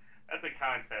know. That's a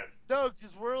contest. No,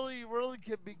 because Worley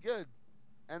can be good.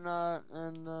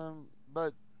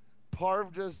 But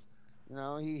Parv just,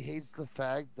 he hates the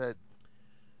fact that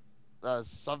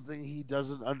something he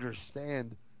doesn't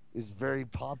understand is very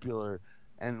popular,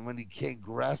 and when he can't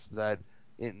grasp that,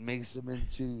 it makes him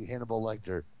into Hannibal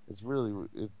Lecter. It's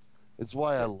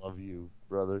why I love you,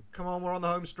 brother. Come on, we're on the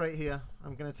home straight here.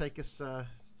 I'm going to take us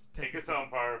take us home,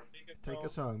 Parv. Take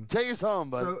us home. Take us home,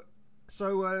 bud.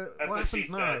 So what happens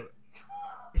now?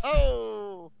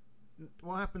 Oh.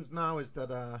 What happens now is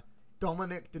that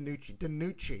Dominic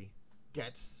DeNucci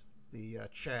gets the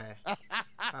chair.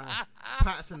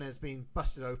 Patterson has been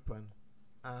busted open,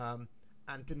 and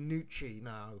DeNucci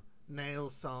now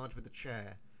nails Sarge with the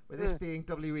chair. With this being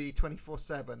WE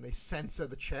 24/7, they censor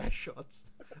the chair shots,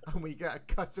 and we get a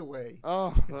cutaway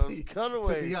to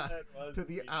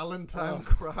the Allentown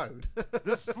crowd.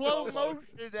 The slow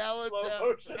motion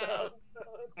Allentown crowd.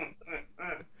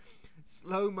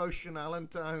 Slow motion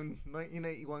Allentown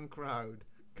 1981 crowd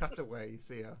cutaways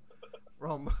here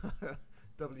from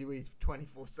WE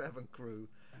 24/7 crew.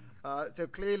 So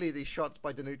clearly these shots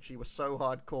by DeNucci were so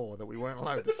hardcore that we weren't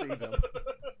allowed to see them.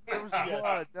 It was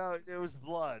blood. No, it was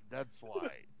blood. That's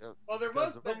why. Well, there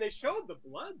was. Then they showed the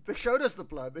blood. They showed us the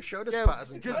blood. They showed us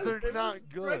Patterson. Because they're not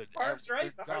good. Parv's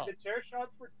right. The chair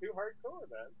shots were too hardcore,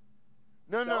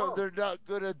 man. No, they're not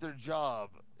good at their job.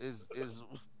 Is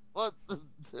what?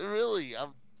 Really?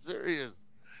 I'm serious.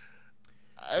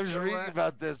 I was reading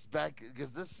about this back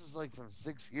because this is like from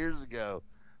 6 years ago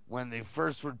when they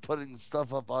first were putting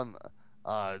stuff up on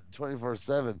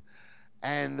 24/7,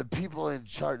 and the people in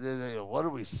charge, they go, what do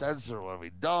we censor when we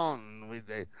don't?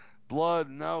 And blood,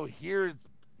 no, here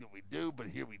we do, but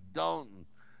here we don't.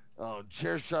 And,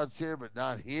 chair shots here, but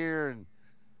not here, and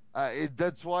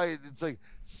that's why it's like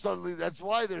suddenly. That's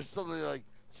why there's suddenly like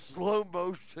slow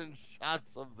motion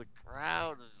shots of the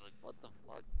crowd, and like, what the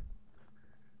fuck?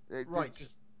 They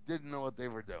just didn't know what they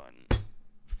were doing.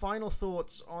 Final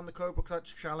thoughts on the Cobra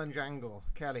Clutch Challenge angle,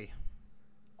 Kelly?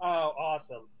 Oh,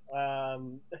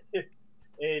 awesome.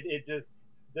 It just,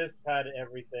 this had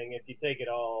everything. If you take it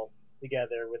all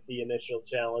together with the initial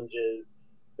challenges,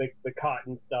 the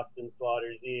cotton stuffed in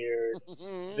Slaughter's ears,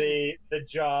 the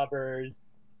jobbers,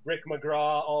 Rick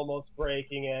McGraw almost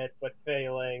breaking it but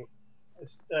failing,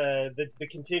 the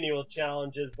continual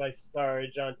challenges by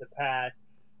Sarge onto Pat,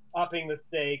 upping the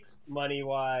stakes money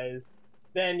wise.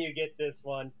 Then you get this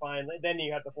one finally. Then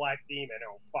you have the Black Demon.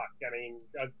 Oh fuck! I mean,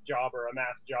 a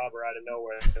masked jobber out of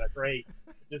nowhere. That's great.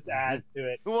 It just adds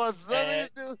to it. Who wants nothing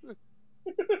to do?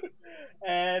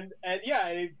 And yeah,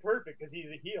 and he's perfect because he's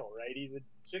a heel, right? He's a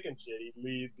chicken shit. He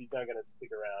leaves. He's not gonna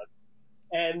stick around.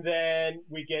 And then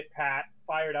we get Pat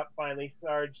fired up finally.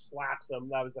 Sarge slaps him.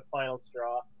 That was the final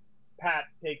straw. Pat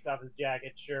takes off his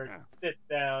jacket, shirt, sits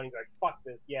down. He's like, "Fuck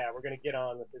this! Yeah, we're gonna get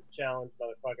on with this challenge,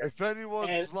 motherfucker." If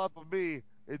anyone's slapping me,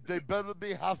 they better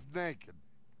be half naked.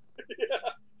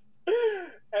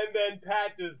 And then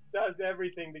Pat just does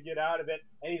everything to get out of it,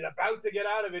 and he's about to get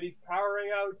out of it. He's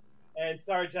powering out, and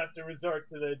Sarge has to resort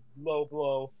to the low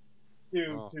blow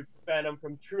to prevent him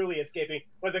from truly escaping.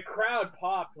 But the crowd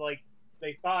popped like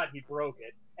they thought he broke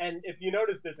it. And if you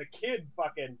notice this, a kid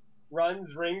fucking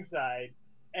runs ringside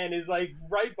and is like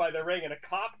right by the ring, and a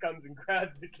cop comes and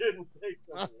grabs the kid and takes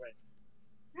him away.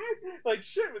 Like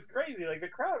shit was crazy. Like the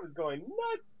crowd was going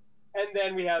nuts. And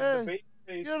then we have the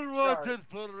babyface. You're wanted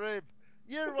for rape.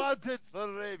 You're wanted for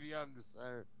rape, young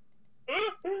sir.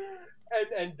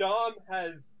 and Dom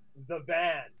has the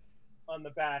van on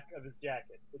the back of his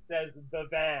jacket. It says the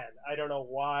van. I don't know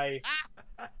why.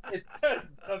 It says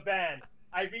the van.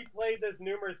 I've replayed this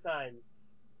numerous times.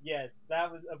 Yes,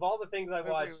 that was of all the things I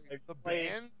watched. The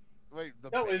band? Wait, the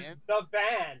no, band? it's the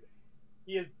van.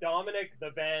 He is Dominic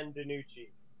the Van DiNucci.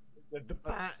 The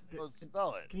van.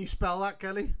 Spell it. Can you spell that,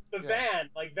 Kelly? The van,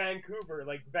 like Vancouver,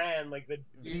 like van, like the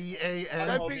V-A-N.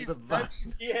 That means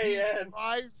V-A-N.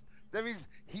 That means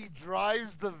he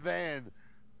drives the van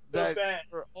that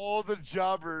where all the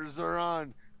jobbers are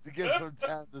on to get from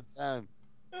town to town.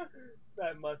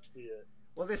 That must be it.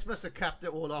 Well, this must have capped it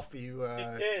all off for you,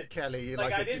 Kelly.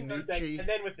 Like I a didn't know, DiNucci. and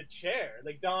then with the chair,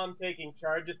 like Dom taking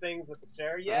charge of things with the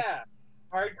chair, yeah,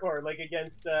 hardcore, like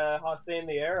against Hossein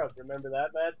the Arab. Remember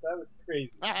that match? That was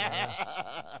crazy.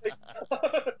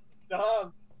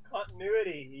 Dom,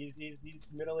 continuity. He's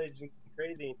middle-aged and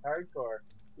crazy. He's hardcore.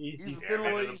 He's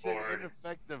middle-aged and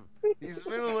ineffective. He's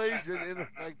middle-aged and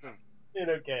ineffective.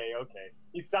 Okay.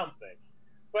 He's something.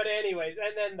 But anyways,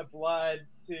 and then the blood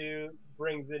too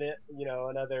brings in it,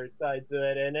 another side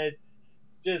to it, and it's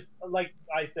just like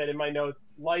I said in my notes,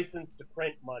 license to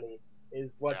print money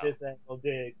is what this angle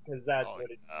did, because that's what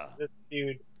it is. This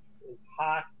feud is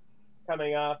hot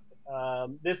coming up.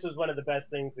 This was one of the best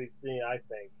things we've seen, I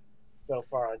think, so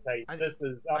far on Titans. This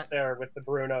is up there with the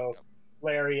Bruno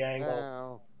Larry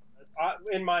angle,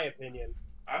 in my opinion.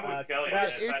 I'm with Kelly.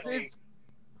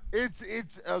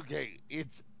 It's okay.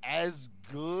 It's as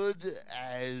good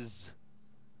as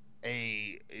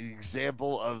an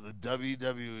example of the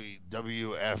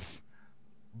WWF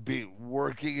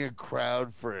working a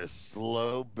crowd for a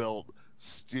slow built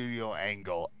studio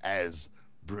angle as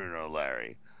Bruno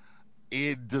Larry.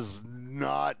 It does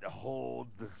not hold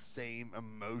the same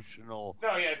emotional.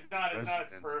 No, yeah, it's not as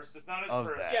personal. It's not as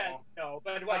personal. Yes, no,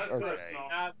 but what personal.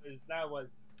 That was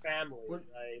family,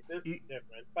 right? This is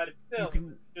different, but it's still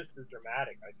just as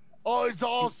dramatic. Oh, it's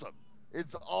awesome!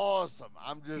 It's awesome.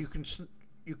 I'm just.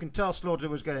 You can tell Slaughter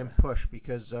was getting pushed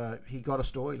because he got a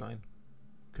storyline.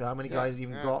 How many guys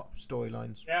even got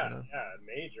storylines? Yeah,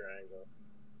 major angle.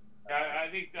 I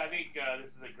think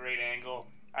this is a great angle.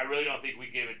 I really don't think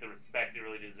we gave it the respect it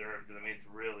really deserved, because it's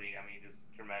really, just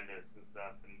tremendous and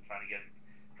stuff, and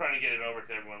trying to get it over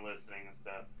to everyone listening and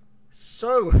stuff.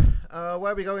 So,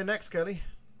 where are we going next, Kelly?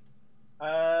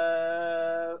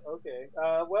 Okay.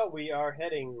 Well, we are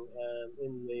heading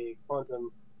in the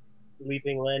Quantum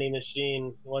Leaping Landing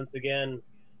Machine once again,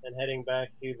 and heading back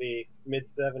to the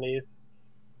mid-70s.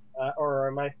 Or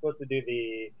am I supposed to do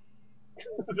the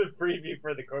the preview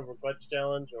for the Cobra Clutch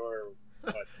Challenge, or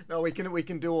what? No, we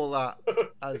can do all that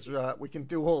we can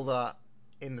do all that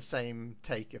in the same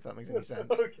take, if that makes any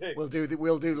sense. Okay. We'll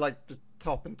do like the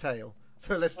top and tail.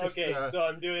 So let's just. Okay, so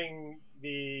I'm doing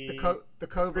the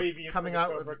Cobra preview coming for the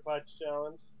out Cobra Clutch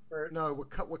Challenge first. No,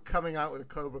 we're coming out with a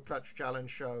Cobra Clutch Challenge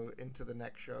show into the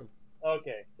next show.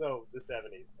 Okay, so the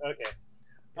 70s. Okay.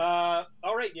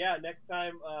 All right, yeah, next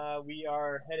time we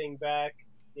are heading back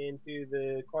into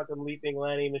the Quantum Leaping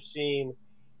Landing Machine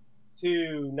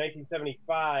to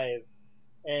 1975.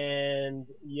 And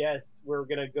yes, we're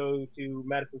going to go to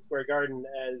Madison Square Garden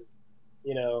as,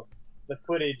 the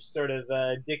footage sort of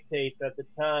dictates at the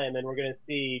time. And we're going to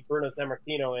see Bruno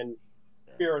Sammartino and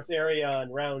Spiros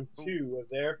Arion round 2 of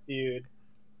their feud.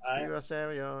 Spiros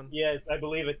Arion. Yes, I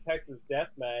believe a Texas death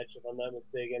match, if I'm not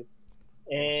mistaken.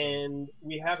 And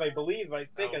we have, I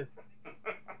think, a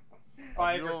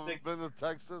 5 or 6. Been to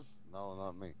Texas? No,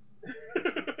 not me.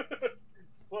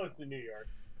 Close to New York.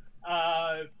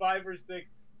 5 or 6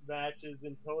 matches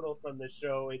in total from the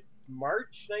show. It's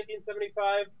March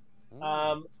 1975.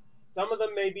 Some of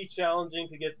them may be challenging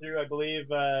to get through. I believe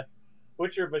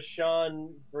Butcher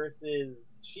Vachon versus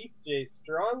Chief J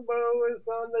Strongbow is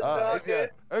on the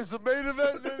docket. Yeah. It's the main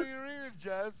event in the arena,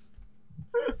 Jess.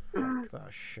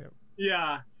 Fuck shit.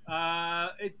 Yeah.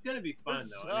 It's going to be fun,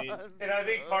 though. And I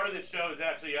think part of the show is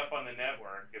actually up on the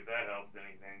network, if that helps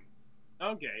anything.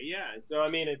 Okay, yeah. So I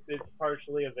mean, it's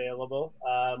partially available.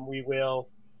 We will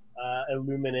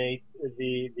illuminate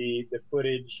the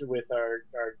footage with our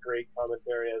great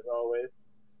commentary as always.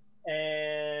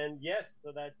 And yes,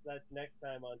 so that's next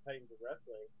time on Titans of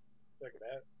Wrestling. Check it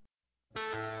out.